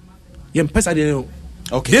yem pesa de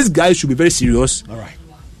okay this guy should be very serious all right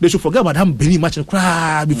they should forget about him Benin match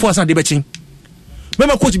cry before Sunday betting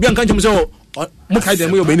mema coach bia kan chemo say mo kai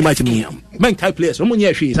dem yo Benin match ni men kai players mo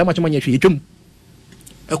nya hwe sa match mo nya hwe twem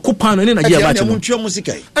e kupa no ne na dia match no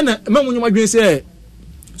ana me mo nyuma dwen say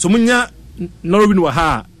so mo nya Norway no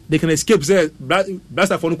ha they can escape say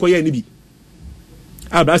blaster for no koye ni bi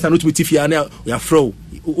blaster no to be tifia na ya throw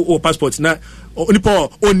o passport na oni po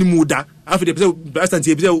oni muda after the blaster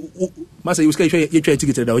tie be masa you scare you try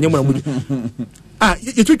ticket da onyama mu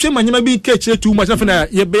you twetwe manyama bi ka kire too much na fina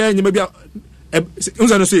ye be nyama bi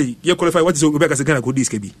unza no say ye qualify what is Obeka Ghana could this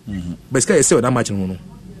ke bi but sky say that match no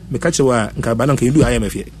me catch wa nka ba na nka you do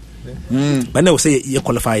IMF But now say you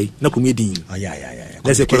qualify na comedian.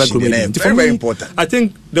 Let's say qualify comedian. Very important. I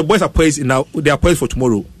think the boys are poised now. They are poised for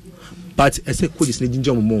tomorrow. But I say coach is needing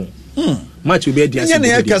jump more. Match will be at the end.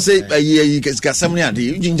 Yeah, can say you can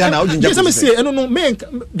say ginger now. Yes, I say I don't know. Man,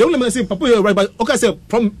 the only man say Papa you right, but okay, say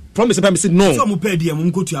promise. I say no. So mo pay dia mo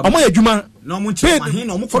go to am I adwuma? No mo che ma hin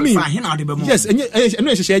no mo for me. Yes,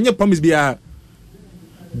 and no promise be a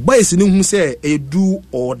boys ni hu say e do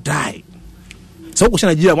or die. So ko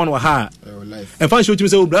Nigeria one wa ha. And fan show to me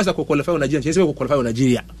say Brazil ko qualify Nigeria. Say ko qualify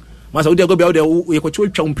Nigeria. Masa wo dey go be out there we ko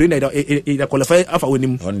twa play na e qualify afa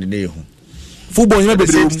wonim. On the day. Football you be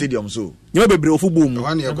stadium so. You be football.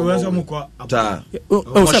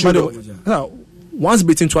 Once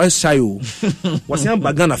beaten twice shy was young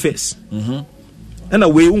Bagana first. And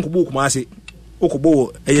away unko Kumasi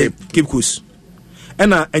Okobo Cape Coast.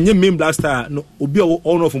 And your main Black Star no obi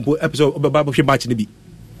all from episode of Bible match ni bi.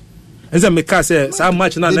 And then Meka say some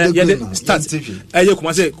match na start. Ayo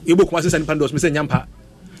Kumasi Ibo Kumasi San Pandos me say nyampa.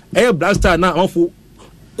 Ayo Black Star na onfo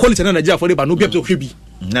quality na Nigeria for the no be episode hwebi.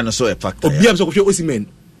 No so a factor. Obi am so ko Osimhen.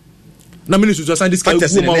 Na ministry to sign this guy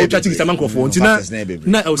who ma o chatting sama microphone.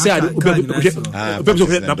 Na o say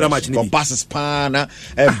obi na match ni. Passes pan na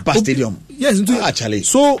stadium. Yes, actually.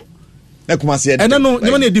 So na kuma say and no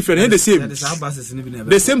money different, the same.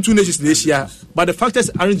 The same two nations in Asia, but the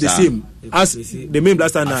factors aren't the same as the main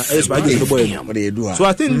blaster and boy. So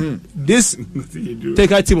I think this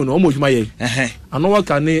take our team on almost my year. And no one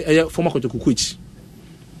can former coach coach.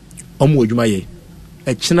 Almost my year.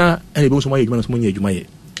 A China and a boss of my year.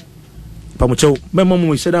 Pamucho, my mom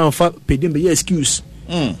will sit down for pay them the excuse.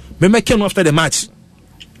 Me make him after the match.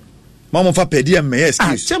 Mama fa pediam me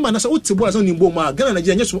excuse. Chairman asa oti bo asa ni mbo ma Ghana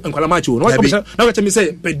Nigeria nyeso enkwala match o. Na ka tell me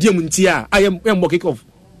say pediam ntia I am kick off.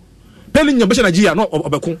 Pele nya be Nigeria no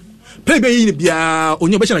obekun. Pele be yi ni bia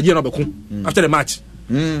onye be Nigeria no obekun after the match.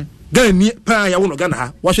 Ghana ni pa ya wono Ghana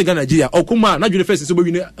ha. Wa hwe Ghana Nigeria. Okuma na dwene first so be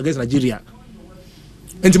win against Nigeria.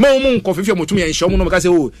 Enti ma mo nkofefia mo tumi enhye mo no ka say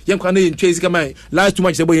o yen kwa na ntwa isi kama last two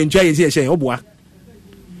match say boy ntwa yen say oboa.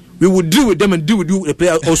 We will deal with them and deal with you, the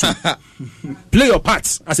player also. Play your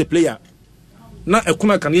part as a player. Now,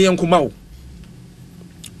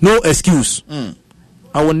 no excuse.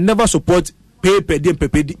 I will never support pay per diem.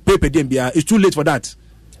 It's too late for that.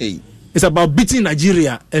 Hey. It's about beating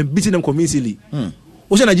Nigeria and beating them convincingly.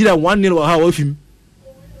 Also, Nigeria 1-0 or how of him.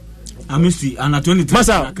 I miss you. And at 20.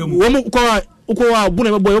 Masa,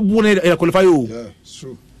 qualify you. Yeah,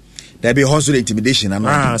 true. There be also intimidation.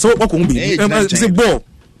 So what can be? It's a ball.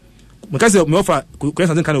 Because me offer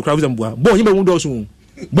question kan okra wuzam bua bo yimbe wundo so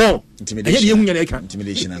bo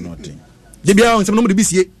intimidation and nothing de bia on sem no de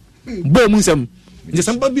bisie bo mu nsem nje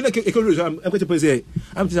samba bi na e ko reso am ko te say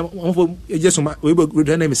am te am fo eje so ma we bo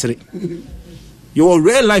radio na mesere your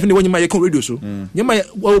real life ni wonyima ye ko radio so nyima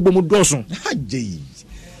bo mu do so ajei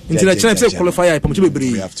international say qualifier pam che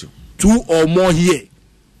bebre 2 or more here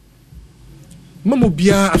mamu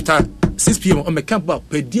bia after 6 p.m. on me camp ba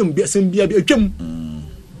pedium bia sem bia atwam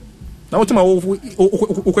na what ma wo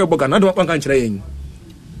boga na do kan kire yen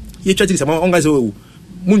ye twa sama on guys o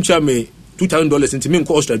muncha me $2,000 into me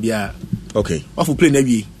ko Australia. Okay, what for play na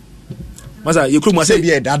wi masa ye kru ma say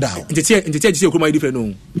bia dada ntete ye kru ma different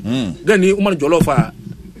no then ni woman jollof a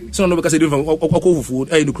so no be ka say different fufu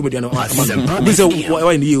e no kru media no be say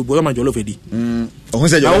why ni you bo man jollof edi o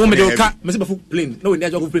say jollof me de ka me say fufu plane no we ni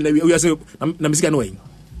jollof plane na wi o say na misika no wen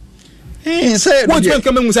say what you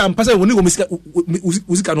come and say am pasa woni go musika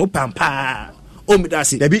no pampa o me da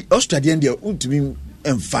say there be Australian there untimi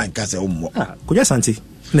enfine ka say o mo konya santi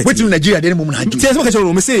wetin Nigeria dey mum na haju say ka say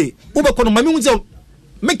me say o be kono mami unze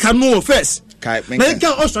me ka no first na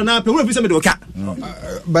ka Australia pe wo fi say me do ka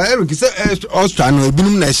but Eric say Australia no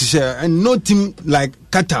ebinum na hihye and no team like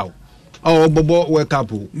Qatar or Bobo World Cup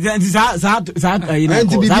that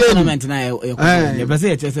tournament na e be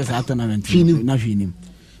say that tournament na hwinim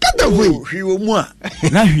Kata we hwiwo mu a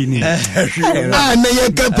na hwini na ye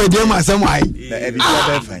ka pedium asem ai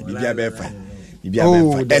bibia be fine e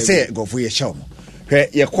say go for ye show hwe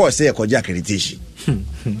ye course say ye koja accreditation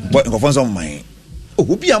but go for some man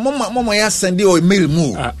obi a mama ya send o email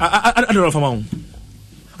mu I don't know for am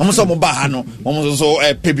omo so mo ba ha no omo so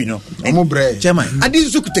pebi no omo bre chairman adi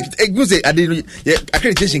so take say adi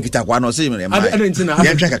accreditation kita kwa no say me ya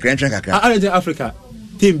kakra Africa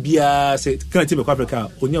team bia say can team Africa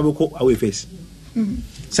onya boko away face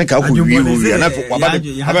say ka ko wi na for ba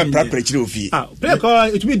prepare chire ofi player ko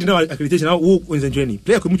it be deny accreditation wo in training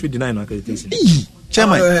player ko much be deny accreditation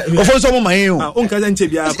chairman ofo so mo man o on ka nche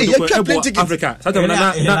bia Africa sata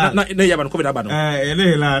na yaba no covid aba no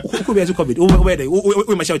ko be covid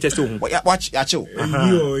we ma show test o watch ya chill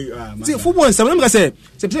see football some them say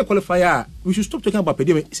qualifier we should stop talking about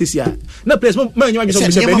pedem sisia na players man you so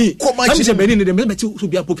Beni am Beni ne dem be so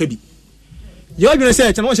bia poka bi you are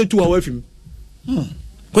say chana wan say 2 hours film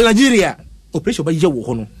ko Nigeria operation ba je wo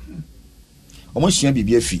ho no omo hia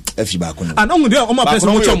bibia afi ba ko no and on dey o ma person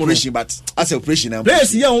mo chomo no but as operation na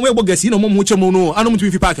place ya on we gbogasi na mo chomo no anom tu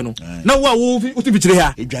fi park no na wo ti fichire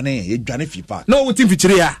ha edwane fi park na wo ti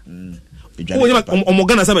fichire ha edwane o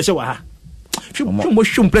Ghana sa be she wa ha mo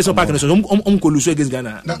shum place of park no so ko lusu against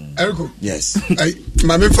Ghana Eriko yes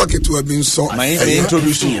my me fuck it to have been so my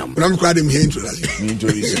introduce him when I'm glad him here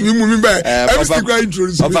introduce me by every guy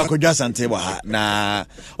introduce of Akoja Sante wa ha na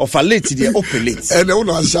of a late dey opelate and they want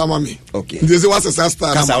to shama me okay they say what's a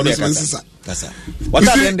star kasa what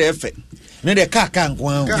are the effect no dey car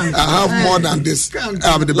nko I have more than this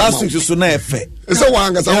last week so na effect so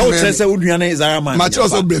one ga say oduane is Araman match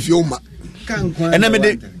also brief you ma and na me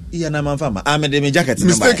dey iya na man fama me dey me jacket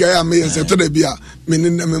mistake I am say to dey bia me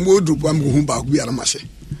mo drup am go hu ba bia na mache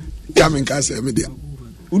ya me nka say me dia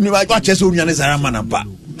uni ba kwa so oduane is Araman na pa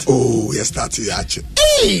oh you start ya che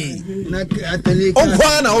na ateli on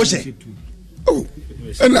kwa na o she oh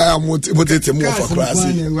and I am motivated more for class. I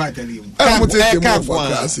am motivated more for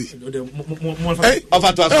class. Hey, I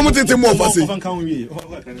am motivated more for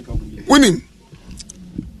winning.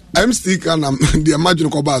 I'm still can the imagine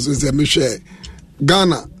ko ba so say me share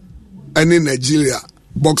Ghana and in Nigeria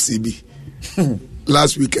box EB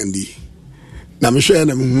last weekend. Na me share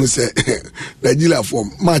na me say Nigeria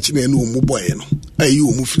form match na no mu boy no. Ayi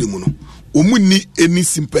o mu film no. O mu ni any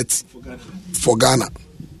sympathy for Ghana.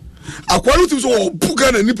 Akwari tu so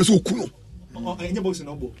buga na ni pese okuno enye boxing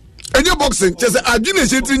no bo enye boxing chese adwene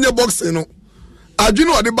sheti enye boxing no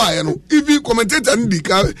adwene ode baaye no even commentator ndi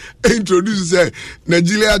ka introduce say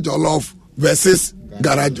Nigeria jollof versus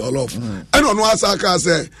Ghana jollof and ono asaka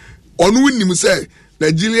say onu nim say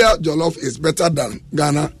Nigeria jollof is better than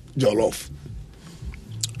Ghana jollof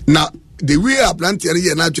na the way a plant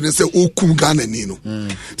here na adwene say okum Ghana ni no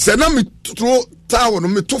say na me throw tower no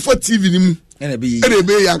me to for TV ni mu ene be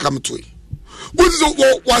yanka mtoi what is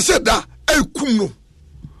what said that kum no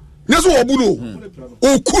nyeso obu no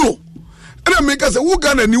okuno ene make say wo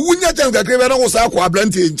Ghana ni wunya chance ka krebe na wo sa kwa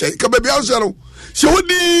blante nche ka ba bia so no she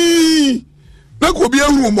wodi na ko bia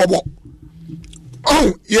hu mobo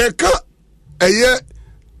oh ye ka eye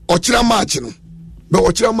ochira match no be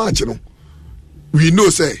ochira match no we know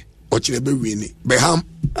say ochira be win be how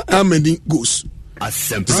many goals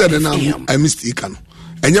said na I mistake no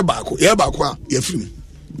enye baako ye baako a ye film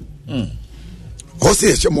ho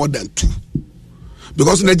say more than 2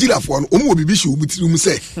 because Nigeria for no omo bibi shi obutiri mu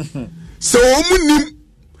say so omo nim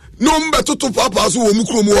no mbe toto papa so omo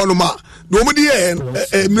krom ho no ma no omo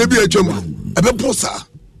de maybe atwam ebe posa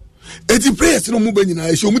eti players no mu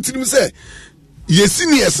banyina shi omo tirim say ye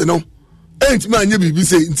seniors no enti ma anya bibi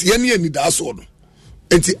say enti ye ne ani da so no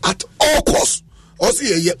enti at all cost also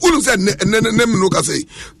ye ulu say ne no ka say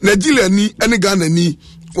Nigeria ni ene Ghana ni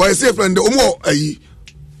why say friend omo ayi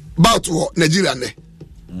about Nigeria ne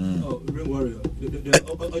warrior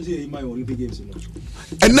the my Olympic games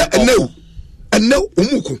and now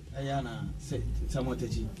umuku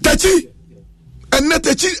tachi and na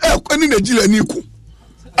tachi any Nigeria ni ku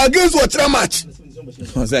against what match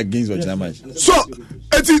was against what match so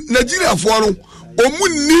eti Nigeria for no omu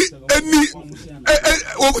ni any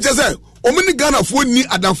just say omu ni Ghana for ni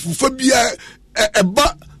adafo fa bia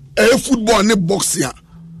eba football ni boxing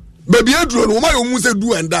baby adro no my omu say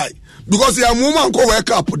do and die because ya mu man ko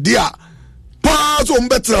wake up there pass on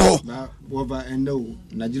better ho na over endo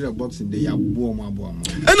Nigeria boxing dey abo mo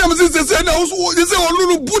and am say na also you say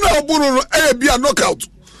olulu bu no e bia knockout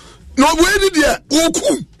no we ni there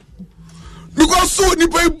oku because so ni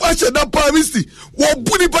pay bache da pamisti wo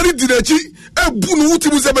bu ni pari dinachi e bu no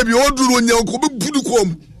wuti mu say baby oduro nya ko be bu ni ko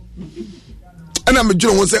mu and am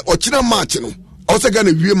jiro won say ochina match no o say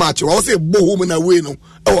Ghana wie match o say bo home na we no e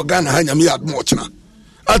wo Ghana hanya me yad mo ochina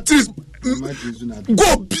at least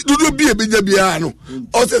go do be benya bia no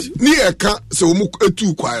o say ni e ka say o mu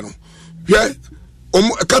etu kwai no hwe o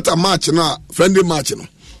mu kata match na friendly match no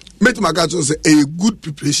make my guys say a good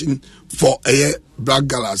preparation for a Black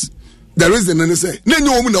Galas. The reason they say na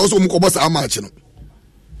nyo mu na so mu ko boss match no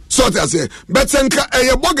so they say but senka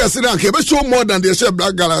a bogus na ke be show more than the share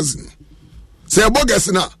Black Galas say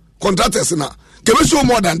bogus na contractors na ke be show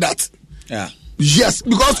more than that yeah. Yes,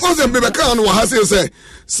 because once them can say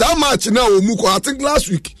some match now I think last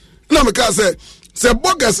week. Now me can say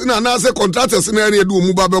bogus na say contractors na do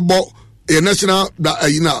mu ba be bo national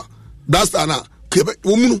blaster na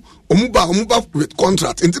omuba with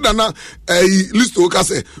contract into na list o ka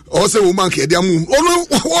say o say woman ke dia mu ono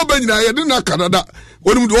wo ba nyina ye de na Canada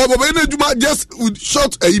wonu do wo ba na djuma just with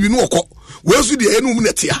short ibi no okọ we su de enum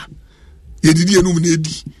na tia ye didi enum na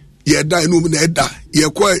edi ye da enum na eda ye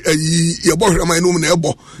ko ye bo hwema enum na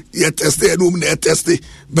ebo ye test enum na test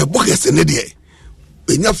be bokese ne de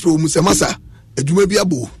enya fro mu se masa adwuma bi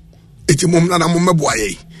abo eti mom na mom mebo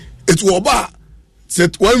aye eti wo ba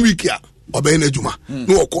set 1 week ya obey na adwuma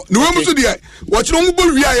no okọ ne we mu so de wo kire mu bo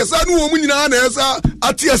wi aye sa no wo mu nyina na esa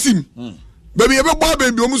atiasim ba bi ye be bo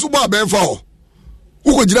ba bi o mu so bo ba fa ho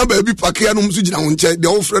wo gina ba bi pakia no mu so gina ho nche de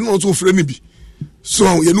wo frɛ no so frɛ ni bi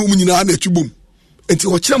so ye no mu nyina na atubom enti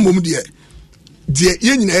wo kire mom de ye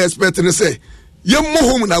nyina expect ne say ye mo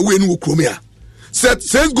home na we no krom ya set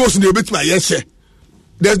says goes in the bit my yes.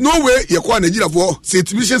 There's no way you call Nigeria for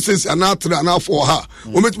situation says another and now for her.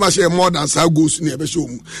 We make my share more than how goes near the show.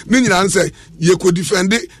 Nina say you could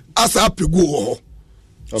defend it as a pegu.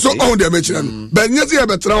 So on the mention. But yes, you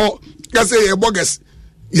have a trail. Can say a bogus.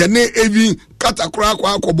 Your name even kata crack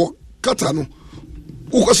or kobo katano.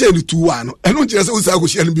 Who say the 2-1? I don't just say we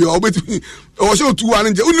shall be or show 2-1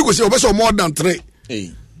 and only go show more than 3.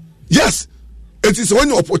 Yes, it is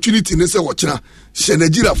one opportunity in the watch now.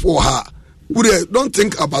 Nigeria for her. Don't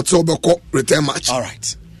think about Sobeko return match. All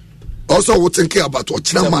right. Also, we're thinking about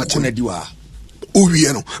Ochina match.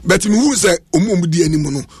 But who say Umumudi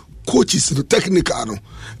anymore? Coaches, the technical,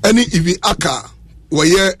 any even Aka,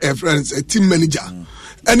 where a friends, a team manager,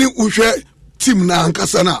 any Ushe team na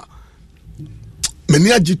Ankasana.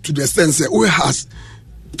 Many to the sense who has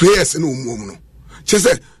players in Umuno. She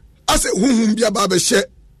said, I said, whom be a barber share.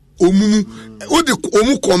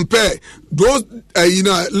 Omu compare those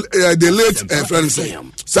the late friends say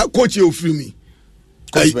coach you free me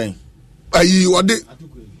coach Ben wade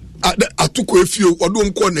atuko efio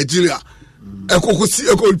odum ko Nigeria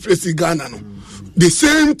ekoko replace Ghana no the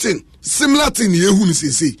same thing similar thing ye hu ni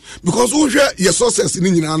say because wo hwe your success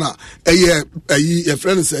ni nyina na your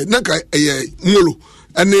friend say na ka molo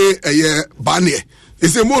ene bane e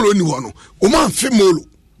say molo ni ho no o man fi molo.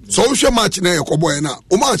 So we share match na yakoboy na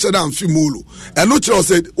o man share am fi molo and no chiro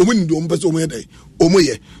said o mu ndi o mpese o mu dey o mu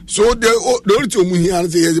ye so the only thing o mu here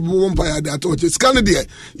say ye bo empire that touch scan there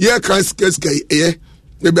ye kan sky ye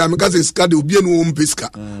maybe am ka say scan obi enu o mpeska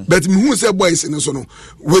but me hu say boys in so no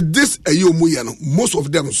with this o mu ye no most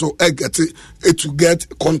of them so get to get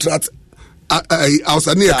contract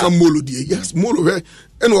outside near come molo there yes molo we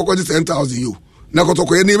and we got 10,000 you na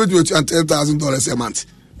kotoko ye na be $10,000 a month.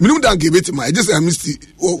 Minimum dan give it my just amnesty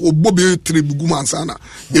or Bobby Tribugumansana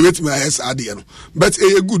give it my SRD. But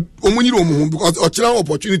a good omuni because or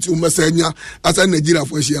opportunity Umasenya as a Nigeria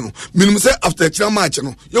for Shiano. Minimum say after a match,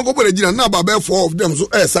 you go Nigeria now by 4 of them so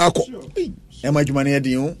Sako. How much money do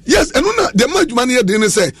you? Yes, and the much money didn't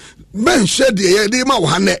say men shed the idea ma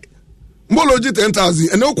hane. Mology 10,000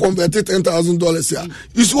 and no converted $10,000 here.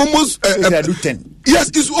 It's almost 10. Yes,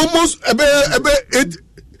 it's almost about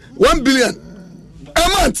 1 billion. A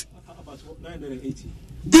month.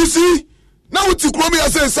 You see, now with Tikromi, I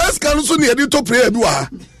say, Sas can so near the top player. And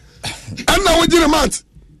now we did a month.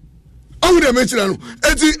 I would have mentioned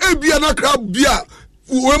it. Biana crab beer.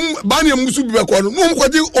 Banya Musu Bako, no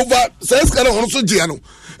one over Sas can also Giano.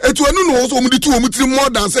 And to know also only 2 more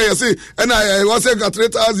than say, and I was saying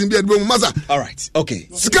 3,000 beer. All right, okay.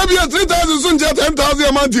 Scabia 3,000 soon, 10,000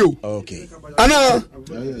 a month. You okay. Anna,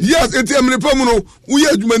 yes, it's a Pomuno. We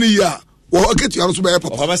had many years. Well, get you also by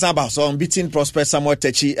Papa. So I'm beating Prosper somewhat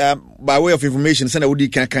touchy. By way of information, send a woody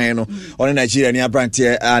can on Nigeria near brand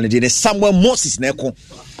here and it is somewhere Moses Neko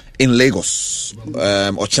in Lagos.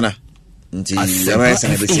 Ochina. The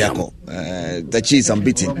cheese I'm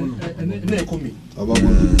beating.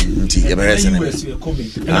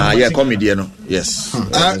 Yeah, comedy, yes.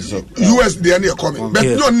 US, the only coming, but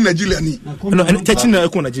not Nigeria. No, and touching the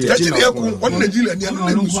Nigeria. One Nigeria.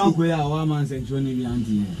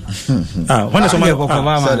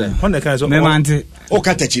 When the cars oh,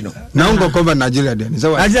 Catechino. Now go cover Nigeria then.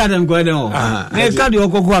 So I didn't go down. I can't do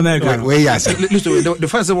America. Where yes. The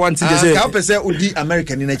first one to say, how percent would be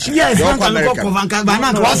American in a cheese? Yes, American.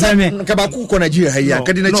 Kabaku Nigeria here.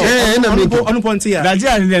 Kadina on point here.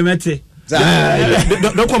 Nigeria mete.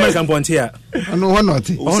 Don't come American point here. No one not.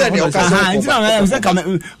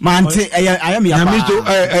 Mante I am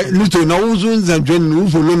little no zoons and gen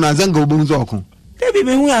follow Nazango Bunzoko.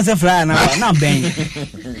 Baby, who has a fly now? Not bang.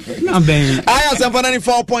 Not bang. I have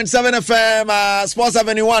 94.7 FM, Sports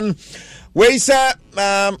Avenue 1. We say,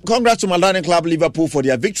 congrats to Malani Club Liverpool for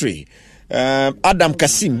their victory. Adam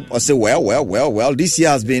Kasim will say, well, this year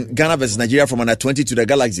has been Ghana versus Nigeria from under 20 to the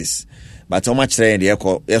Galaxies. but how much train the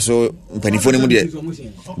echo? Yes, so Penifone Mudia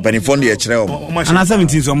Penifone the Chereo. And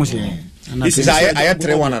 17 so much. This is I had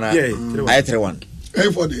 3-1 and I had 3-1. Hey,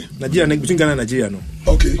 for the Nigeria between Ghana and Nigeria. No.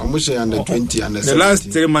 Okay. I'm under 20 and the last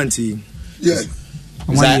 3 months. Yeah.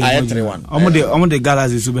 I had 3-1. I'm the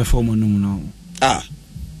Galaxy super form no. Ah.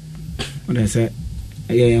 What I say?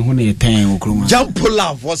 Jump pull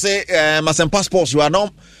up was a Masempa Sports.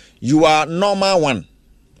 You are normal one.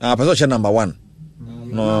 Position number 1.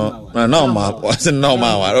 No, normal. Wasn't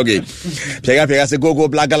normal one. Okay. Pega say go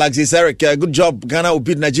Black Galaxies. Eric, good job. Ghana will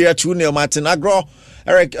beat Nigeria 2-0. Martin Agro.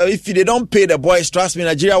 Eric, if they don't pay the boys, trust me,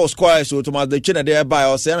 Nigeria will score. So to the China thereby,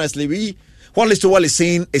 or say honestly, what Wall is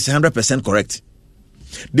saying is 100% correct.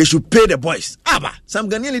 They should pay the boys. Abba, some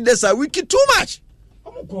Ghanaian leaders are wicked too much.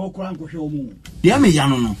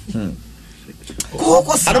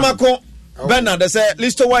 Adamako Bernard, they say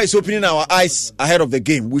Listo Why is opening our eyes ahead of the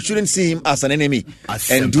game. We shouldn't see him as an enemy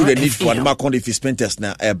and do the need for Adamako if he spent us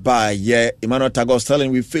now. By Emmanuel Tagos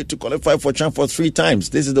telling we failed to qualify for Champ for 3 times.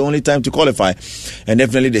 This is the only time to qualify, and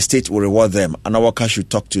definitely the state will reward them. And our cash should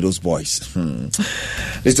talk to those boys.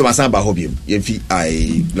 Listo Masamba hope you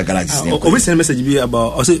I legalize. Always send a message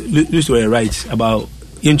about also Listo were right about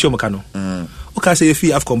Yencho Makano. Okay, say if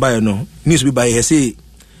you have combined no needs to be by say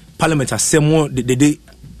Parliament has some more the day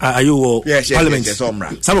are you Parliament some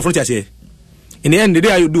of frontiers here. In the end, the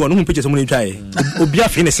day you do no picture someone try. Obia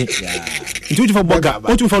finishing. Into for Boga,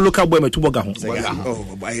 what for local boy to Boga. Oh,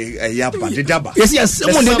 yeah, but the daba. Yes,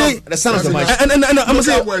 someone the sounds of my and I'm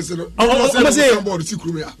say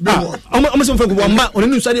one man on the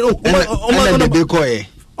new side.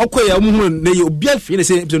 Okay, I'm they you be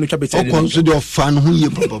finishing to chapter. Oh, consider fan who you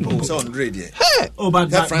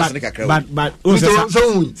but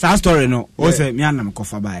sad story no. Also, me and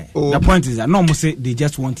Kofa by. The point is that no must say they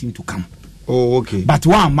just want him to come. Oh, okay. But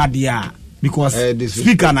one madia because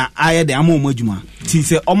speaker na aye the amo modjuma. Ti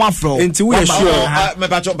say oma fro. Until we are sure.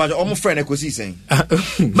 But omo friend e ko see saying.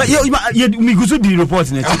 But you me go to the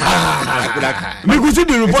report na. Me go to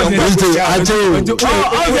the report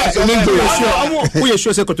na. We are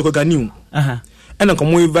sure say Kotoko Ganiu. And then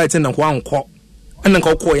come we invite na kwa anko. And then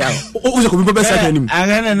call ya. Oh, so people best at him. The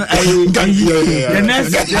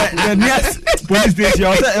next police station. I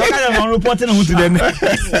am reporting who to them.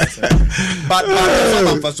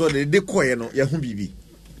 But so they call you no. Ya hu bibi.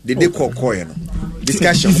 They call you no.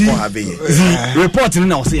 Discussion for have here. Reporting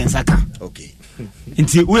now say Nsaka. Okay.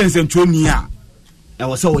 Until we nsem twoni a. I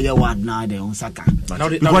was so ye word na dey Nsaka.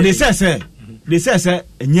 Because they say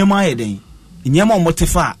nyema ye den. Nyema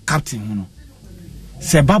motifa captain hu no.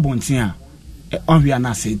 Se babontia. We are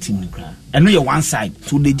not saying team, and we are one side,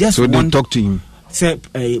 so they just so want they talk to him. Say,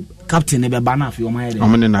 Captain never banner for your mind.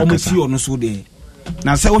 Almost you on so there.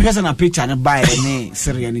 Now, say we have a picture and buy any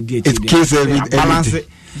Syrian DH. Balance it.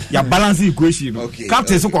 Your balance equation. Okay.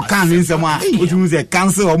 Captain so can in someone which means a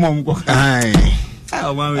cancel or mom. Or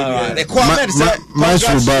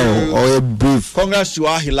a brief. Congrats to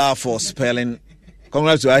Ahila for spelling.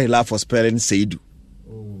 Congrats to Ahila for spelling Seidu.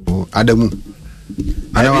 Adamu.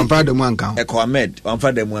 I am proud of one count. Eko Ahmed, I'm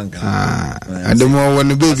proud of one count. Adamu when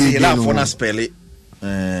the baby laugh for spell it.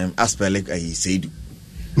 Aspell it. I said.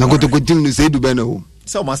 Now go to continue to say to Beno.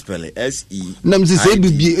 So must spell it SE. Nam say to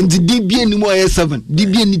be into DB anymore 7.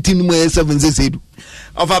 DB anything more 7 said.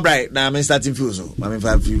 Over bright. Now I'm starting feel so. I'm in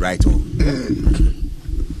 5 feet right.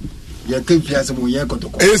 Ya keep yasem we ya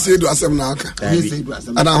kotoko. E say do asem na aka.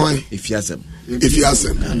 Ada hwan? If yasem.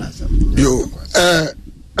 Yo,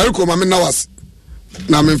 Elko mama na was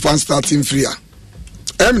na me fan starting free.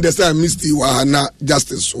 The say Misty wa na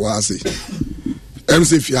justice wa say.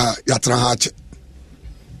 Say fia ya tra ha che.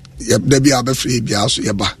 Ya da bia be free bia so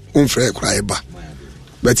ye ba. On free kura ye ba.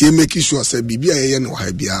 But you make sure say bibia ye no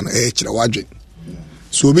ha bia na e kire wadwen.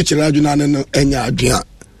 So obi kire adwen na no enya adwen a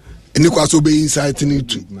eni kwa so be insight ni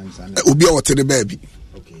tu. Obi a wote de baby.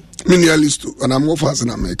 Minialist and I'm off as an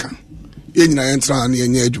American. Yen na entra na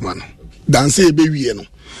enya adwuma no. Dance e be wie no.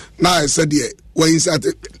 Now I said yeah, when inside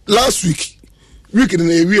last week in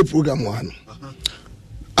a real program one.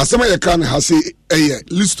 Asema ye kan ha say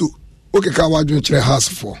listo okay ka wadwen kire house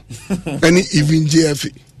for. Any even JF.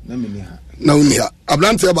 Na unia.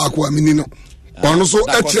 Ablante ba ko amini no. Ono so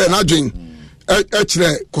e kire na adwen. E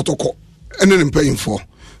kire kotoko. Ene ne paying for.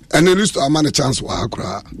 And at least I'm a chance wa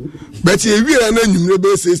akra. But ye wi na nwumre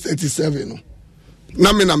be 637 no.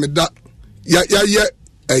 Na me da ya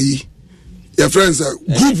ayi. Your friends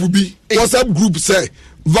group be WhatsApp group say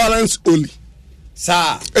violence only.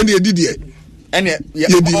 Sir. And you did it. And you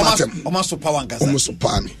almost power and almost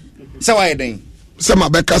power me. So why then? Some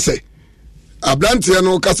Abeka say Ablante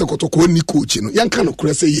no kasa kotoko ni coach no. Yan kan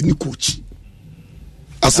okra say ye ni coach.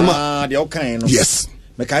 asema the okay no yes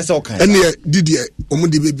me kai say okay and did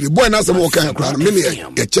omudi bebre boy na asema okay kra me ne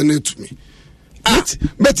ye chene to me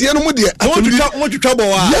but you know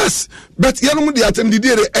yes but you know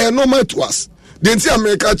the normal to us the entire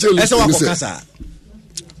America challenge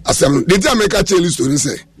asem the entire America challenge story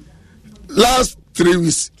say last 3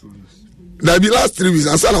 weeks there be last 3 weeks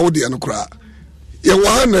answer na wo de no kra ye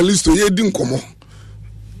wa na list ye di nkomo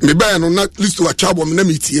me ba no na list wa chabo me na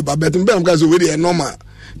me tie ba but me ba am we dey normal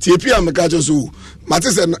tie pia America challenge so mate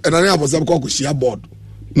say na na abosam ko share board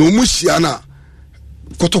no mu share na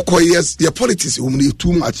kotoko yes your politics will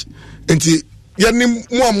too much enti yani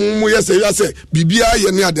mo yes say bibia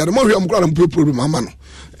ye ne ade mo hwem kra na problem ama no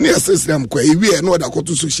ne yes am kwa ewie no da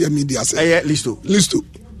koto social media say listo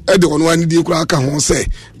e de ono ani di kra aka ho say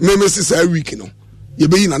me mesi say week no ye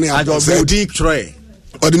be na ne am say din troy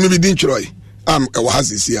or the maybe din troy am e wa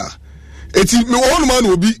hasisi a eti me wo no ma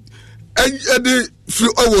no obi e de free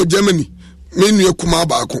over Germany me nu akuma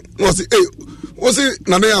ba ko no say what's it?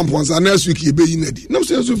 Nana Amponsa next week you be in Eddie. Nam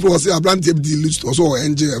says for say a brand the list also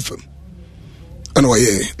NJFM. And why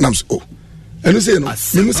Nams oh. And you say no,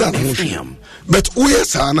 you say but we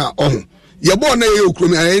sana oh. You born a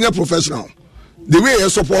crime and professional. The way you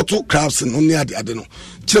support two crafts and only at the adeno.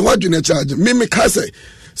 What you charge me say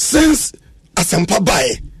since Asampa buy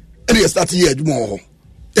and you start here more.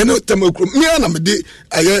 You know Tamokrum me and I'm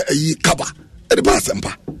a kaba at the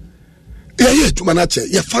Basampa. Yeah, to manache,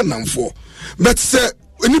 you're fan and for. But say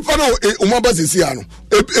nipa no umaba sisi ano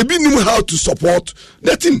ebi nim how to support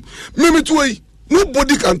the team me to way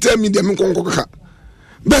nobody can tell me them nkonkoka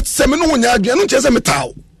but say me no nya adwe no chese me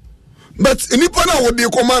taw but nipa na wo dey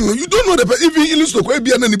command you don't know the even illustrate ko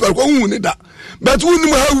ebia na nipa ko hu ni da but we nim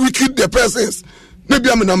how wicked the persons maybe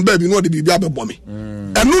am number bi no dey bibia bebo me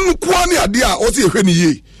enu no kwa ne ade a o se ehwe ni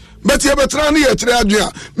ye but ye betra ne ye kire adwe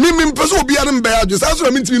a me pese obi a ne mba adwe sa so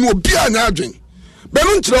na me ntimi no obi a nya adwe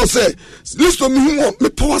Benon Chiro say, list of me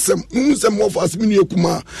power some more for us mini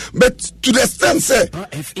kuma. But to the extent say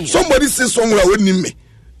somebody says somewhere with me.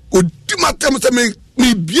 Would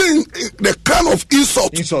me being the kind of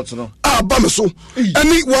insult no. Bameso.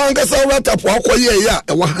 Any one gets a rat up walk ya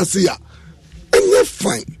and one has ya. And you're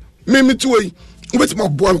fine. Me to way with my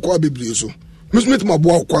boy kwa biblioso. Miss met my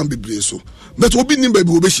boy kwa biblioso. But will be nimbe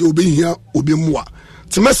will be here will be more.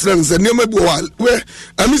 Timesrens and never go where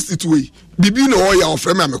I missed it way. Bibi no oya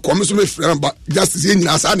ofre me come so me frem ba justice yin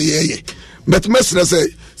asa na ye but mesre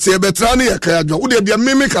say betra na ye ka adwo wo de bia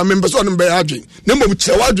me ka me person no be adwen na mo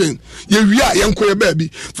che wadwen ye wi a ye nko ye ba bi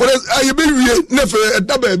for ye be wie na fe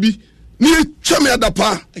da ba bi ni twa me da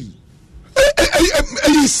pa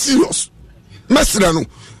serious mesre no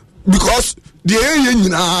because the ye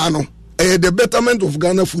nyina no the betterment of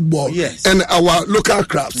Ghana football and our local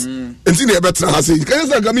crafts enti na ye betra ha say kan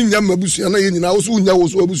say ga me nyam mabusia na ye nyina wo so nya wo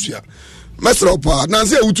so abusia Mesro pa na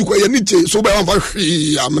say utukwa ye niche so be wan fa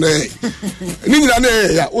hwe amre ni nyina na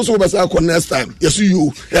ya wo so be say next time yes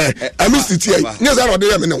you I miss it here nya say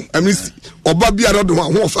ode me no I miss oba bia do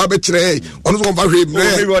ho fa be kire ono so fa hwe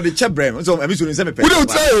me we ode chebrem so I miss you say me pe we don't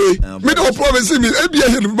say me don't promise me e bia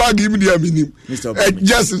here bag me dia minim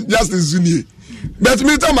just zunie but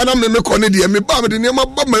me tell madam me ko ne dia me ba me de ne ma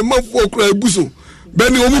ba ma fo kra ebuso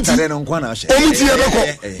Benny Omuti ye beko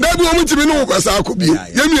na bi Omuti me no kwasa akobi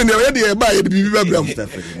ye mi ne ye de ba ye bibi babram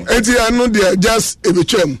enti anu de just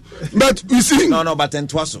ebetwam but you see no but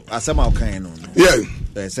entwaso asema okan no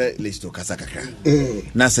yeah say listo kasakaka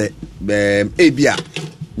na say ebia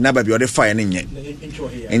na ba bi ode fire ne nye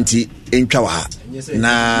enti entwa wa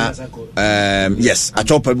na yes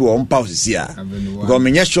atopa bi wo mpa osisi a go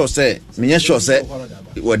menye sure say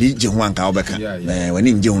wadi je ho anka obeka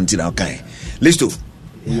wani nje ho ntira okan listo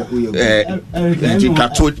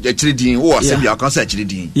kato chridin wo asem ya kan say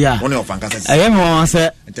chridin woni of anka say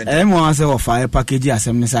mo say of fire package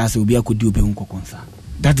asem ne say obi akodi obi nkokonsa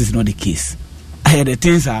that is not the case the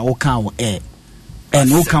things are all can air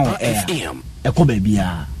and all can air e ko ba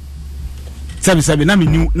bia sabi na me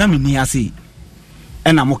ni ase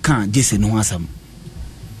e na mo kan jese no asem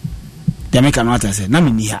dem make no ata say na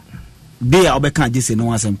me ni ha dey a obeka jese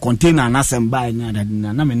no asem container na asem buy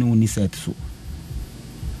na me ni set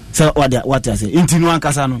so what I say intinu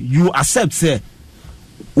ankasa no you accept say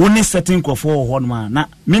only certain crofo ho no na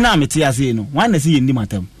me na me tie ase no wan na say ndi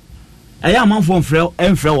matam aya amanfo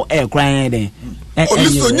mfrɛ wo crying den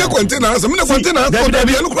listo nye container asem na container for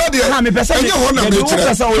dey no kra dey na me pese enye ho na me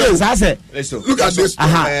kire look at this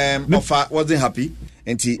offer wasn't happy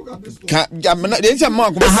enti the enti am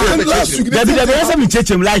ko last week dey say me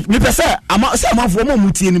chechem like me pese amanfo mo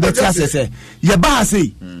mutie ni beti ase say ye ba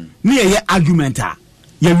say ni ye argument a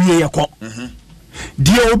ye wie ye ko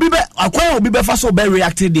deɛ obi bɛ akwan obi bɛ fa so bɛ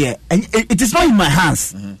react there it is not in my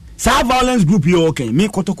hands sa violence group here okay me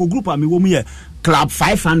Kotoko group a me wo mu yɛ club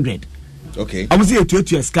 500 okay I say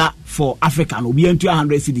to ska for Africa no be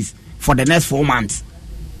 200 cedis for the next 4 months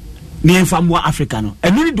me enfam wa Africa no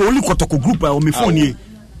and really the only Kotoko group on me phone here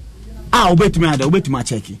obetumi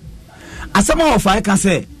check asama of I can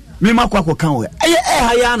say me makwa kan we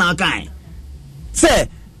ha ya na kan say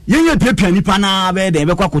yenye piapia nipa na be de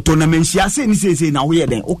be kwa koto na menhia say ni say na wo ye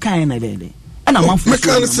den o kan na de ana manfo me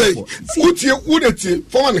kan say udeti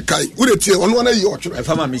forma ne kai udeti ono na yi otwere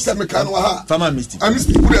farmer mistake me kan wa ha farmer mistake I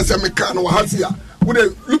udeti say me kan wa ha sia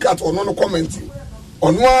ude look at ono no comment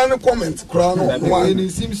ono no comment kra no one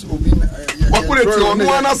seems obi what udeti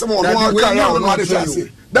ono na say ono kan ya ono ade say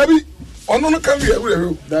dabi ono no kan we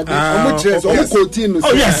omo chese omo continue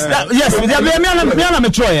oh yes me na me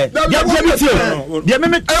try dia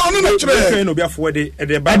me ono no try no be afọ de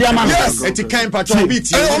yes it kind patrol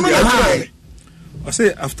beat I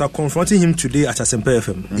say after confronting him today at Asempa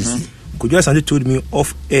FM, Kojo Asante told me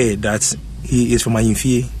off air that he is from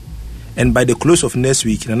Ayimfie, and by the close of next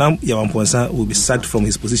week, Nana Yawamponsa will be sacked from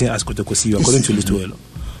his position as Kotoko CEO, according to Little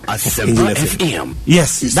Asempa FM.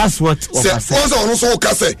 Yes, that's what I said. Also,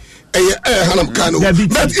 Kase, Hanam Kano. But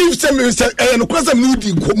if some and Kwasa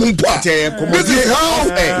Nudi Komumpa, this is how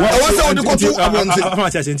I was out to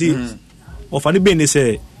of any business.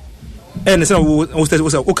 And so was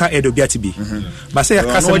okay edo biatibi but say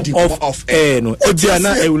off air no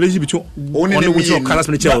odiana a relationship between only with your colors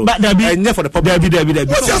for the child and for the public there be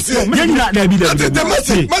message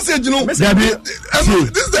no this is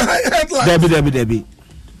the headline there be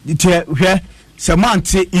here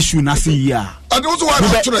semantic issue na see ya and also why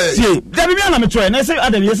not try there be na me try na say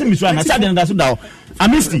adam yes me try na say adam that down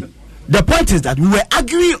amnesty the point is that we were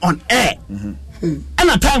arguing on air and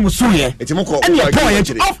a time was soon here and your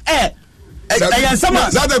point off air that's the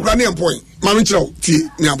Ghanaian point. Mami chiro ti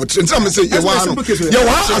ni abotire. Nti am say ye wa no. Ye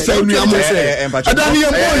wa asem ni am. Adani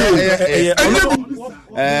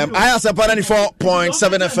I ask about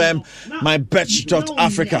 94.7 FM. My bet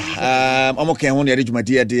Africa. I'm okay on the edge my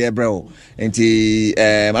dear bro. Enti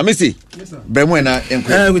amisi. Bremu na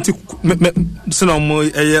enko. So no mo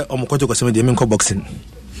omokoto ko sem de me boxing.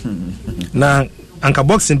 Na anka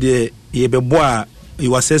boxing de ye bebo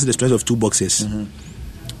you assess the strength of two boxers.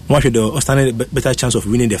 One should stand a better chance of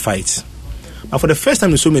winning the fight. And for the first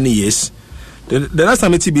time in so many years, the last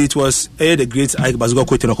time it was the great Ike Bazugo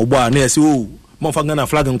quote in Okoboa, and I say, oh, Mofangana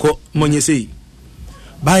flag and co, Monye say,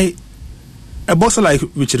 by a boxer like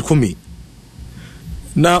Richard Comey.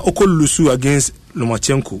 Now, Oko Lusu against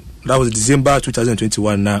Lomachenko, that was December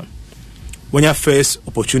 2021. Now, when your first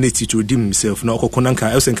opportunity to redeem himself, now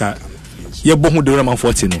Okonanka, Elsenka, you're born the Roman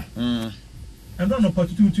 14. I don't know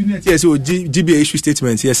yes, so GBA issue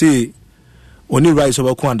statement. Yes, say only rise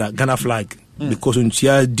over Kwanda Ghana flag because on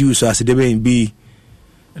chia dues as the be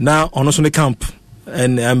now on also the camp,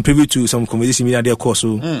 and I'm privy to some conversation in their course.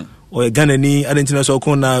 Or Ghana ni Argentina so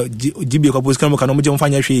Kona GBA couples can no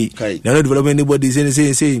find she. They are not developing anybody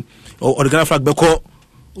say or the Ghana flag beko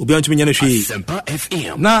obi on to me she.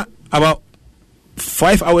 Now about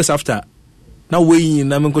 5 hours after, now we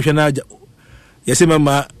na men question na yes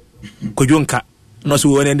mama Kojonka. No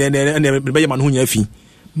so and be man hu nya fi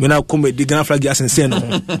me na come the Ghana flag asense no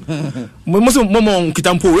mo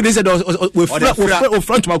kitampo we said we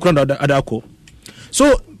front my ground adako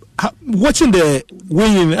so watching the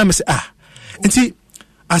winning I say enti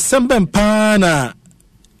Asempa mpa na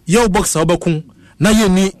yo boxer obakun na ye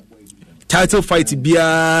ni title fight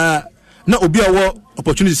bia na obi awo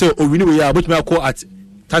opportunity say o win we ya but me akọ at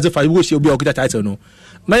title fight we she obi akọ title no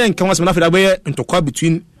na ye nkan wasem na fa da be ntokwa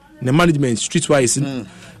between the management streetwise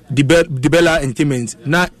the Bella Entertainment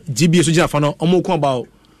na GBA so jina fa no omo ko about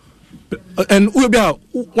and we be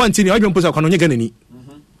one thing I don't put akwa no nyega nani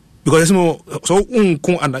because so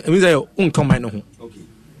unko and I mean say unko mind no ho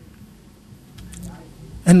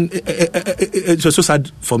and it was so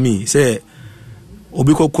sad for me say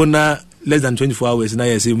obi ko na less than 24 hours na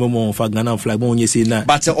yes mo for Ghana flag mo onye say na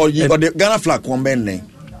but or the Ghana flag kon ben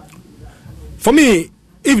for me.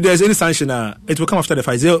 If there's any sanction, it will come after the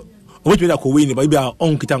fight. Which means that win, but be our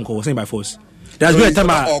own kitanko saying by force. There's been a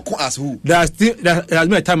time. As who? There has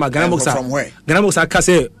been a time. Ghana boxer from where? Ghana boxer can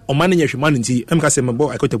say on manage humanity. I'm can say my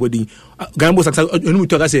boy I got a wedding. Ghana boxer you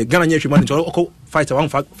to say Ghana humanity. Or fight one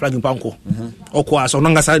flag in panko. Or ko as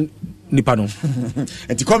onanga sa nipano.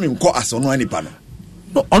 And to come in ko as ono nipano.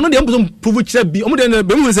 No, ono de am prove che bi. Omo de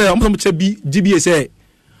be mu say am che bi GBA say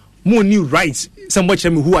mo new rights. Somebody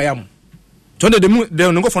tell me who I am. So they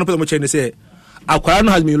no go for no person say Akwara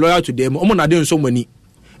no has been loyal to them. Omo na dey so many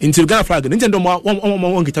until Ghana flag. Nintendo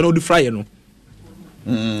one kita no do fry no.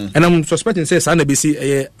 And I'm suspecting say Sana BC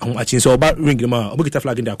a so about ring them out, get a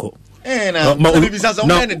flag in the call.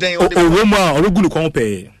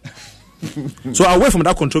 So away from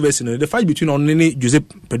that controversy, the fight between Onini,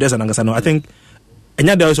 Giuseppe Pedroza and Angasano, I think and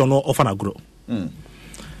there is no offer a grow.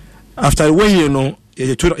 After when you know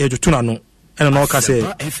and an Oka say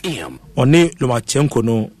Oni Lomachenko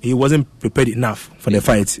no, he wasn't prepared enough for the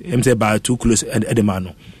fight. Him say by too close at the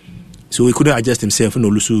man. So he couldn't adjust himself no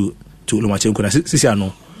Lusu to Lomachenko.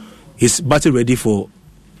 Sisiano, he's battle ready for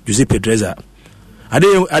Giuseppe Pedroza. Ade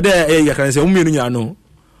you can say no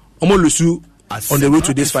Omo Lusu on the road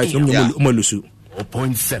to this fight, Omo Lusu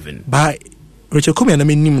 0.7. But Richard Comey and I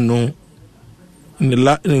mean no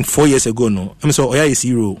in 4 years ago no. I'm so Oya is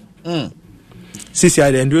hero.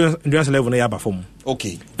 CCI the endurance level na yaba form.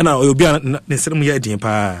 Okay. And now you'll be on the same year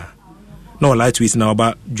pa no lightweight now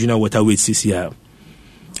about junior welterweight CCI.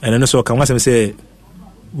 And then so can one say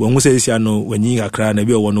when we say this no when you Accra na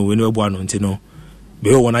be one no when we born no ntino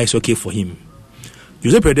be one is okay for him.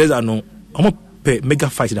 Giuseppe Pedroza no omo pe mega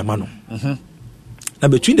fight da man no. Now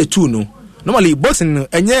between the two no normally boxing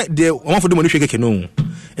enye the one for the money shake no.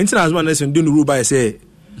 Until as one lesson do the rule by say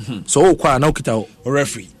so kwa now kita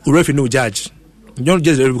referee no judge. You don't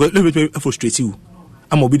just let me frustrate you.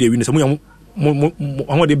 I'm be the winner. Some I'm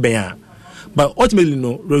the ben. But ultimately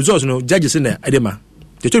no results no judges in there edema.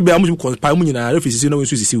 They told be amu compare mu nyina referee no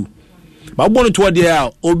so sisiu. But born to there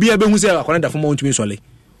obi abe hu say akwana da form won tumi sole.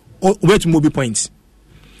 Where to move points.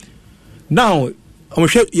 Now I'm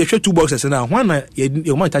sure you share two boxers now. One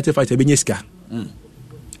you might title fight be nyeska.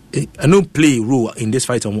 I no play role in this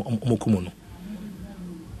fight on Mokumono.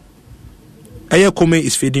 Aya Kome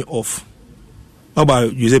is fading off. How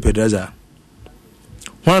about Giuseppe Pedroza?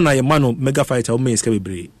 One na man mega fighter who is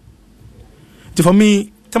Kebebre. For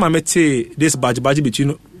me, time I met this badge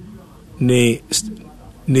between the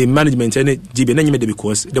management and the GB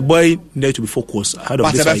because the boy need to be focused ahead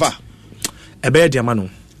of this fight. A bad Diamano.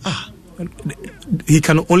 He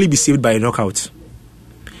can only be saved by a knockout.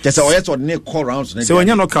 Just a call rounds. So when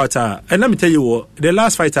you knockout, and let me tell you what, the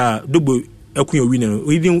last fighter, Dubu Ekuyo winner,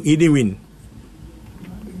 he didn't win.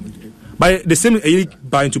 By the same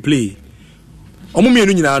by into play. Omumi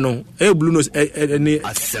enu nyina no, blue nose any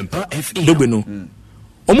Dubu no.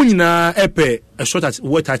 Omu nyina epe a shot at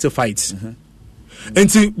world title fights.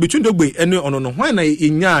 And between Dubu and no, why na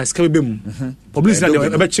inya skabem publicity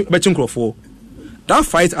na betting for. That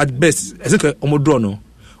fight at best, as like Omodrono.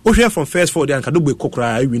 We hear from first 4 and Kadube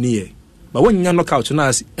Kokra win here. But when you knock out to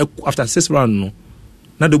us after 6 rounds, no,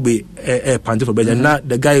 not be a panty for better. Now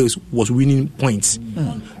the guy was winning points.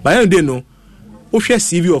 But I don't know. We share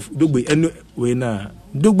CV of Dugbe anyway now.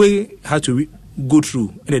 Dugbe had to go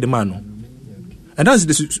through any demand. And that's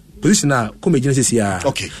the position now. Come agencies here.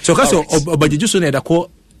 Okay. So because but you just said that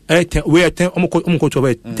call where 10 almost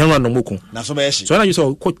 10 round no moko. So now you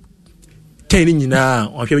saw 10 na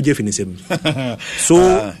on Jeff in the same.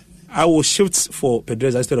 So I will shift for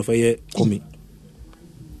Pedroza instead of a Komi.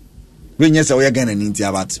 When you say we are going to need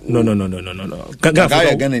about no. Guy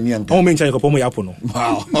again and all men China Pomo Yapono.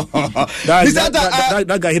 Wow.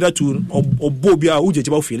 That guy here too or Bobia Uji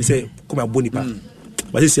about feel say come a bonipa.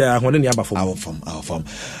 But this year one in the our form.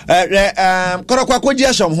 Korokwa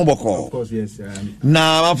Koja Sham Hoboko. Of course, yes.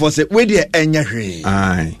 Now for say we there enya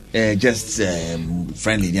hwe. Just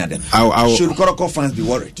friendly near them. Should Koroko fans be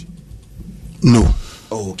worried? No.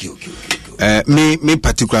 Oh, okay. Me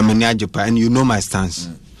particularly Japan, and you know my stance.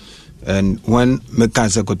 And when me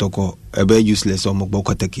cancer Kotoko a very useless or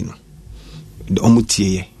Moboko Tekino. The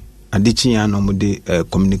Omutie Adichi and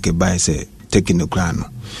Omude communicate by say taking the crown.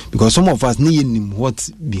 Because some of us need him what's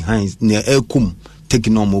behind near Elkum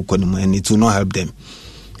taking on Mokono and it will not help them.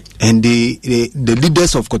 And the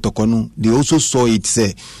leaders of Kotokonu, they also saw it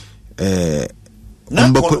say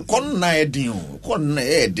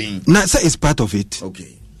it's part of it.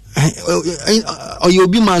 Okay. Or you'll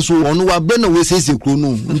be my so on who are been away says a chrono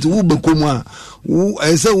into Ubekoma.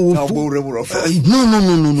 I say, no.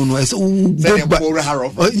 I say,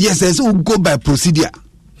 yes, I say, go by procedure.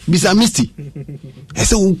 Mr. Misty, I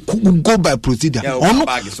say, go by procedure. No,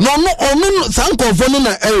 Sanko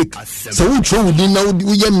Vonona Eric. So we throw within now,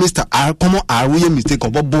 we Mr. R. Come on, we mistake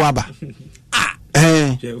of Boaba.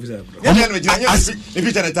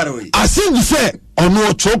 I see you say, or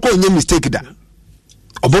no, choco, and you mistake that.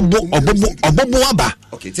 Oboboaba.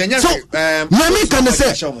 Okay, so Mami can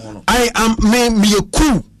say I am me a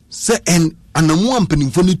coup say and I'm one penny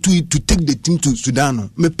for to take the team to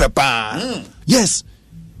Sudan. Me papa. Yes.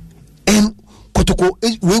 And Kotoko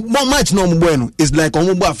we one match no bueno is like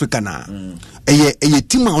Omobo Africa na. A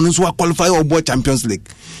team on so qualify or boy Champions League.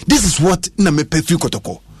 This is what na me pay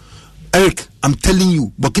Kotoko. Eric, I'm telling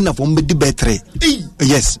you, Burkina Faso be better.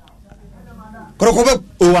 Yes.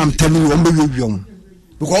 Oh, I'm telling you,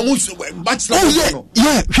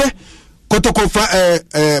 Kotoko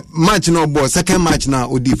match now, boy. Second match now,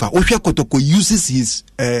 Odifa. Kotoko uses his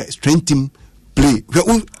strength team play.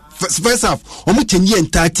 First half, change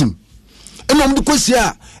entire team. And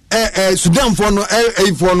Sudan for no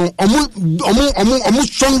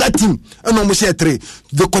stronger team. And share 3.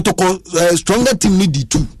 The Kotoko stronger team need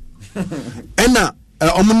D2. And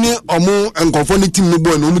and conformity team no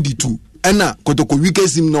boy no D2. And Kotoko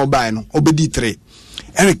weakest team no buy no obedi 3.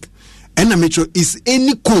 Eric, and make sure is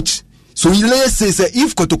any coach. So let's say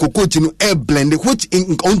if Kotoko coach air blend, which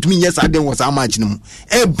in count me yes I then was how much no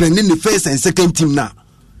air blend in the first and second team now.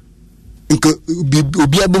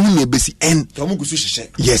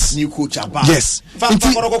 Yes. New coach. Yes. Fans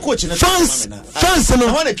no.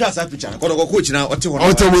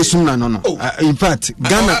 In fact,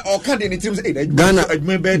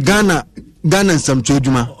 Ghana some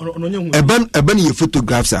chojuma. Eben your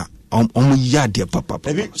photographs are on yard dear papa.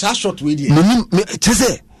 That short video.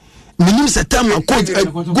 Minim se tam coach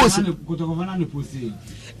goes.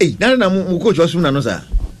 Hey, na coach was no sir.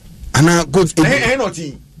 Ana coach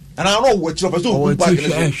and I know what you're and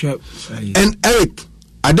Eric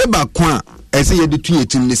Adeba Kwan I say the 2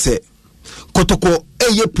 team they say Kotoko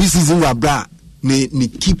a preseason wabra ni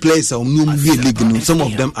key players or new league some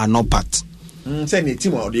of them are not part. Say the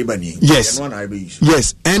team or the yes.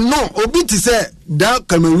 Yes. And no obi to say that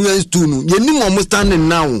Cameroonians too no you need almost standing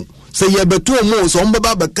now. Say you be two more so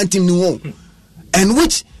mbaba can't no. And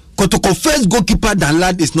which Kotoko first goalkeeper than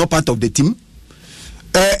lad is not part of the team.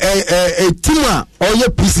 A team or your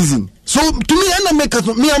preseason. So to me,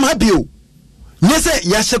 I'm happy. Yes,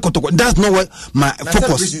 yes, that's not what my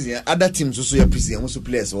focus. Other teams also your preseason, also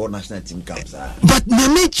players or national team camps. But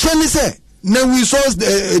me say now we saw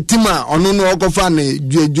the team on no go fan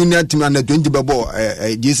junior team under 20 babo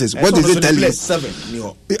Jesus. What does it tell you? 7.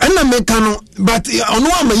 And but on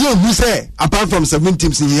one who say apart from 7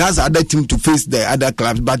 teams he has other team to face the other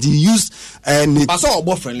clubs, but he used but so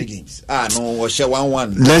about friendly games. No was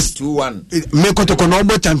 1-1 let's 2-1 make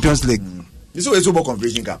Kotoko Champions League. This is about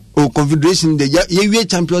Confederation Cup. Oh, Confederation the year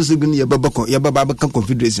Champions League in Yababa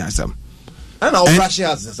Confederation some. And our Russia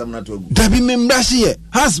has some not to Dabi Membrashi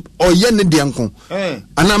has or yen the uncle. And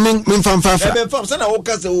I mean from Fafa. Send our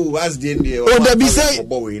cousin has the oh, Dabi say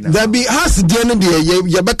Dabi has the end of the year.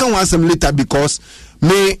 Yabakan was some later because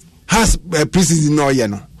May has preseason no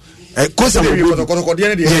yeno. Yes.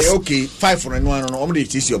 Okay, 5-1 on only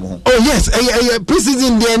this. Oh, yes, a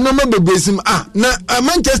preseason there no more basim. Now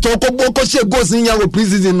Manchester goes in your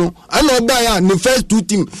preseason. No, I know by the first 2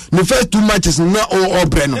 teams, the first 2 matches, no or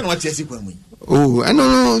Brennan. Oh, I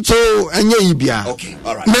know. So, okay,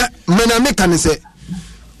 all right. When I make an say,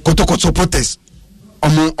 Kotoko supporters,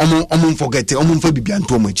 forget it, for Bibian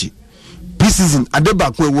Tomochi. Preseason, at the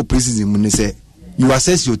back where preseason, when they say, you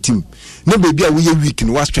assess your team. No baby, we are weak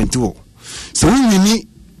in what strength. So we need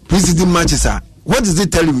preseason matches. What does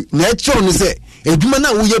it tell you? Nature say, a woman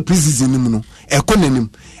we are preseason, a cononym.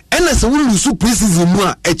 And as a woman who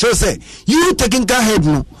preseason, a child say, you taking car head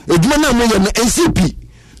no, a woman we are NCP.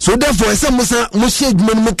 So therefore, some Moshe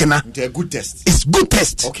Mokena. It's a good test. It's good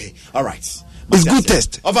test. Okay, all right. It's good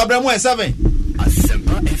test. Of Abraham 7.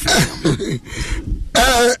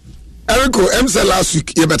 Erico, MC last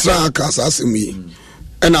week, you better ask me.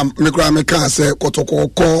 And I'm Mikra say,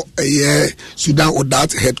 Kotoko, Sudan or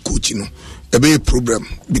that head coach, a big problem.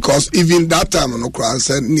 Because even that time, no cry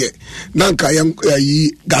said, Nanka, young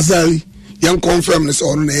Gazali, young confirmness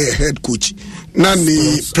on a head coach.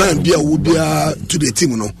 Nani plan be would be to the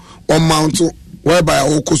team, on Mount, whereby I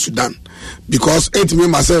will Sudan. Because it me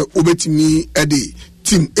myself, obey me, Eddie.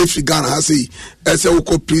 Team if Ghana has a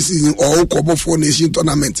SLCO preseason or Kobo 4 Nation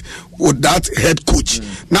tournament with that head coach.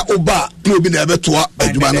 Now Oba will be there to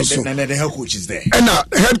and the head coach is there. And now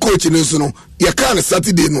head coach is you can't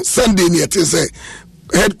Saturday no Sunday near to say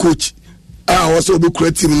head coach I also be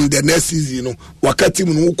creating the next season, wakati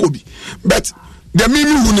no Kobe. But the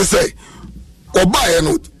meaning when you say Oba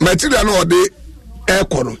no material no de air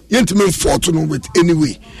corner, you mean fortune with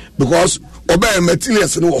anyway because Oba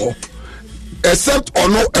materials no except or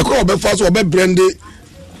no a crop of fast or brandy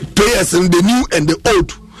players in the new and the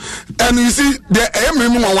old. And you see the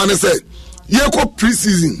minimum one say you go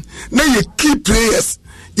preseason. Now you key players.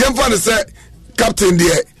 You find say captain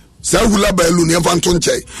there. Sahula Belun,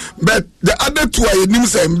 Yavantonche. But the other 2 are you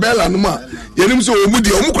say Bella Numa. You say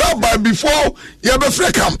Omudi Omukra by before you have a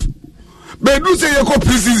free camp. But do say you go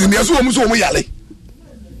preseason, yes, Omuso Yale.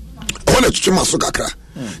 I want to Chimasokakra.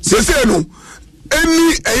 Say no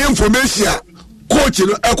any information coach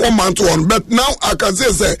no echo man to one, but now I can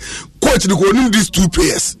say coach the go need these two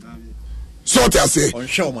players. So what I say on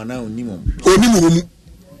show man now onimu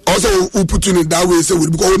also who put in that way say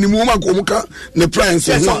because onimu ma ko muka ne price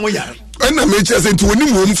and na me say to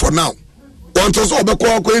onimu for now. Want to so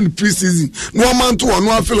obekọ in pre-season no man to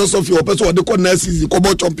one philosophy or person dey call next season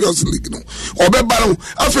ko Champions League no obeba no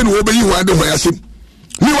afi no obeyi ho ade ho yasem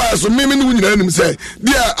me wa so me no nyina nim say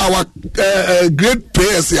there our great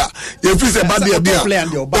players here you feel say bad there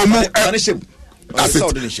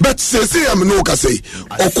but say am no ka say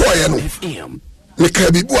okoye no me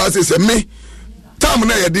ka bi bu say me time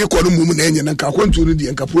na yede ko no mum na enye na ka kwantu no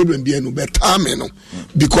de nka problem bi no but time no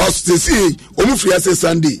because they say omu free say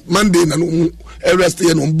Sunday Monday na no rest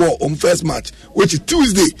here no ball on first match which is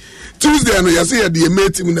Tuesday no you say the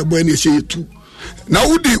mate team na boy na share 2 now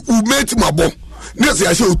who the mate my ball na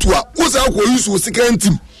say share 2 a wo say ko use second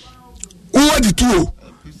team who the 2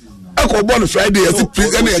 I born Friday as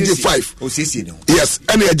energy 5 yes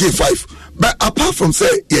energy 5 but apart from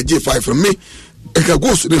say energy 5 from me I can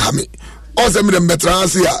go to the hame also me dem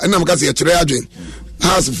betrans here and am ka say kire adwen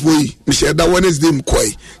has foi me share that Wednesday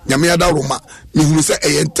mkoi nyame ada roma me hunu say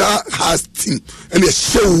enta has team and e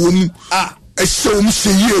show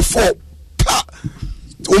sheye for pa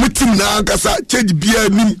o team na kasa change bia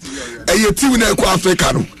nim e team na ko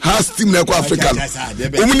Africa no has team na ko Africa no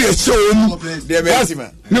o mu ne show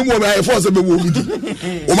me mo na force be wo bi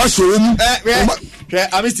o ma show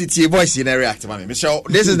I'm Mr. Voice in a react, man. So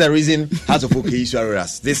this is the reason how to focus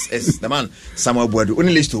us. This is the man Samuel Boadu.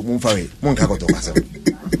 Only list to Munfawe. Munka go to Kasa.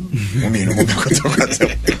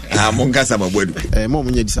 Munka Samuel Boadu. Mom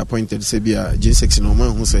disappointed. Sebia J6 no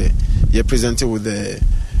man who say you're presented with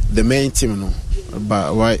the main team no,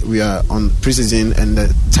 but why we are on preseason and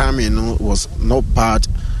the timing was not bad.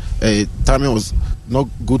 Timing was not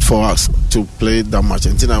good for us to play that much.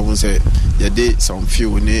 And then I will say, yeah, they some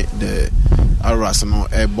few in the Aras no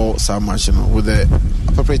airball some match with the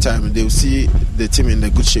appropriate time they will see the team in a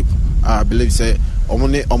good shape. I believe say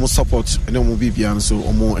almost support and then be beyond so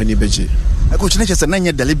any beji. Coach Nature said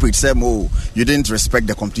nine deliberate say you didn't respect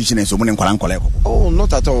the competition and so oh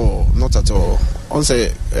not at all. On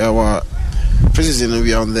say our preseason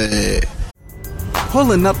we are on the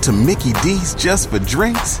pulling up to Mickey D's just for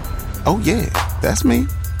drinks. Oh yeah, that's me.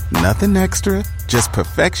 Nothing extra, just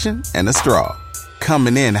perfection and a straw.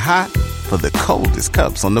 Coming in hot for the coldest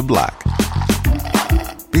cups on the block.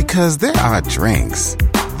 Because there are drinks.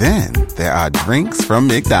 Then there are drinks from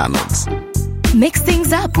McDonald's. Mix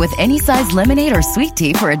things up with any size lemonade or sweet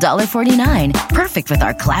tea for $1.49. Perfect with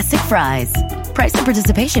our classic fries. Price and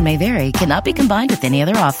participation may vary. Cannot be combined with any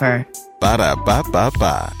other offer.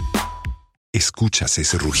 Ba-da-ba-ba-ba. ¿Escuchas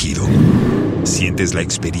ese rugido? ¿Sientes la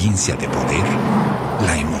experiencia de poder?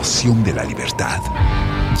 ¿La emoción de la libertad?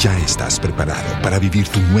 Ya estás preparado para vivir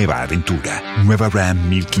tu nueva aventura. Nueva Ram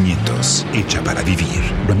 1500, hecha para vivir.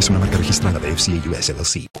 Ram es una marca registrada de FCA US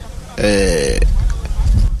LLC.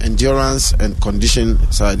 Endurance and condition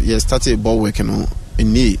side. Yeah, started ball working on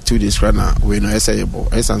in knee 2 days right now. We know say ball.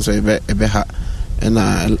 I so ebe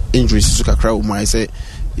and injuries to kakra my say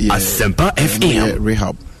Asempa FM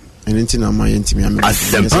rehab. And anything on my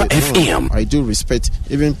Asempa FM. I do respect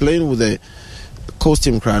even playing with the coach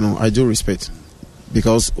team crano. I do respect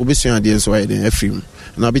because obviously the so I den FM.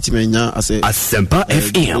 Na bitimenya as a Asempa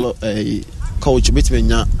FM a coach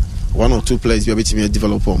bitimenya 1 or 2 players be bitimenya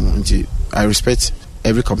develop until I respect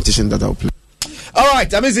every competition that I'll play. All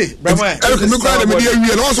right, I'm easy. I don't know confirm. I don't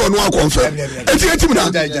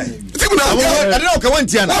know come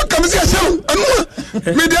Tiana. Come see show.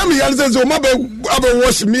 Me says o mabe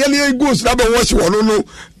wash me ali goes na be wash wono no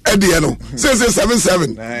e de no. Say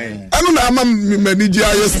 77. I don't know am manager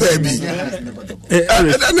yesterday.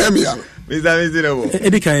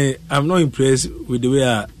 I'm not impressed with the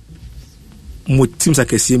way mo teams are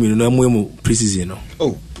kesi no mo preseason no.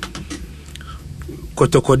 Oh.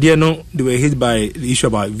 Kotokodie no, they were hit by the issue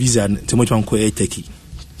about visa and too much Turkey.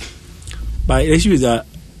 But the issue is that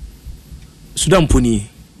Sudan Puni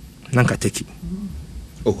Nanka Turkey.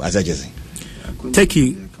 Oh, as I just say.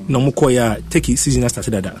 Turkey no Mukoya Turkey season has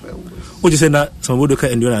started that. What you say that some would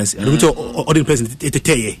endurance. I don't know all the players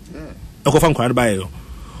teye. I go from crowd by you.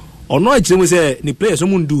 Or no, I say the players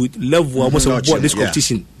someone do level almost of this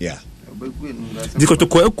competition. Yeah. The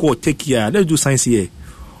Kotoko Turkey, let's do science here.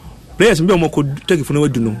 Players mbe mo ko take for no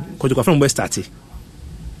do no ko to from where start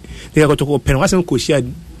they got to pen was ko share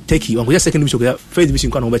take on second division ko first division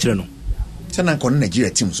ko no be kire no say na ko Nigeria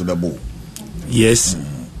team so be bo yes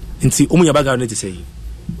nti omu ya background to say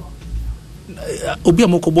obi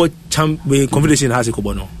amoko bo champ confederation has ko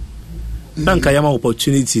bo no nanka yama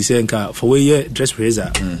opportunity say nka for we dress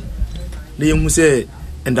praiser na yɛhu sɛ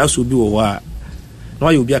ɛnda so bi wɔ hɔ a na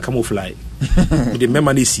wayɛ obi a camouflage de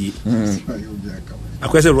mmɛma no sie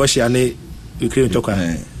akɔyɛ sɛ Russia ne Ukraine tɔka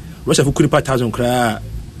Russia fo kunipa 1,000 koraa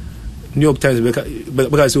New York Times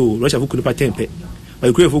bɛka sɛ Russia fo kunipa 10 pɛ but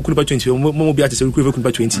Ukraine fo kunipa 20 mo bi ate sɛ Ukraine fo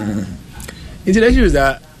kunipa 20 into the issue is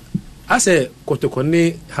that as a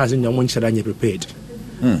Kotokone has in Yamon Chadanya prepared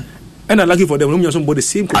and I'm lucky for them when you're somebody the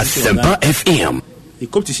same FM the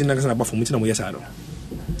competition is about for meeting Moyasado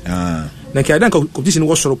na kai dan competition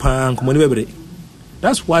was soro pan ko mani bebre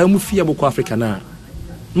that's why I'm fear about Africa na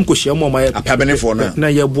mko share mo my apabene for na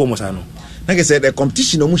ye bo mo sa no like I said the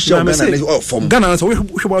competition omu share Ghana from Ghana so we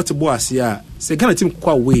about to boss ya say Ghana team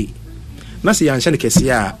kwa way na say yan hye ne kese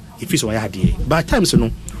ya if is why ade by times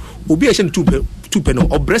no obi a hye ne 2 pen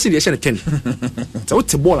or Brazil hye ne 10 so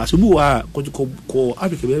what ball so bi wa ko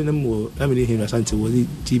Africa be na mo na me hin asante wo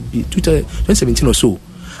GB 2017 or so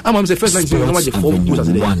I'm say first 19 no match 4 goals as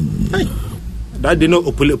there that they no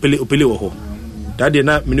opele wo ho that they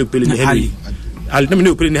na me no opele Henry al na me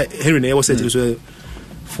no opele Henry na was set so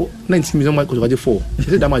 19 million match ko 4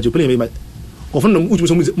 say that match opele me ko fun no utu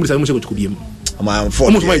so mu say ko biem ama 4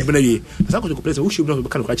 almost my be na ye sa ko play so should no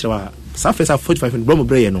kan ko kira sa first 45 bro mo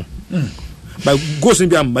brey no by goals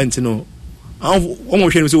be am banti no omo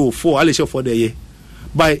hwe no say 4 ale share 4 there ye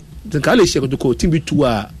by the kale share ko team be 2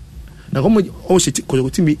 a na como o se ko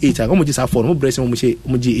team be 8 a como ji sa 4 mo brey se mo ji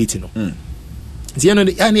 8 no ti no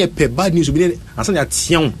ya na pe bad news be asan ya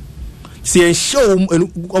tian se en show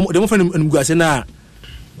dem fa no guase na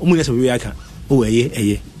o mo yesa we aka o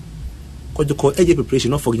eye ko eje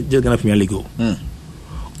preparation not for Ghana Premier League or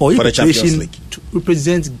for the Champions League to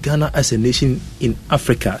represent Ghana as a nation in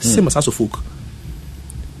Africa same as folk.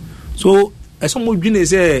 So as some would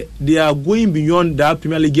say they are going beyond that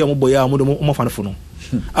Premier League mo boya mo fan for no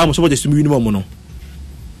am so just minimum no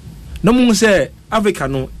no mo say Africa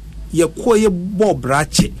no ye ko ye bo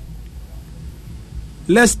brache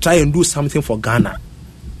let's try and do something for Ghana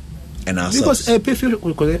and ourselves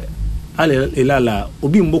because Elala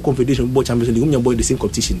obi mbo confederation bo Champions League umnya boy the same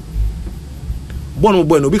competition bon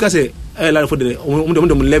boy no because Elala for the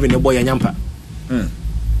 11 boy anyampa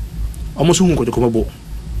almost hun ko to bo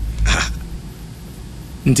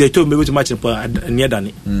nti to me to match pa near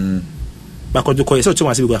dani ba ko to so to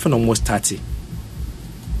ma se go after almost 30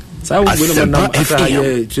 so we no na after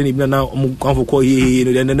ye training na kan ko ye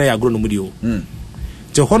no na ya agro no mu di o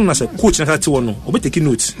to hon na se coach na ta wo no obi take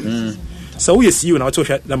note so we see you na to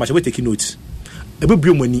hwa na match we take note e be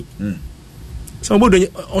bio mani so bo do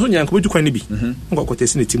onso nyan ko be kwan ni bi nko ko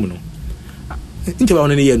tesi na team no nke ba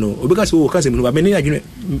won ne ye no obi ka se o ka se mu ba me ne adwene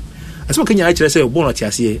aso kenya a kire se bo no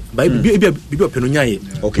tiase ba bi openo nyaye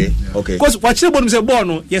okay cause wa kire bo no se bo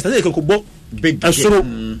no yes say ko bo big asoro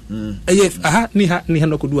ni ha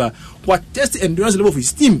no ko do a what test endurance level of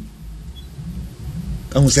his team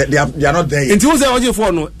and say they are not there yet until say oje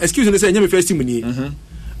for no excuse me say nyame first team ni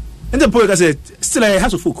and the boy said still I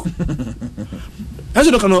has to folk as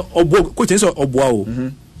you can obo coach say obo o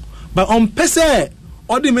but on pese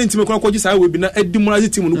all the main team ko say we be na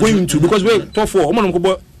edimurazi team no going into because we top 4 omo no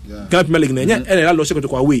ko Ghana Premier League na nya lo second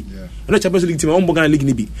to away no Champions League team on Ghana League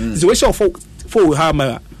ni bi so we show for we have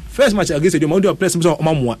my first match against the Monday place so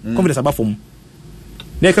omamoa confidence about form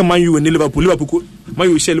na ka Man U and Liverpool Man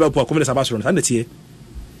U share Liverpool confidence about so na tie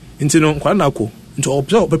ntino kwa na ko nto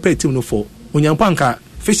observe prepare team no for onyampa nka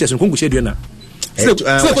fixtures nko share duana se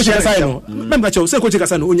ko share sai no member cho se ko chika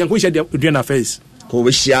sai no onyanko share duana face ko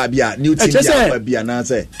we share bia new team bia na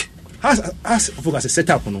say has focus set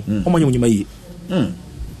up no omanya onyima yi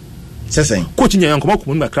sesen coach nyanko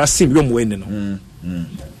makomo na class sim bi mo wende no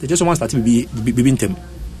they just want start be ntem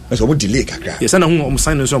so mo delay kakra yes na hu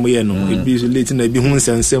sign no so mo ye no e be late na bi hu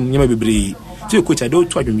nsensem nyama bebre so coach I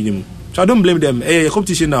don't try to minimum so I don't blame them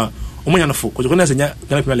competition na omonya no fo ko ko na senya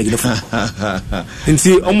Ghana Premier League no fo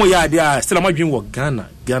nti omo ya dia still amadwen wo Ghana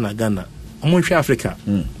omo hwe Africa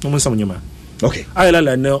omo nsam nyama okay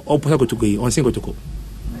ayala na oposa ko to go on sin ko to ko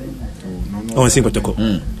on sin ko to ko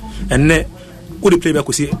enne ko de play back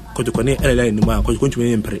ko si ko to ko ne ayala ni ma ko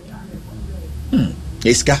ntumi mpre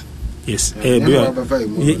eska yes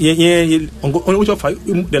on which of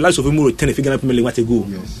the last of Muro 10 Ghana Premier League what to go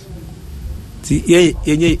ti ye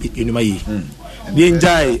enuma yi bi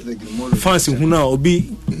enjai fans hu na obi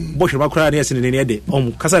bo hwe ba kra na yese ne de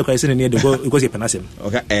kasa kwa yese ne de because ye penasem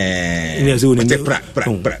okay ne zo ne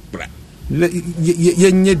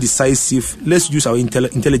ye decisive. Let's use our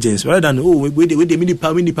intelligence rather than we the mini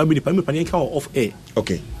pan can off air.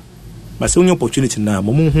 Okay, but so any opportunity now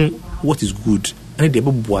what is good and the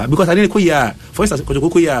boy because I didn't koya for instance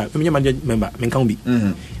koya me member men can be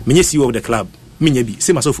me CEO of the club me be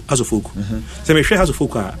same as of folk so me share as of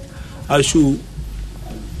folk I should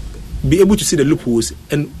be able to see the loopholes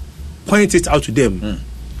and point it out to them.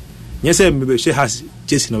 Yes, maybe she has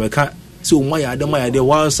Jason or can't. So my idea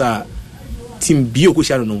was team Bio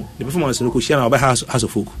Kushano, the performance of Kushano by House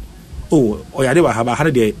of Folk. Oh, or I never have a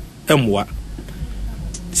 100 M1.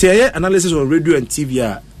 Say analysis on radio and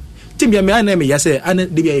TV. Timmy, my name is and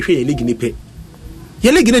they be a league in the pay.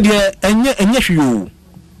 You're leaking it here and yes, you.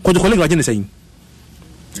 What the colleague again saying?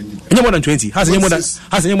 Any more than 20 has any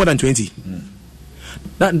more than 20.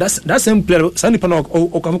 That same player, Sandy Panok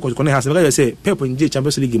or Kamako has like say Pep in J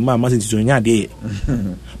Champions League in Martin to day.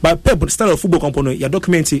 But Pep style of football component, you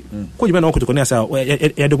document it. What you mean to connect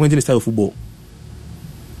you're documenting the style of football.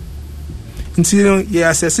 Until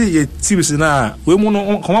yes, I see your teams now. We want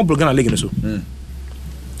to come up with a league so.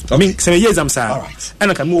 I mean, 7 years I'm sorry. Right.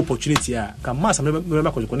 And I can more opportunity. Can mass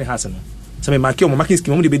remember to connect Hassan. So my marking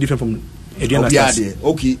scheme will be different from Adriana.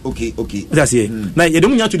 Okay. That's it. Now you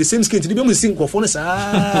don't have to the same skin to be able to sing for phone.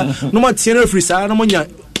 No more tenor free, no more.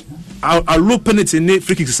 I'll open it in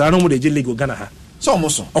free kicks. I don't want the league Ghana. So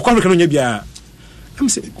almost. Or can you be a. I'm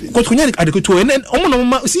saying, Cotonou adequate and then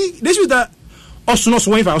see, this is that also not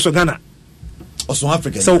swing for also Ghana. Also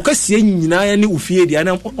Africa. So kasi nyina ya ni ufie dia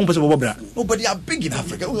na ompo se bobra. Nobody are big in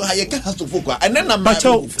Africa. You can have to focus. And then I'm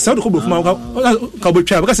South Kobo from ka bo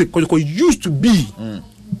twa because ko used to be.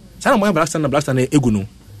 Sana mo Black Star na egu no.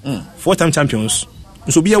 4-time champions.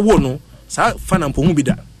 So be a wo no. Sa fan ampo hu bi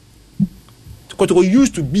da. Ko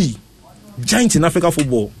used to be giant in African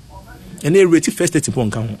football. And they rate first 30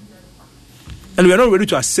 point kan ho. And we are not ready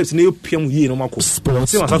to accept no PM here no mako. Same as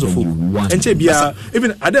South football. And che bia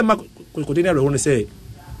even other mako Kotonou I want to say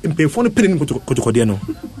impefo no pin Kotonou no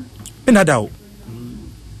enada o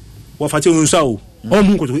wa fati onsa o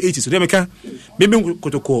mu Kotonou 80 so dem ka maybe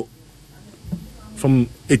Kotonou from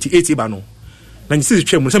 88 ba no 96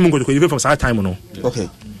 twem so mu Kotonou even from that time no. Okay,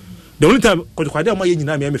 the only time Kotonou dey o ma ye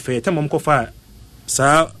nyina me fair time mo ko fa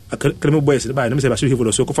sa academy boys ba no me say ba so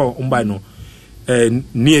he so ko fa on ba no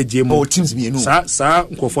near Jemo teams me no sa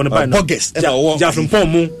ko fo no ba no ja from pom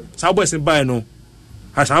mu sa boys ba no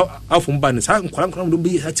has how from ban sa nkwaran do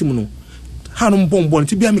be ha team no ha no mbon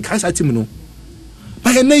ti bia me kai sa team no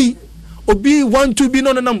ba nay obi want to be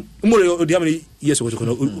no mo odi am yes ko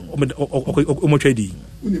o mo trade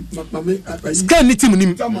scan ni team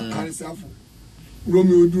nim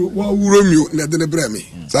Romeo na de breme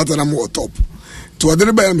sa ta na mo top to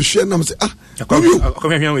de ba am share na me say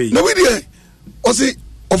no we dey o say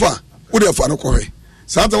over wo dey fa no ko he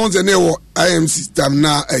sa ta won say na wo IMC time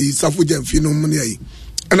na Safo Jamfi no mo ne yi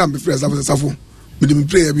and I'm afraid Safo me dey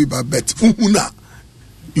play be bet una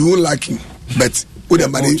you won't like him but wo dey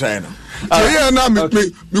money so yeah na me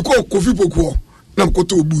ko Kofi Pokuo na me ko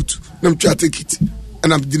to boot na me try take it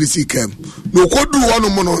and I'm DLC cam no ko do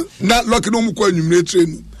one mo no na lucky no mo ko anwumre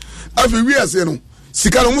train afi we ase no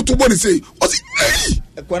sika no mo to body say o say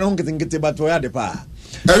hey kwa no ngete but we ade pa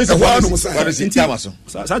what is it Tamaso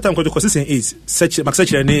sometimes ko consistent is search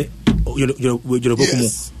ne you bokumu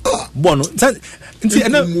bono nti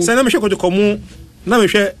na me hwe ko mu na me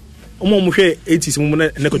hwe omo mu hwe 80s mu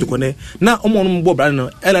na ko ne na omo no mbo bra no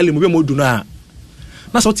elale mu be mo du na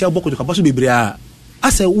so tia boko ko baso bebre a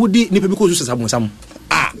ase wodi ni pe bi ko so sam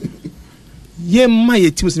ye ma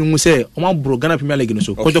ye teams ni mu say omo bro Ghana Premier League no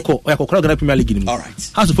so ko ya ko Ghana Premier League ni. All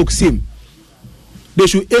right, how to focus him, they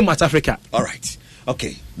should aim at Africa. All right,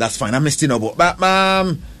 okay, that's fine. I'm still no but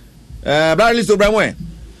Bradley so Bramwe.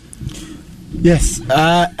 Yes,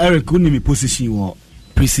 Eric, who name position or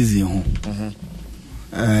pre-season ho.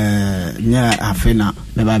 Nya afena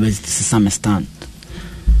me ba be some stand.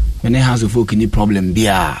 When it has a folk any problem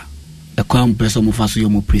bia a common person mo faso yo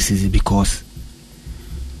mo pre-season because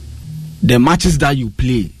the matches that you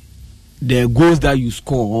play, the goals that you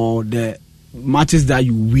score or the matches that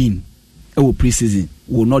you win our pre-season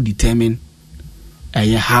will not determine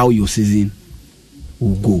how your season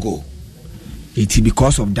will go. It's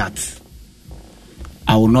because of that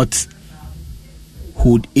I will not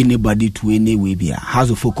hold anybody to any way bia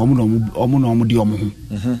has of folk and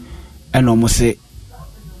almost say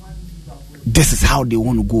this is how they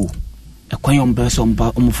want to go a kwanyom person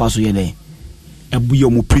faso yele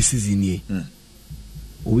ebu mo pre-season ye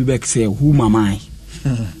obi back say who am I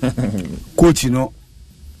coach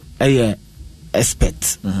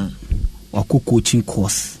expert or coaching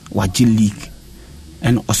course waji league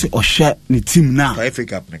and also share the team now FA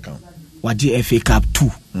Cup account waji FA Cup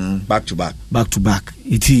 2 back to back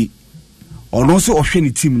it or also share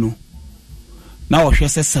the team no now share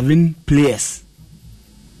 7 players.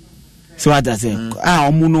 So what I say?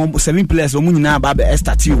 7 players. Omu nyina ba be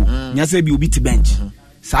start you. Nya say bi obi ti bench.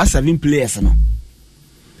 7 players no.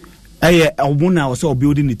 Obuna was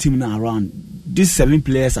building the team now around. These 7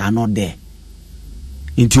 players are not there.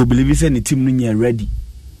 Until believe say the team no ready.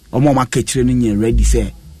 Omo ma catch no ready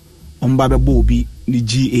say. Omba be the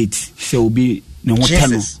G8 say obi ne ho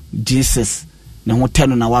teno. Jesus. Ne ho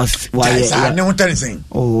teno na was why ne ho teno saying.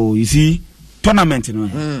 Oh, you see tournament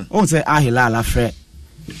no. Oh say Ahilal afre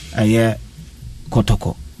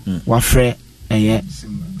Kotoko. Wafre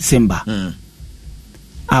Simba.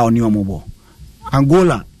 Oni omobo.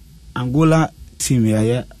 Angola team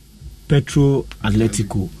here Petro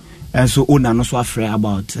Atletico, and so Ona no so afraid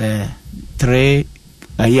about 3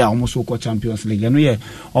 a year almost so Champions League. And yeah,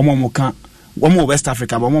 omo West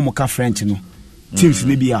Africa, but omo French no teams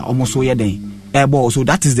maybe are almost so then. So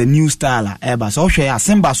that is the new style. So share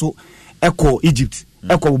Simba so echo Egypt,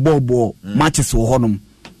 echo ball matches so honum.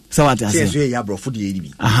 So what I say? Yeah, bro, for the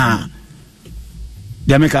ADB.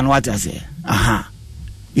 The American what I say?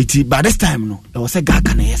 It by this time no, there was a guy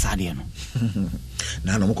can yes idea no.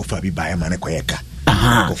 Na no mo fa bi buy man kweka.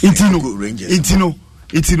 Itino.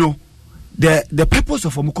 The purpose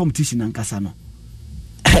of a competition and Kasano.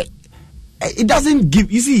 It doesn't give.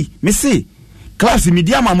 You see, me say, clubs in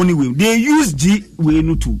media money will they use G way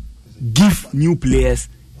no to give new players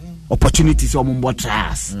opportunities or more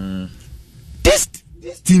trials. These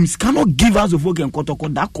teams cannot give us a fucking Kotoko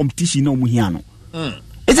that competition no muhiano.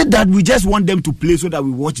 Is it that we just want them to play so that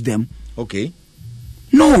we watch them? Okay.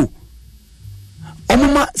 No.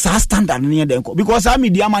 Omuma sa standard near them because I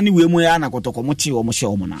media money we moya na Kotoko mochi or moshe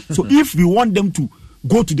omona. So if we want them to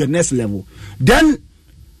go to the next level, then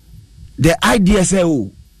the idea say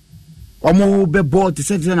omo be ball to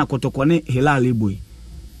say na Kotoko ne Hilal boy.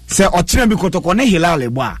 Say ochime bi Kotoko ne Hilal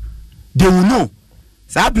boy. They will know.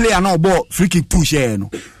 Say player no ball free kick 2 share no.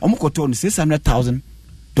 Omo koto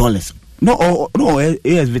 $600,000. No,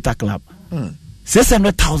 AS Vita Club.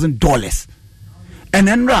 $600,000. And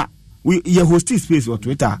then we hosting space on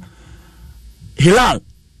Twitter. Hilal,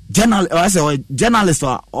 journalist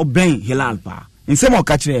or Ben Hilal pa. In some of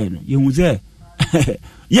catching you say,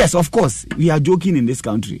 yes, of course, we are joking in this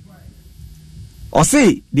country. Or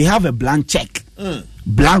say they have a blank check,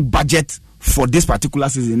 blank budget for this particular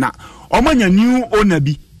season. Now, Omanya new owner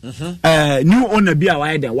be. New owner be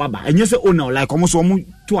away there waba and you say owner like almost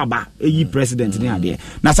to aba president near there.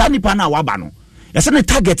 Na sa nipa na waba no. You say the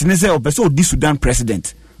target ne say opeso di Sudan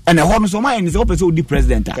president. And the horn so my is opeso di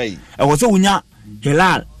president. E was so unya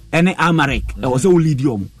Hilal and Amarek. E was so lead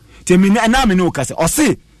yom. Te me na me no kase. O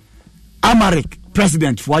say Amarek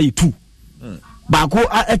president for you too. Bako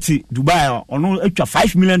ati Dubai ono etwa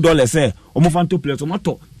 $5 million say omo fanto players omo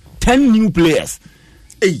to 10 new players.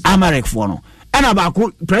 Amarek for no. And about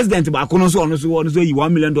president about no so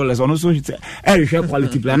 $1 million on so share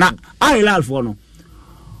quality player. Now I allow for no.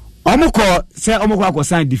 Omoko say omoko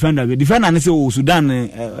sign defender. Defender and say Sudan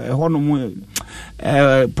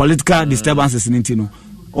political disturbances in Intino.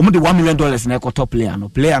 Omo the $1 million na top player no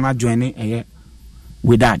player na joining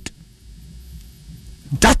with that.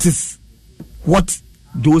 That is what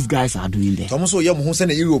those guys are doing there. Almost who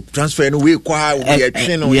send a Europe transfer no way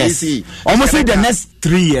yes. Almost say the next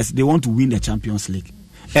 3 years they want to win the Champions League.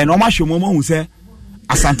 And Omar Shomomo who say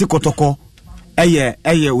Asante Kotoko we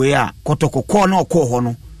are Kotoko corner ko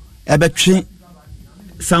hono ebe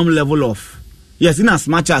some level of yes in as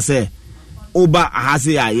much as say Oba has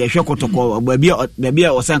a Kotoko baby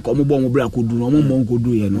or sank omo bra could do no mo could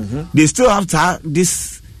do no. They still have to have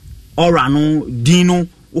this Orano Dino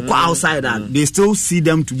outside that they still see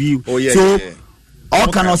them to be all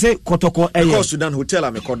can I say Kotoko because Sudan hotel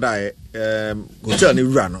am kodai hotel ni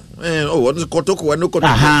rano what is Kotoko no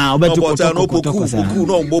Kotoko no poku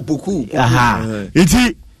no mo poku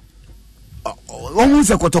iti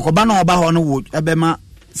almost Kotoko ba na oba ho no wo ebema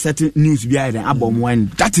certain news behind them abom when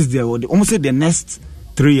that is the almost say the next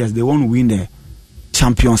 3 years they want to win the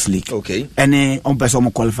Champions League. Okay. And on person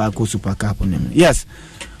qualify go Super Cup on them. Yes.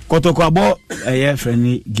 Kotoko about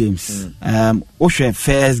friendly games. Oshe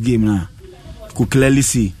first game now. Could clearly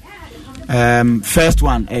see. First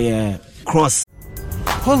one cross.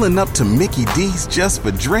 Pulling up to Mickey D's just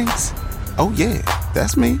for drinks. Oh yeah,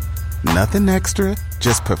 that's me. Nothing extra,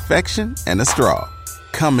 just perfection and a straw.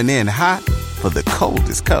 Coming in hot for the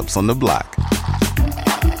coldest cups on the block.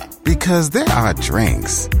 Because there are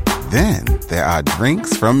drinks. Then there are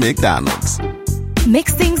drinks from McDonald's.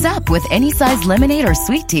 Mix things up with any size lemonade or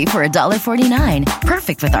sweet tea for $1.49.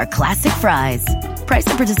 Perfect with our classic fries. Price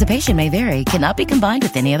and participation may vary. Cannot be combined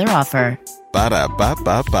with any other offer.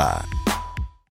 Ba-da-ba-ba-ba.